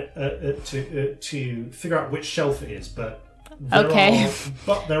to figure out which shelf it is, but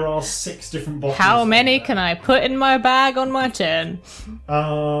there are 6 different bottles. How many can I put in my bag on my turn?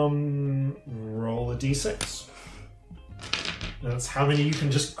 Roll a d6. That's how many you can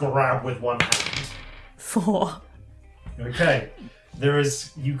just grab with one hand. 4. Okay.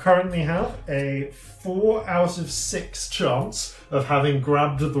 You currently have a 4 out of 6 chance of having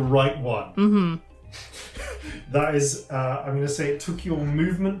grabbed the right one. Mm-hmm. That is, I'm going to say it took your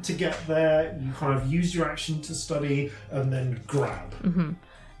movement to get there. You kind of used your action to study and then grab.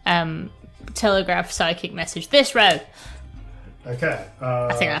 Mm-hmm. Telegraph psychic message. This road. Okay.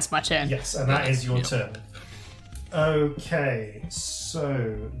 I think that's my turn. Yes, and that is your turn. Okay,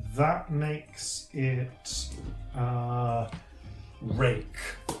 so that makes it Rake.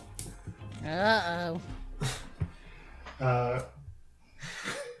 Uh-oh.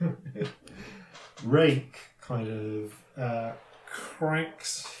 Rake kind of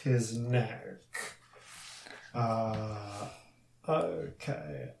cracks his neck.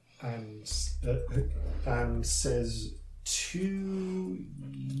 Okay, and says to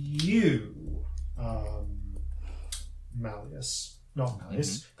you, Malleus. Not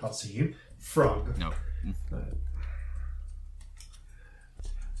Malleus, can't see you. Frog. No.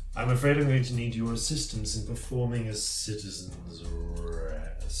 I'm afraid I'm going to need your assistance in performing a citizen's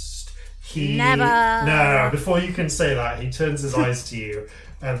arrest. Never! No, before you can say that, he turns his eyes to you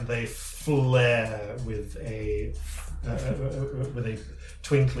and they flare with a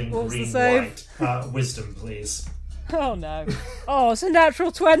twinkling What was green the save? light. Wisdom, please. Oh no. Oh, it's a natural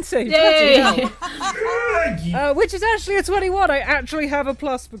 20. Yay! Which is actually a 21. I actually have a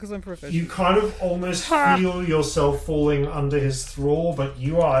plus because I'm proficient. You kind of almost feel yourself falling under his thrall, but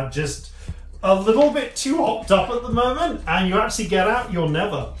you are just a little bit too hopped up at the moment, and you actually get out your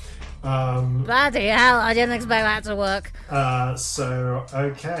never. Bloody hell, I didn't expect that to work.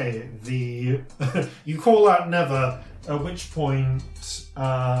 Okay, you call out never, at which point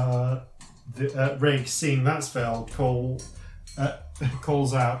Rake, seeing that's failed, calls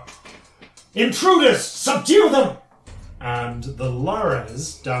out, "Intruders, subdue them!" And the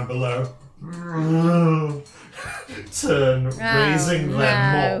Lares down below turn, raising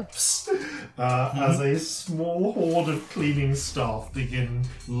their mops as a small horde of cleaning staff begin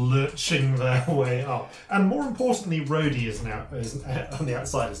lurching their way up. And more importantly, Rhodey is on the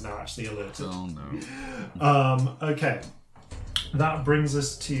outside is now actually alerted. Oh no. Okay. That brings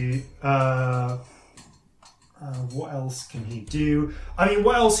us to what else can he do? I mean,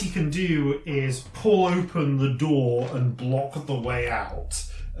 what else he can do is pull open the door and block the way out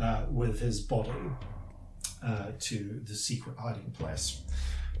with his body to the secret hiding place.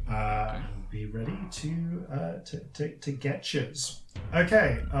 And be ready to get yours.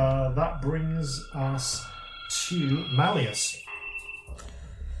 Okay, that brings us to Malleus.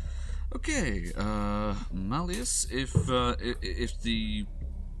 Okay, Malleus, if the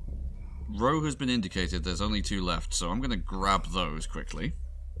row has been indicated, there's only 2 left, so I'm going to grab those quickly.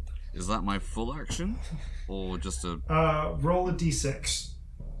 Is that my full action? Or just a... Roll a d6.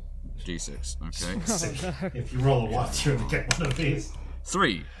 D6, okay. If you roll a 1, you're going to get one of these.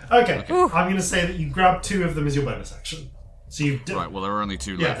 3. Okay, I'm going to say that you grab 2 of them as your bonus action. So you've Right, well, there are only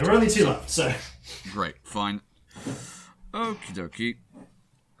 2 Yeah, left. there are only 2 left, so... Great, fine. Okie dokie.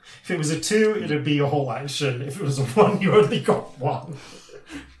 If it was a 2, it'd be your whole action. If it was a 1, you only got 1.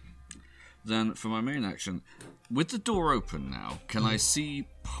 Then, for my main action, with the door open now, can I see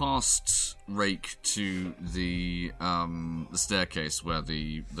past Rake to the staircase where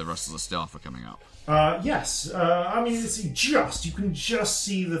the rest of the staff are coming up? Yes. I mean, you can just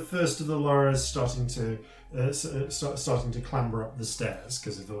see the first of the Laras starting to clamber up the stairs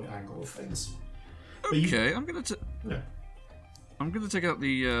because of the angle of things. Okay, I'm gonna take out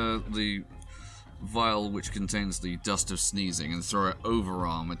the vial which contains the dust of sneezing and throw it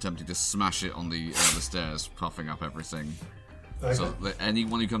overarm, attempting to smash it on the stairs, puffing up everything. Okay. So that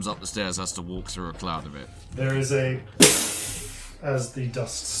anyone who comes up the stairs has to walk through a cloud of it. There is as the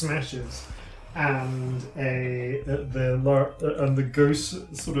dust smashes, and the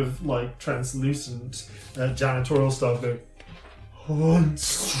ghost sort of like translucent janitorial staff go.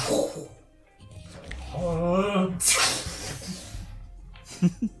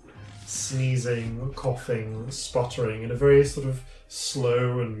 Sneezing, coughing, sputtering in a very sort of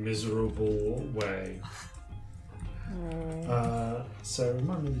slow and miserable way. So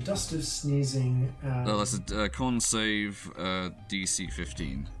remind me, the dust of sneezing and... Oh, that's a con save DC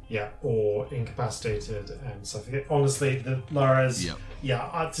 15. Yeah, or incapacitated and suffocate. Honestly, the Lara's... Yep. Yeah,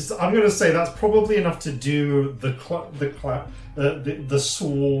 I'm going to say that's probably enough to do the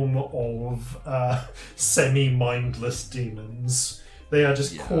swarm of semi-mindless demons. They are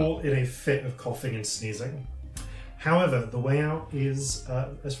just caught in a fit of coughing and sneezing. However, the way out is,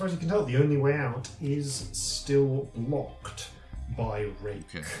 as far as you can tell, the only way out is still blocked by Rake.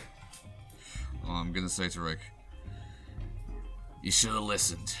 Okay. Well, I'm gonna say to Rake, you should have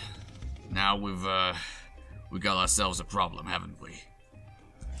listened. Now we've got ourselves a problem, haven't we?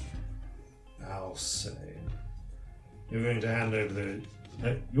 I'll say you're going to hand over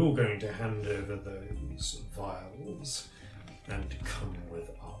those vials and come with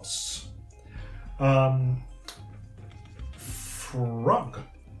us. Frog.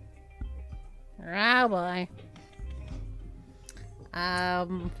 Oh boy.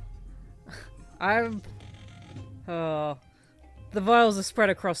 The vials are spread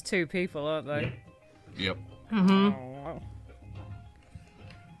across 2 people, aren't they? Yep. Oh.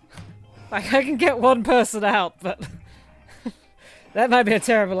 Like, I can get 1 person out, but that might be a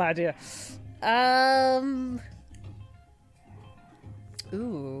terrible idea.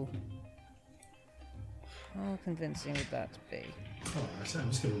 Ooh. How convincing would that be? Alright,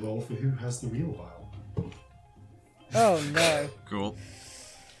 I'm just going to roll for who has the real vial. Oh no. Cool.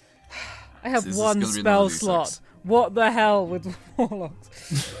 I have This is 1 gonna be spell another D6. slot. What the hell with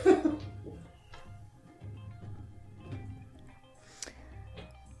warlocks?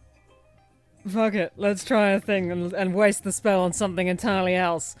 Fuck it, let's try a thing and waste the spell on something entirely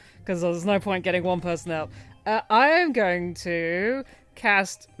else, because there's no point getting 1 person out. I am going to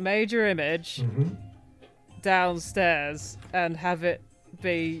cast Major Image downstairs and have it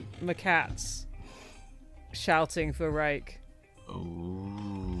be Macats shouting for Rake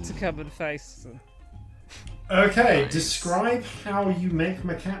to come and face them. Okay, describe how you make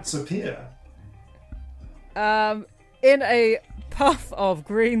Macats appear. In a puff of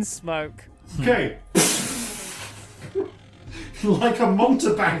green smoke. Okay. Like a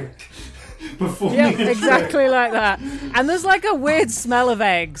mountebank. Before Yep, exactly like that. And there's like a weird smell of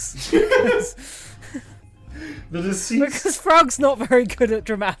eggs. The deceased... Because Frog's not very good at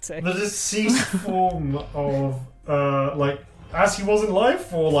dramatic. The deceased form of, as he was in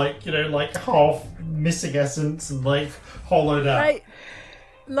life, or half missing essence and hollowed out.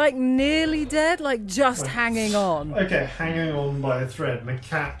 Like nearly dead, just hanging on. Okay, hanging on by a thread.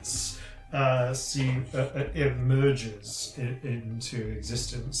 Macats emerges into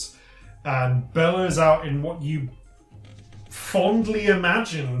existence and bellows out in what you fondly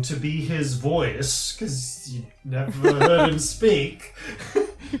imagine to be his voice, because you never heard him speak.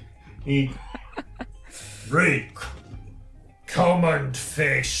 Rake, come and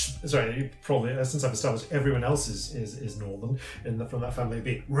face. Sorry, probably since I've established everyone else is northern from that family.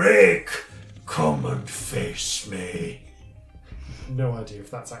 Be Rake, come and face me. No idea if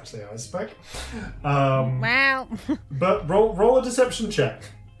that's actually how I speak. Wow. But roll a deception check.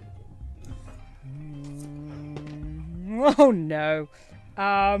 Oh no.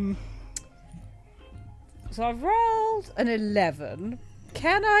 So I've rolled an 11.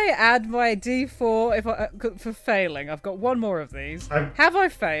 Can I add my D4 for failing? I've got 1 more of these. Have I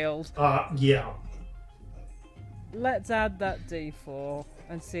failed? Yeah. Let's add that D4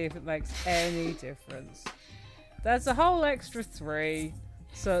 and see if it makes any difference. That's a whole extra 3,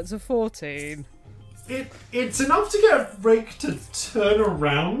 so it's a 14. It's enough to get Rake to turn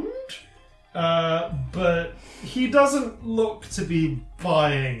around, but he doesn't look to be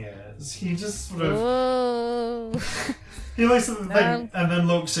buying it. He just sort of... Whoa. He looks at the thing and then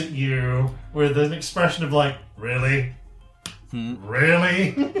looks at you with an expression of really?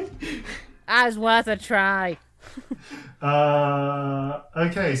 Really? That's worth a try.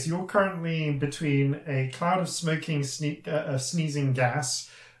 Okay, so you're currently between a cloud of smoking sneezing gas,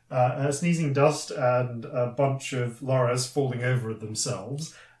 sneezing dust, and a bunch of Laras falling over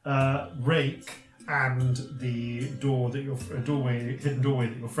themselves. Rake and the hidden doorway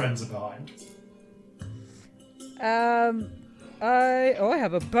that your friends are behind. I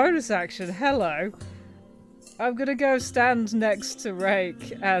have a bonus action. Hello. I'm gonna go stand next to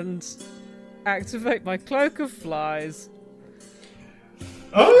Rake and activate my cloak of flies.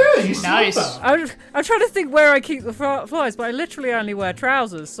 Oh yeah, you saw Nice. that. I'm trying to think where I keep the flies, but I literally only wear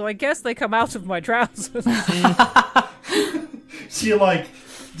trousers, so I guess they come out of my trousers. So you're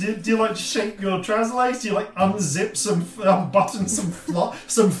Do you like shake your trouser legs? Do you like unzip some, unbutton some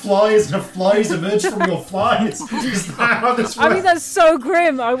flies and flies emerge from your flies? Is that how this works? I mean, that's so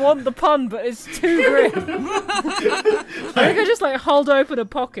grim. I want the pun, but it's too grim. I think I just hold open a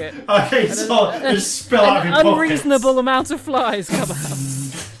pocket. Okay, so just spill out of your An pockets. unreasonable amount of flies come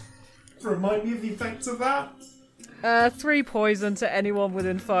out. Remind me of the effects of that. 3 poison to anyone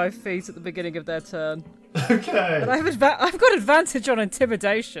within 5 feet at the beginning of their turn. Okay. But I've got advantage on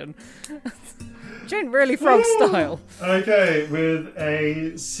intimidation. Jane really frog style. Okay, with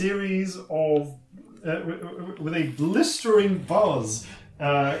a series of with a blistering buzz,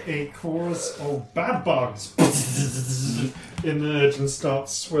 a chorus of bad bugs emerge and start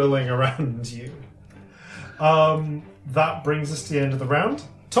swirling around you. That brings us to the end of the round.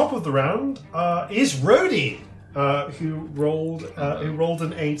 Top of the round is Rhodey, who rolled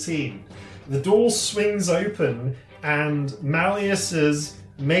an 18. The door swings open, and Malleus's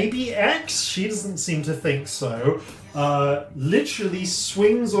maybe ex, she doesn't seem to think so, literally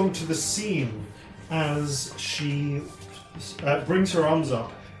swings onto the scene as she brings her arms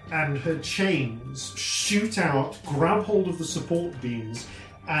up, and her chains shoot out, grab hold of the support beams,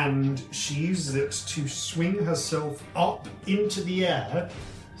 and she uses it to swing herself up into the air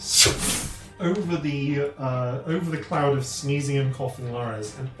over the cloud of sneezing and coughing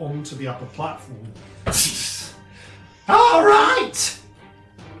Lares and onto the upper platform. All right,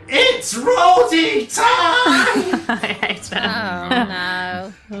 it's Rhodey time. I hate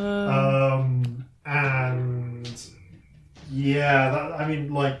that. Oh no. And yeah,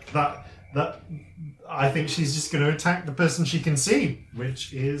 that. I think she's just going to attack the person she can see,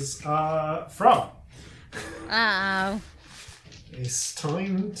 which is Frog. Oh. It's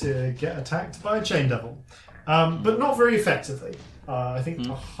time to get attacked by a chain devil, but not very effectively. I think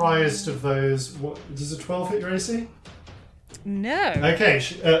the highest of those. What does a 12 hit your AC? No. Okay,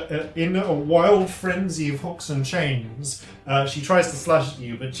 in a wild frenzy of hooks and chains, she tries to slash at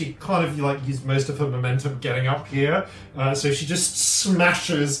you, but she kind of used most of her momentum getting up here, so she just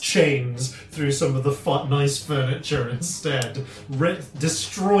smashes chains through some of the nice furniture instead,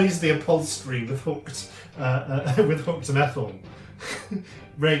 destroys the upholstery with hooked metal.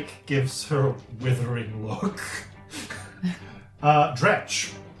 Rake gives her a withering look.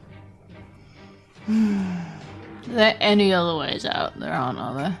 Dretch. Are there any other ways out? There aren't,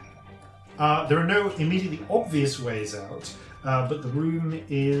 are there? There are no immediately obvious ways out, but the room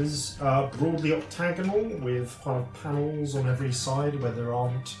is broadly octagonal with kind of panels on every side where there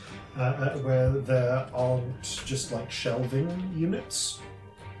aren't just shelving units.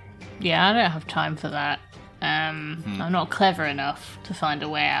 Yeah, I don't have time for that. I'm not clever enough to find a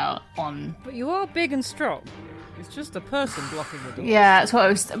way out on. But you are big and strong. It's just a person blocking the door. Yeah, that's what I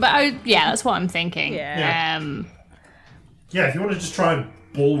was. That's what I'm thinking. Yeah. Yeah, if you want to just try and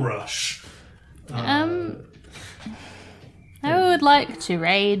bull rush. I would like to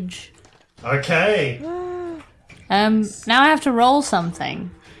rage. Okay. Now I have to roll something.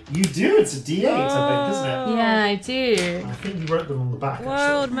 You do. It's a D8, I think, isn't it? Yeah, I do. I think you wrote them on the back.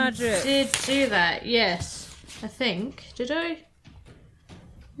 Wild actually. magic. Did do that? Yes, I think. Did I?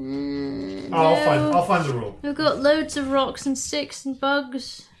 I'll find the rule. We've got loads of rocks and sticks and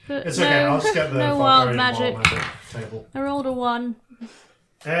bugs. But It's okay. I'll just get the no wild Valkyrian magic. table. I rolled a 1.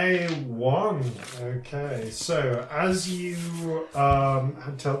 A 1. Okay. So as you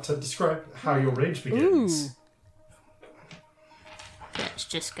to describe how your rage begins. It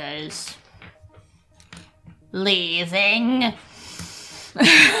just goes. Leaving.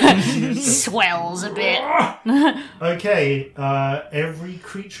 Swells a bit. Okay, every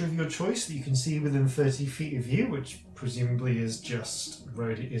creature of your choice that you can see within 30 feet of you, which presumably is just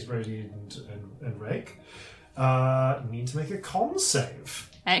Rhodey and Rake, need to make a con save.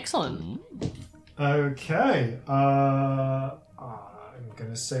 Excellent. Okay, I'm going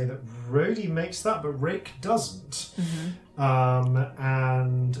to say that Rhodey makes that, but Rake doesn't.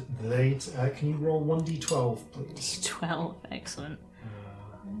 And they can you roll 1d12, please? 12. Excellent.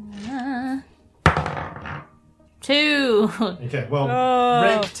 2. Okay, well,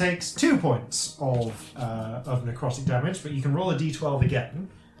 Rake takes 2 points of necrotic damage, but you can roll a d12 again.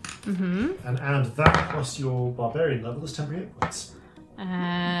 And add that plus your barbarian level as temporary hit points.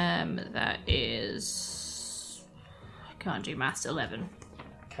 That is. I can't do maths. 11.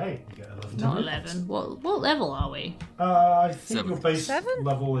 Okay, you get 11. Not temporary 11. What level are we? points. I think 7. your base 7?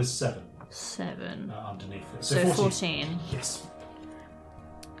 level is 7 7. underneath it. So 14. Yes.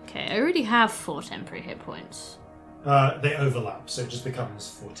 Okay, I already have 4 temporary hit points. They overlap, so it just becomes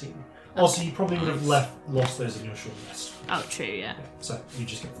 14. Also, you probably would have lost those in your short rest. Oh, true, yeah. So you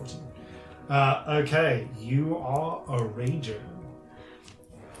just get 14. Okay, you are a rager.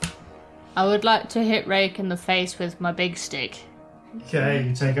 I would like to hit Rake in the face with my big stick. Okay,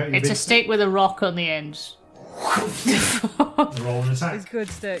 you take out your It's big a stick with a rock on the end. roll an attack. It's good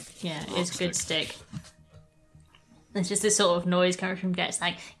stick. Yeah, it's a good stick. There's just this sort of noise coming from Get. It's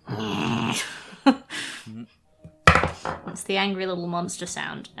like... That's the angry little monster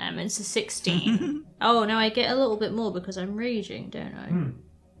sound. It's a 16. Oh, no, I get a little bit more because I'm raging, don't I?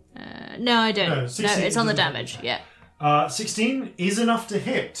 No, I don't. No, No, 16 it's on the is damage, yeah. 16 is enough to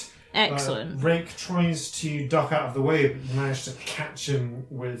hit. Excellent. Rake tries to duck out of the way, but you manage to catch him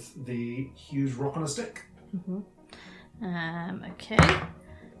with the huge rock on a stick. Okay.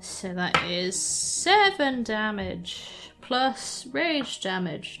 So that is 7 damage plus rage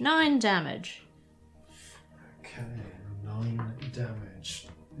damage. 9 damage. Okay, 9 damage.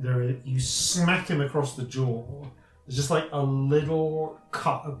 You smack him across the jaw. There's just like a little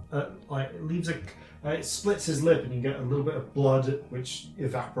cut, it leaves it splits his lip, and you get a little bit of blood, which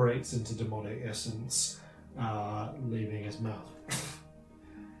evaporates into demonic essence, leaving his mouth.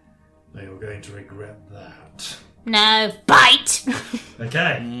 Now you're going to regret that. No, bite!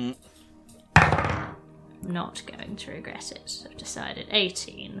 Okay. Not going to regret it. I've decided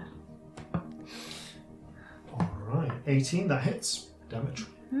 18. Alright, 18, that hits. Damage.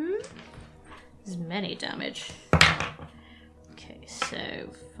 There's many damage. Okay, so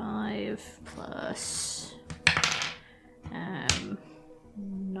 5 plus 9,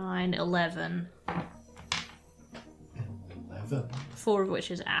 11. 11. 4 of which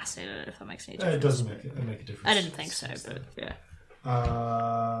is acid, I don't know if that makes any difference. It doesn't make a difference. I didn't think so, but yeah.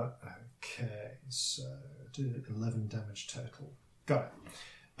 Okay, so do 11 damage total. Got it.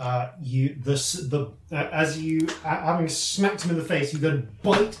 As you having smacked him in the face, you then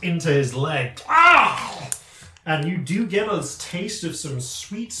bite into his leg. Ah! And you do get a taste of some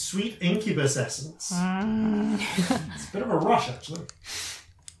sweet, sweet incubus essence. It's a bit of a rush, actually.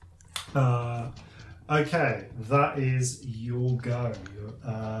 Okay, that is your go.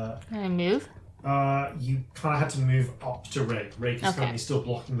 Can I move? You kind of had to move up to Rake. Rake is Okay. currently still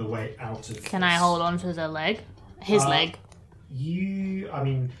blocking the way out of. Can I hold on to the leg? His leg.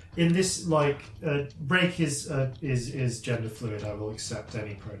 In this, Rake is gender fluid. I will accept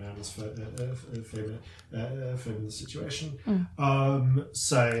any pronouns for the situation.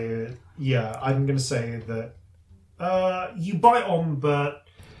 So yeah, I'm going to say that you bite on, but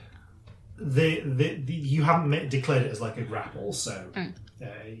you haven't declared it as like a grapple, so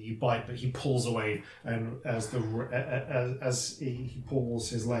you bite, but he pulls away, and as he pulls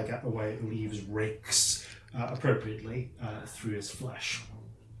his leg out the way, it leaves ricks appropriately through his flesh.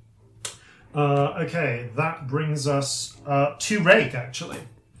 Okay, that brings us to Rake, actually.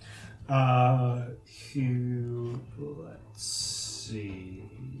 Who, let's see,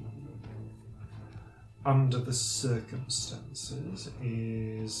 under the circumstances,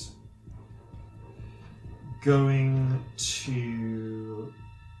 is going to...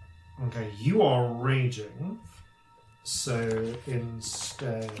 Okay, you are raging, so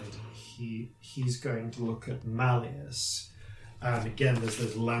instead he's going to look at Malleus, and again there's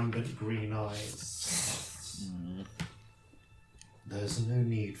those lambent green eyes. There's no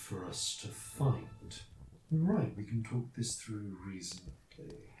need for us to fight. Right, we can talk this through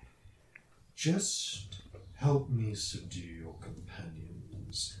reasonably. Just help me subdue your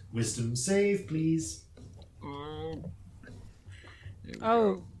companions. Wisdom save, please.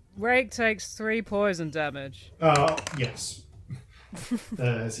 Oh, Rake takes 3 poison damage. Yes.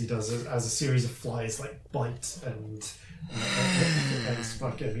 As he does, as a series of flies bite and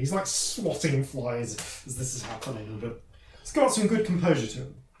strike him. He's swatting flies as this is happening, but he's got some good composure to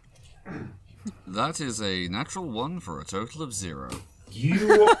him. That is a natural 1 for a total of 0.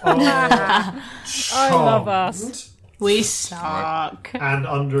 You are I love us. charmed We suck. and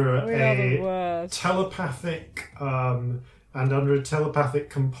under We are the a worst. telepathic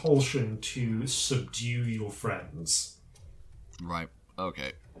compulsion to subdue your friends. Right.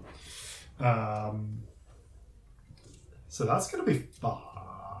 Okay. So that's going to be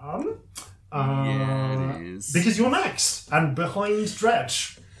fun. Yeah, it is. Because you're next, and behind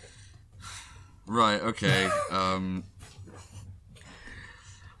Dretch. Right, okay.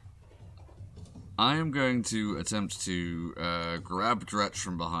 I am going to attempt to grab Dretch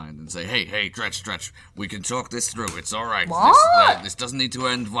from behind and say, hey, Dretch, we can talk this through. It's all right. What? This doesn't need to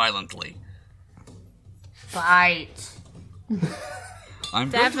end violently. Bite. I'm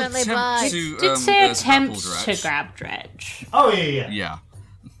Definitely going to bite. attempt to Did say grapple attempt to Dretch. grab Dredge. Oh, yeah. Yeah.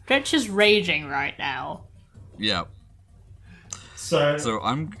 Dredge is raging right now. Yeah. So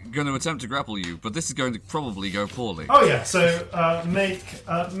I'm going to attempt to grapple you, but this is going to probably go poorly. Oh yeah, so make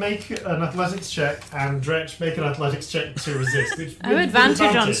an athletics check, and Dretch make an athletics check to resist. I have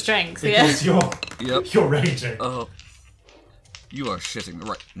advantage on strength, because Yep. you're raging. Oh, you are shitting.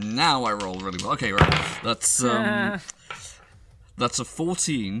 Right, now I roll really well. Okay, right. That's a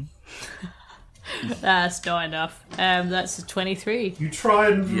 14. That's not enough. That's a 23. You try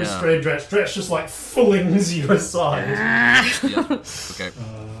and restrain Dretch. Dretch just like flings you aside Yeah. Okay.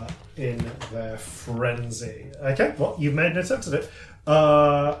 in their frenzy. Okay, well, you've made an attempt at it.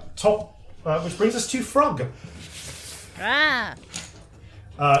 Which brings us to Frog. Ah!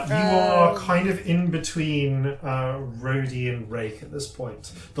 You are kind of in between Rhodey and Rake at this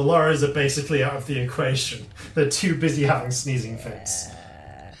point. The Laras are basically out of the equation. They're too busy having sneezing fits.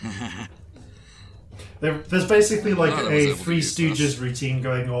 There's basically like I was a able to Three use Stooges routine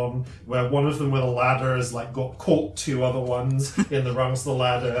going on where one of them with a ladder has like got caught two other ones in the rungs of the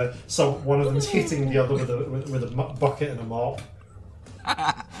ladder. So one of them's hitting the other with a bucket and a mop.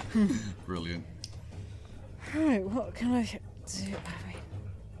 Brilliant. Right, what can I do?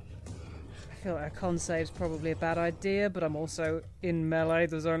 I feel like a con save's probably a bad idea, but I'm also in melee.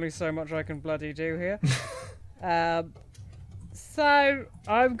 There's only so much I can bloody do here. So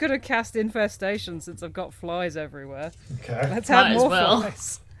I'm gonna cast Infestation since I've got flies everywhere. Okay. Let's Might have as more well.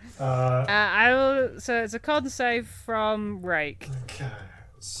 flies. Uh, So it's a con save from Rake. okay.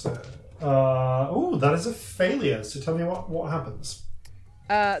 So. That is a failure. So tell me what happens.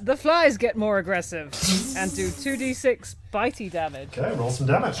 The flies get more aggressive and do 2d6 bitey damage. Okay, roll some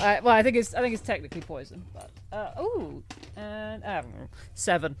damage. Well, I think it's technically poison, but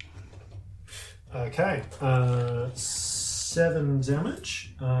 7. Okay, 7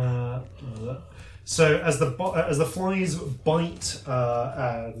 damage. So as the flies bite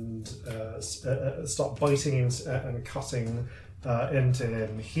and start biting and cutting into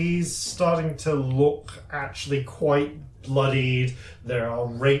him, he's starting to look actually quite bloodied. There are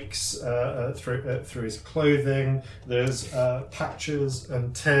rakes through his clothing. There's patches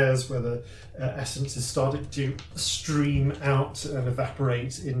and tears where the essence is starting to stream out and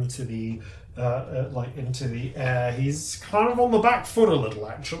evaporate into the into the air. He's kind of on the back foot a little,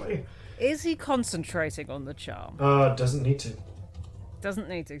 actually. Is he concentrating on the charm? Doesn't need to. Doesn't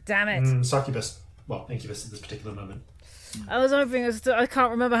need to. Damn it. Succubus. Well, incubus at this particular moment. I was hoping I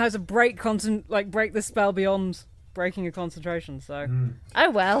can't remember how to break break the spell beyond breaking a concentration, so... Oh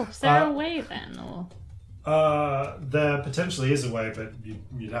well. Is there a way then, or...? There potentially is a way, but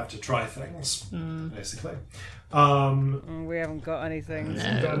you'd have to try things, basically. We haven't got anything. Got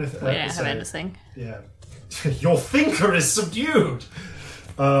anything- We don't have so- anything. Yeah. Your thinker is subdued!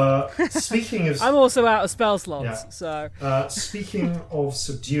 Speaking of... I'm also out of spell slots, Yeah. so... Speaking of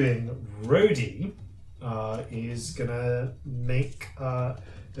subduing, Rhodey is gonna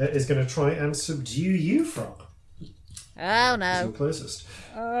is gonna try and subdue you, Frog. Oh You're no. closest.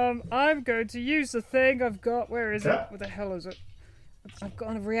 I'm going to use the thing I've got. Where is Okay. it? What the hell is it? I've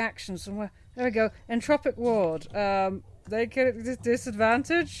got a reaction somewhere. There we go. Entropic Ward. They get a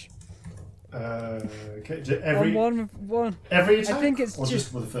disadvantage Okay. on one. Every attack? I think it's or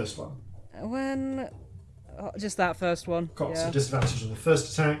just- with the first one. When... just that first one. Got yeah. some disadvantage on the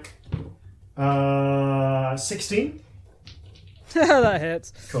first attack. 16. That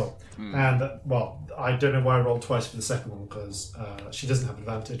hits. Cool. And I don't know why I rolled twice for the second one because she doesn't have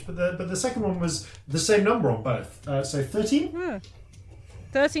advantage. But the second one was the same number on both. So 13.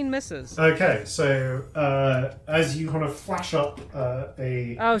 13 misses. Okay. So as you kind of flash up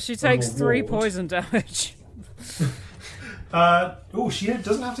a. Oh, she takes little 3 ward. poison damage. She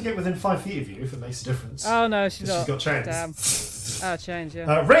doesn't have to get within 5 feet of you if it makes a difference. Oh no, she's She's not. got chains. Damn. Oh, change,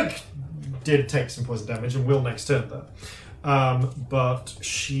 yeah. Rake did take some poison damage and will next turn though. But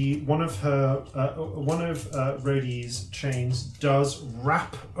one of Rhodey's chains does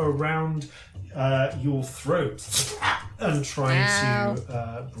wrap around your throat and try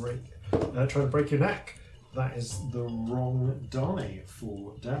to break your neck. That is the wrong die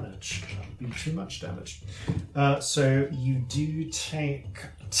for damage. That would be too much damage. So you do take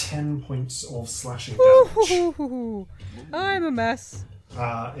 10 points of slashing damage. Ooh, I'm a mess.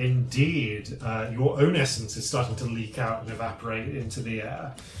 Indeed, your own essence is starting to leak out and evaporate into the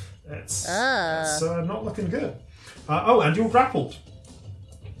air. It's not looking good. And you're grappled.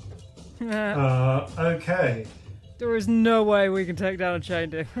 Okay. There is no way we can take down a chain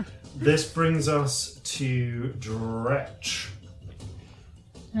deer. This brings us to Dretch.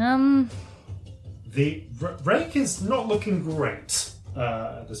 The Rake is not looking great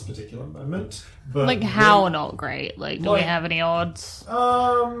at this particular moment. But Like, how not great? Like, do we Like- have any odds?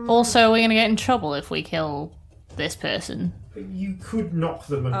 Um, Also, we're gonna get in trouble if we kill this person? You could knock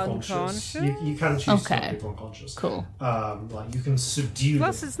them unconscious. Unconscious? You can choose to knock Okay. people unconscious. Cool. Like you can subdue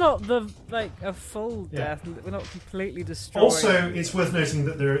Plus, them. it's not a full Yeah. death. We're not completely destroyed. Also, it's worth noting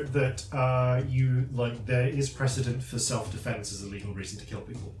that there is precedent for self-defense as a legal reason to kill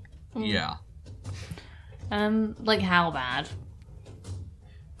people. Yeah. Like how bad?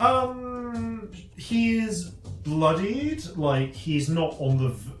 He is bloodied. Like he's not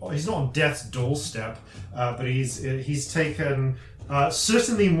on death's doorstep, but he's taken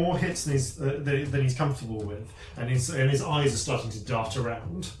certainly more hits than he's comfortable with, and his eyes are starting to dart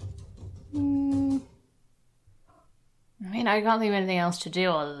around. I mean, I can't think of anything else to do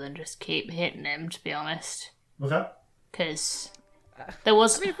other than just keep hitting him, to be honest. Okay. Because there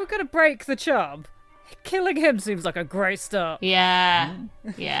was... I mean, if we're going to break the charm, killing him seems like a great start. Yeah.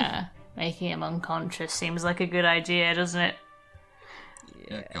 Making him unconscious seems like a good idea, doesn't it?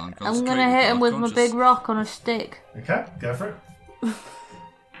 Yeah, can't I'm concentrate, gonna hit you're him with my unconscious. big rock on a stick. Okay, go for it.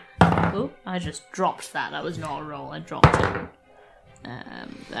 Oh, I just dropped that. That was not a roll. I dropped it.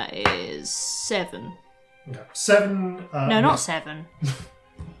 That is 7. Okay. 7. No, not 7.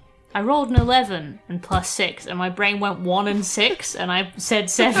 I rolled an 11 and plus 6, and my brain went 1 and 6, and I said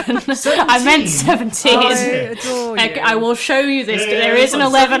 7. I meant 17. Oh, I yeah. adore you. I will show you this. Yeah, there yeah, is an it's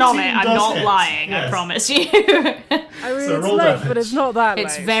 11 on it. 17 I'm does not hit. lying. I Yes. promise you. I mean, So it's roll late, damage. but it's not that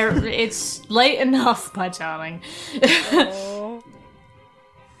It's late. it's late enough, my darling. Oh.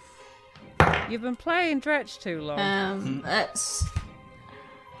 You've been playing Dretch too long. That's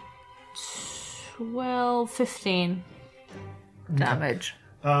 12, 15 damage.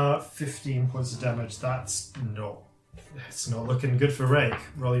 15 points of damage. It's not looking good for Rake.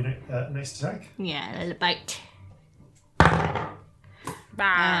 Roll your next attack. Yeah, a little bite.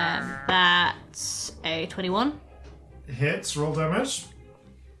 Bah. That's a 21. Hits, roll damage.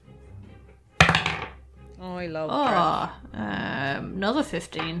 Oh, I love Dretch. Oh, another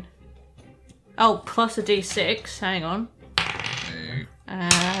 15. Oh, plus a d6. Hang on. Hey,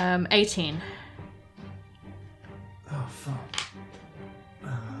 18. Oh, fuck.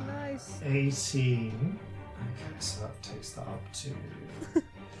 Nice. 18. Okay, so that takes that up to...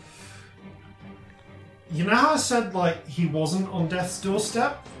 You know how I said, like, he wasn't on death's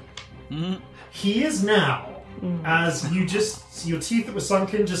doorstep? He is now. As your teeth that were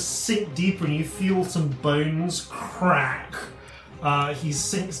sunken just sink deeper and you feel some bones crack. He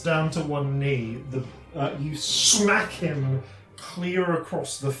sinks down to one knee. You smack him clear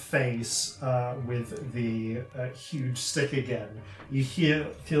across the face with the huge stick again. You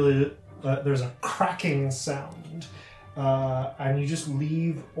feel there's a cracking sound, and you just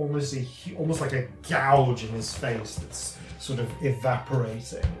leave almost like a gouge in his face that's sort of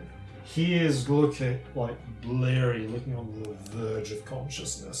evaporating. He is looking like bleary, looking on the verge of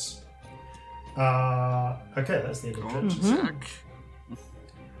consciousness. Okay, that's the end of Dretch's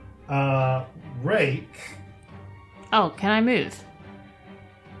attack. Rake. Oh, can I move?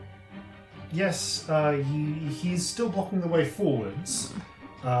 Yes, he's still blocking the way forwards,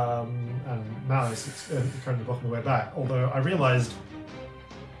 and Malice is currently blocking the way back. Although I realised,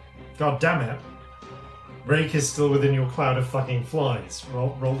 god damn it, Rake is still within your cloud of fucking flies.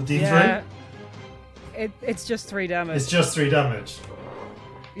 Roll the d3. Yeah. It's just 3 damage. It's just 3 damage.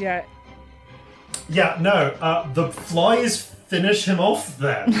 Yeah. Yeah, no, the flies finish him off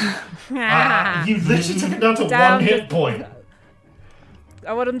then. You literally took him down to Down 1 hit point.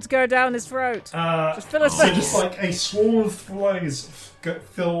 I want him to go down his throat. Just fill his So face. just like a swarm of flies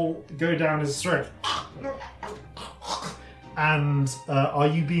go down his throat. And are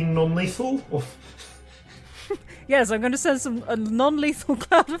you being non-lethal? Or... Yes, I'm going to send a non-lethal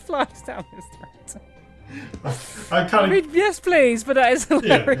cloud of flies down his throat. I I kind of... mean, yes, please, but that is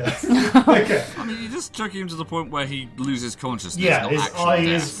hilarious. Yeah. Okay. I mean, you just chuck him to the point where he loses consciousness. Yeah, not his actual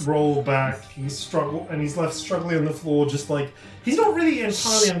eyes death. roll back. He's left struggling on the floor, just like he's not really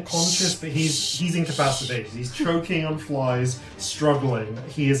entirely unconscious, but he's incapacitated. He's choking on flies, struggling.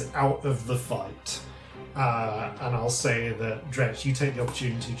 He is out of the fight. And I'll say that Dretch, you take the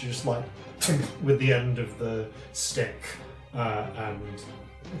opportunity to just like with the end of the stick, and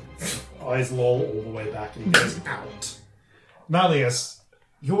eyes loll all the way back, and he goes out. Malleus,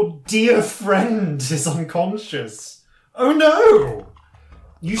 your dear friend is unconscious. Oh no!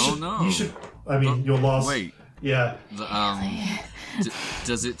 You should. no. You should. I mean, your last. Wait. Yeah.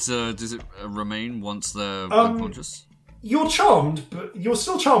 Does it remain once they're unconscious? You're charmed, but you're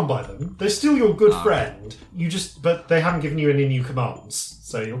still charmed by them. They're still your good friend. But they haven't given you any new commands,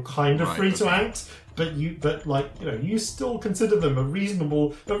 so you're kind of Right, free to okay. act. But you still consider them a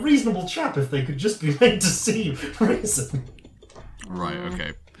reasonable chap if they could just be made to see reason. Right,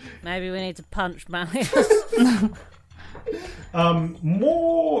 okay. Maybe we need to punch Malleus.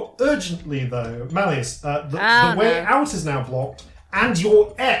 More urgently, though, Malleus, the Oh, way no. out is now blocked, and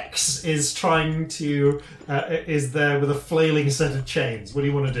your ex is trying to is there with a flailing set of chains. What do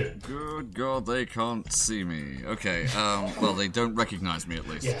you want to do? Good God, they can't see me. Okay, well, they don't recognize me at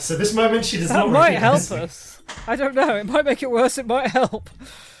least. Yeah. So this moment she does That not might help recognize you. us. I don't know. It might make it worse. It might help.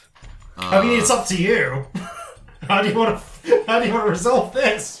 I mean, it's up to you. How do you want to resolve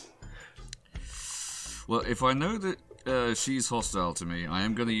this? Well, if I know that she's hostile to me, I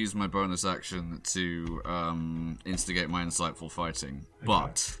am going to use my bonus action to instigate my insightful fighting.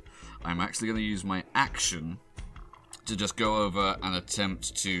 But I'm actually going to use my action to just go over and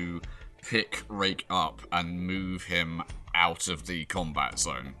attempt to pick Rake up and move him out of the combat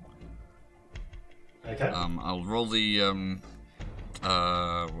zone. Okay. I'll roll the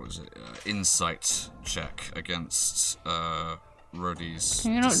what was it? Insight check against Rhodey's.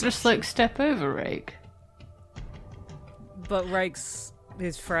 Can you not just deception. like step over Rake? But Rake's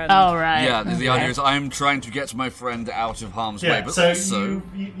his friend. Oh right. Yeah, the Okay. idea is I'm trying to get my friend out of harm's way, Yeah, but so also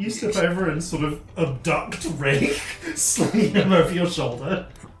you step over and sort of abduct Ray, slinging him over your shoulder.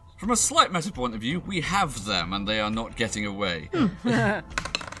 from a slight meta point of view, we have them and they are not getting away.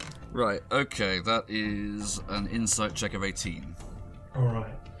 Right, okay, that is an insight check of 18.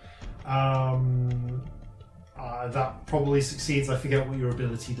 Alright. That probably succeeds. I forget what your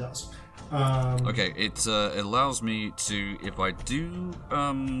ability does. Okay, it allows me to, if I do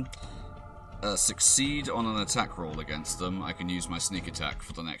succeed on an attack roll against them, I can use my sneak attack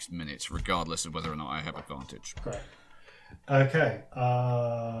for the next minute, regardless of whether or not I have advantage. Great. Okay.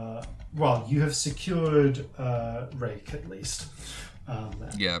 Well, you have secured Rake at least.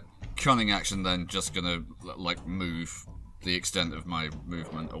 Yeah, cunning action then just gonna, like, move the extent of my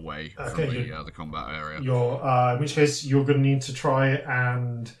movement away Okay, from the combat area. In which case, you're going to need to try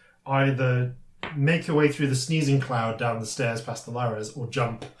and either make your way through the sneezing cloud down the stairs past the Laras, or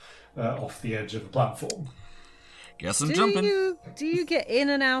jump off the edge of the platform. Guess I'm jumping. Do you get in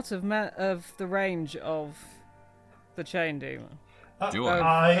and out of the range of the chain demon? Do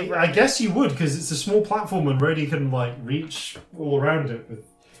I? I guess you would, because it's a small platform and Rhodey can like reach all around it with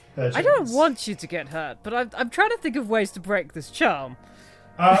her I don't chains. want you to get hurt, but I'm trying to think of ways to break this charm.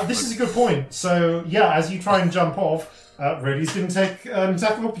 This is a good point. So yeah, as you try and jump off, Rhodey's going to take an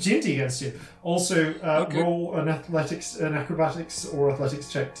attack of opportunity against you. Also, roll an acrobatics or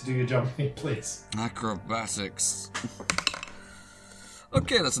athletics check to do your jumping, please. Acrobatics.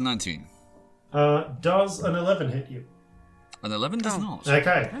 Okay, that's a 19. Does an 11 hit you? An 11 does not.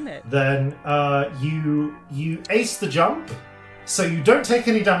 Okay. Damn it. Then you ace the jump, so you don't take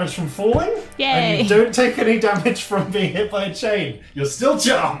any damage from falling, Yay. and you don't take any damage from being hit by a chain. You're still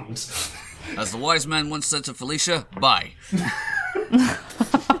jumped. As the wise man once said to Felicia, bye.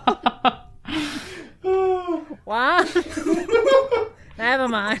 What? Never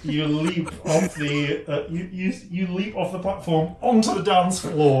mind. You leap off the you leap off the platform onto the dance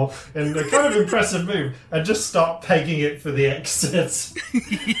floor in a kind of impressive move, and just start pegging it for the exit.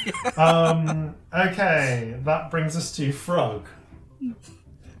 Okay, that brings us to Frog.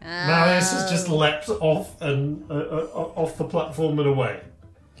 Malleus has just leapt off and off the platform and away.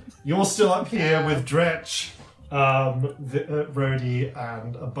 You're still up here with Dretch, Rhodey,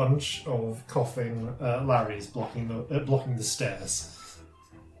 and a bunch of coughing Larrys blocking the stairs.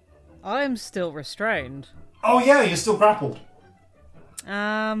 I'm still restrained. Oh yeah, you're still grappled.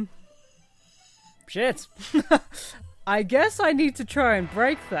 Shit. I guess I need to try and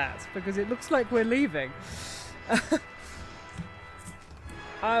break that, because it looks like we're leaving.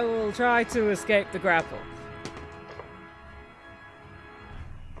 I will try to escape the grapple.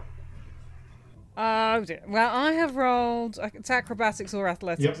 Oh dear. Well, I have rolled... It's acrobatics or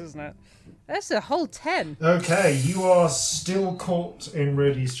athletics, Yep. isn't it? That's a whole 10. Okay, you are still caught in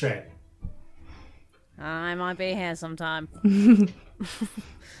Rhodey's chain. I might be here sometime. Have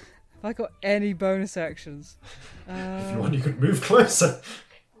I got any bonus actions? If you want, you could move closer.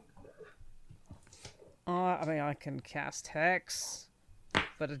 I mean, I can cast Hex.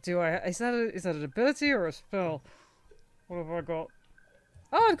 But do I... Is that an ability or a spell? What have I got?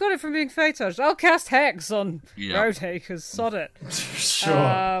 Oh, I've got it from being Fey Touched. I'll cast Hex on Yeah. Rhodey, because sod it.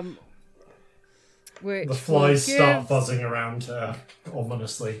 Sure. Which The flies will start give- buzzing around her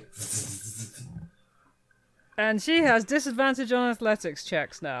ominously. And she has disadvantage on athletics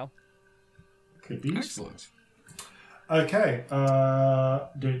checks now. Could be useful. Excellent. Okay,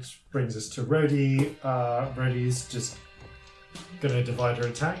 which brings us to Rhodey. Rhodey's just gonna divide her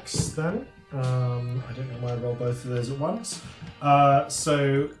attacks then. I don't know why I roll both of those at once.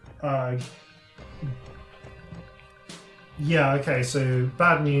 Yeah, okay, so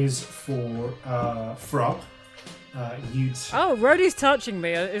bad news for Frog. You'd... Oh, Rhodey's touching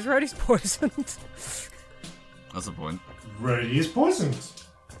me. Is Rhodey's poisoned? That's the point. Rhodey is poisoned.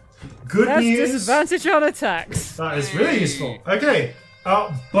 Good That's news. disadvantage on attacks. That is really useful. Okay,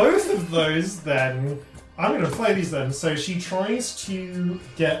 both of those then. I'm going to play these then. So she tries to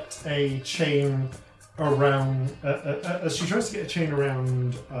get a chain around. She tries to get a chain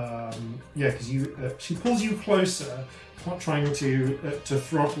around. Because she pulls you closer, not trying to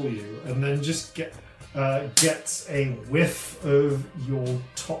throttle you, and then just gets a whiff of your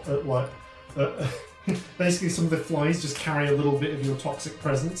top. Basically, some of the flies just carry a little bit of your toxic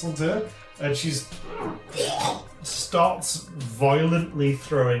presence onto her, and she starts violently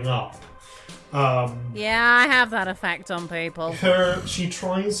throwing up. Yeah, I have that effect on people. She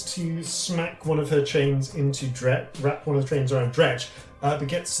tries to smack one of her chains into wrap one of the chains around Dretch, but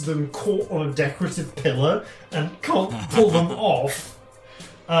gets them caught on a decorative pillar and can't pull them off.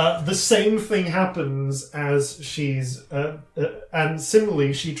 The same thing happens as she's... and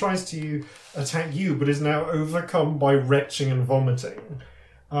similarly, she tries to attack you, but is now overcome by retching and vomiting.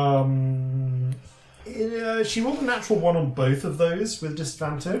 She rolled a natural 1 on both of those with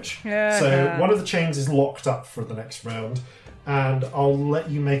disadvantage. Yeah. So one of the chains is locked up for the next round, and I'll let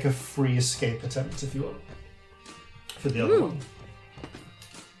you make a free escape attempt if you want. For the other one.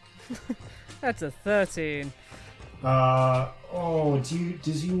 That's a 13.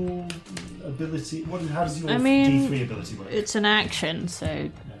 Does your ability... How does your I mean, D3 ability work? It's an action, so... Yeah,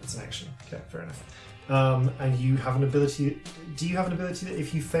 it's an action. Okay, fair enough. And you have an ability... Do you have an ability that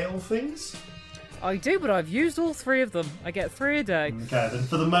if you fail things... I do, but I've used all 3 of them. I get 3 a day. Okay, then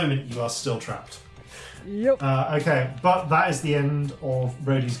for the moment you are still trapped. Yep. Okay, but that is the end of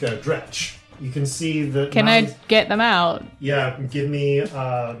Rhodey's go. Dretch, you can see that... Can I get them out? Yeah, give me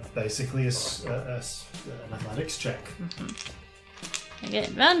basically an athletics check. I get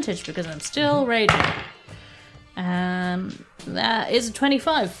advantage because I'm still raging. That is a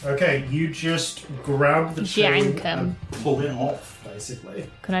 25. Okay, you just grab the chain Yank 'em. and pull it off, basically.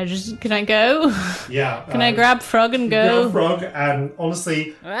 Can I go? Yeah. Can I grab Frog and go? Grab Frog, and honestly,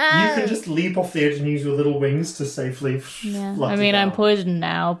 you can just leap off the edge and use your little wings to safely Yeah. flutter I mean, I'm down. poisoned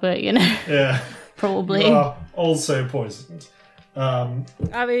now, but Yeah. probably. You are also poisoned. I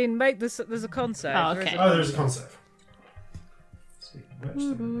mean, there's a concept. Oh, okay. There's a concept. So you can match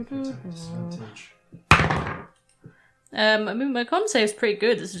them with attack disadvantage. I mean, my con save's pretty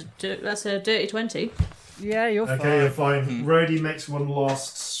good. That's a dirty 20. Yeah, you're Okay, fine. you're fine. Rhodey makes one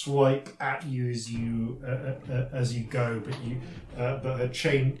last swipe at you as you go, but her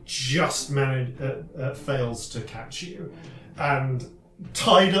chain just fails to catch you, and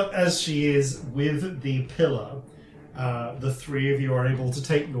tied up as she is with the pillar, the 3 of you are able to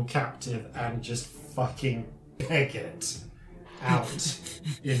take your captive and just fucking peg it out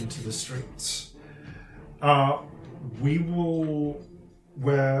into the streets. We will.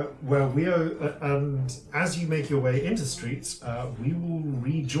 Where we are, and as you make your way into streets, we will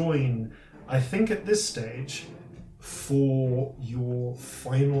rejoin, I think at this stage, for your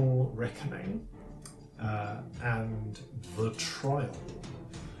final reckoning and the trial,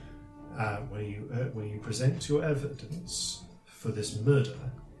 where you present your evidence for this murder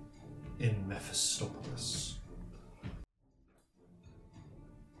in Mephistopolis.